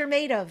 It's what you're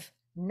made of,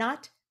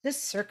 not the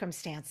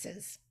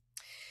circumstances."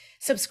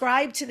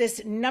 Subscribe to this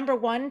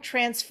 #1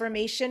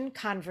 transformation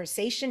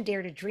conversation,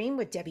 Dare to Dream,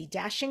 with Debbi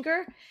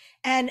Dachinger.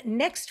 And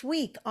next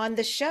week on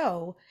the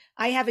show,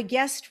 I have a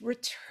guest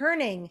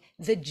returning,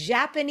 the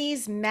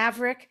Japanese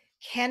maverick,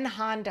 Ken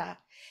Honda.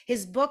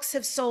 His books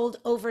have sold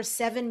over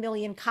 7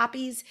 million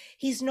copies.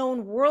 He's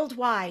known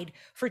worldwide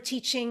for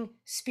teaching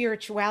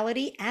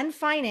spirituality and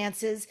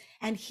finances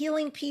and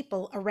healing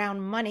people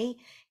around money.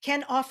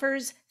 Ken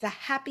offers the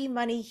Happy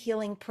Money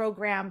Healing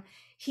Program.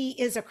 He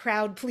is a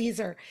crowd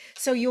pleaser.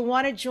 So you'll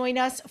want to join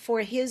us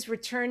for his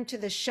return to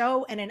the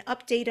show and an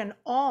update on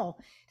all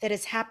that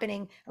is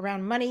happening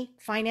around money,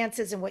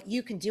 finances, and what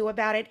you can do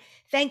about it.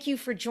 Thank you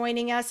for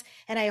joining us.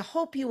 And I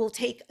hope you will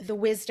take the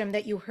wisdom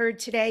that you heard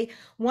today,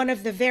 one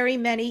of the very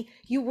many.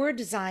 You were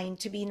designed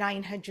to be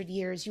 900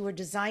 years. You were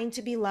designed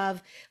to be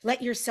love.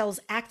 Let your cells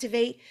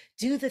activate,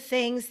 do the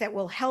things that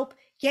will help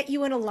get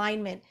you in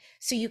alignment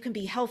so you can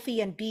be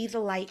healthy and be the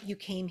light you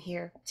came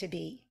here to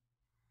be.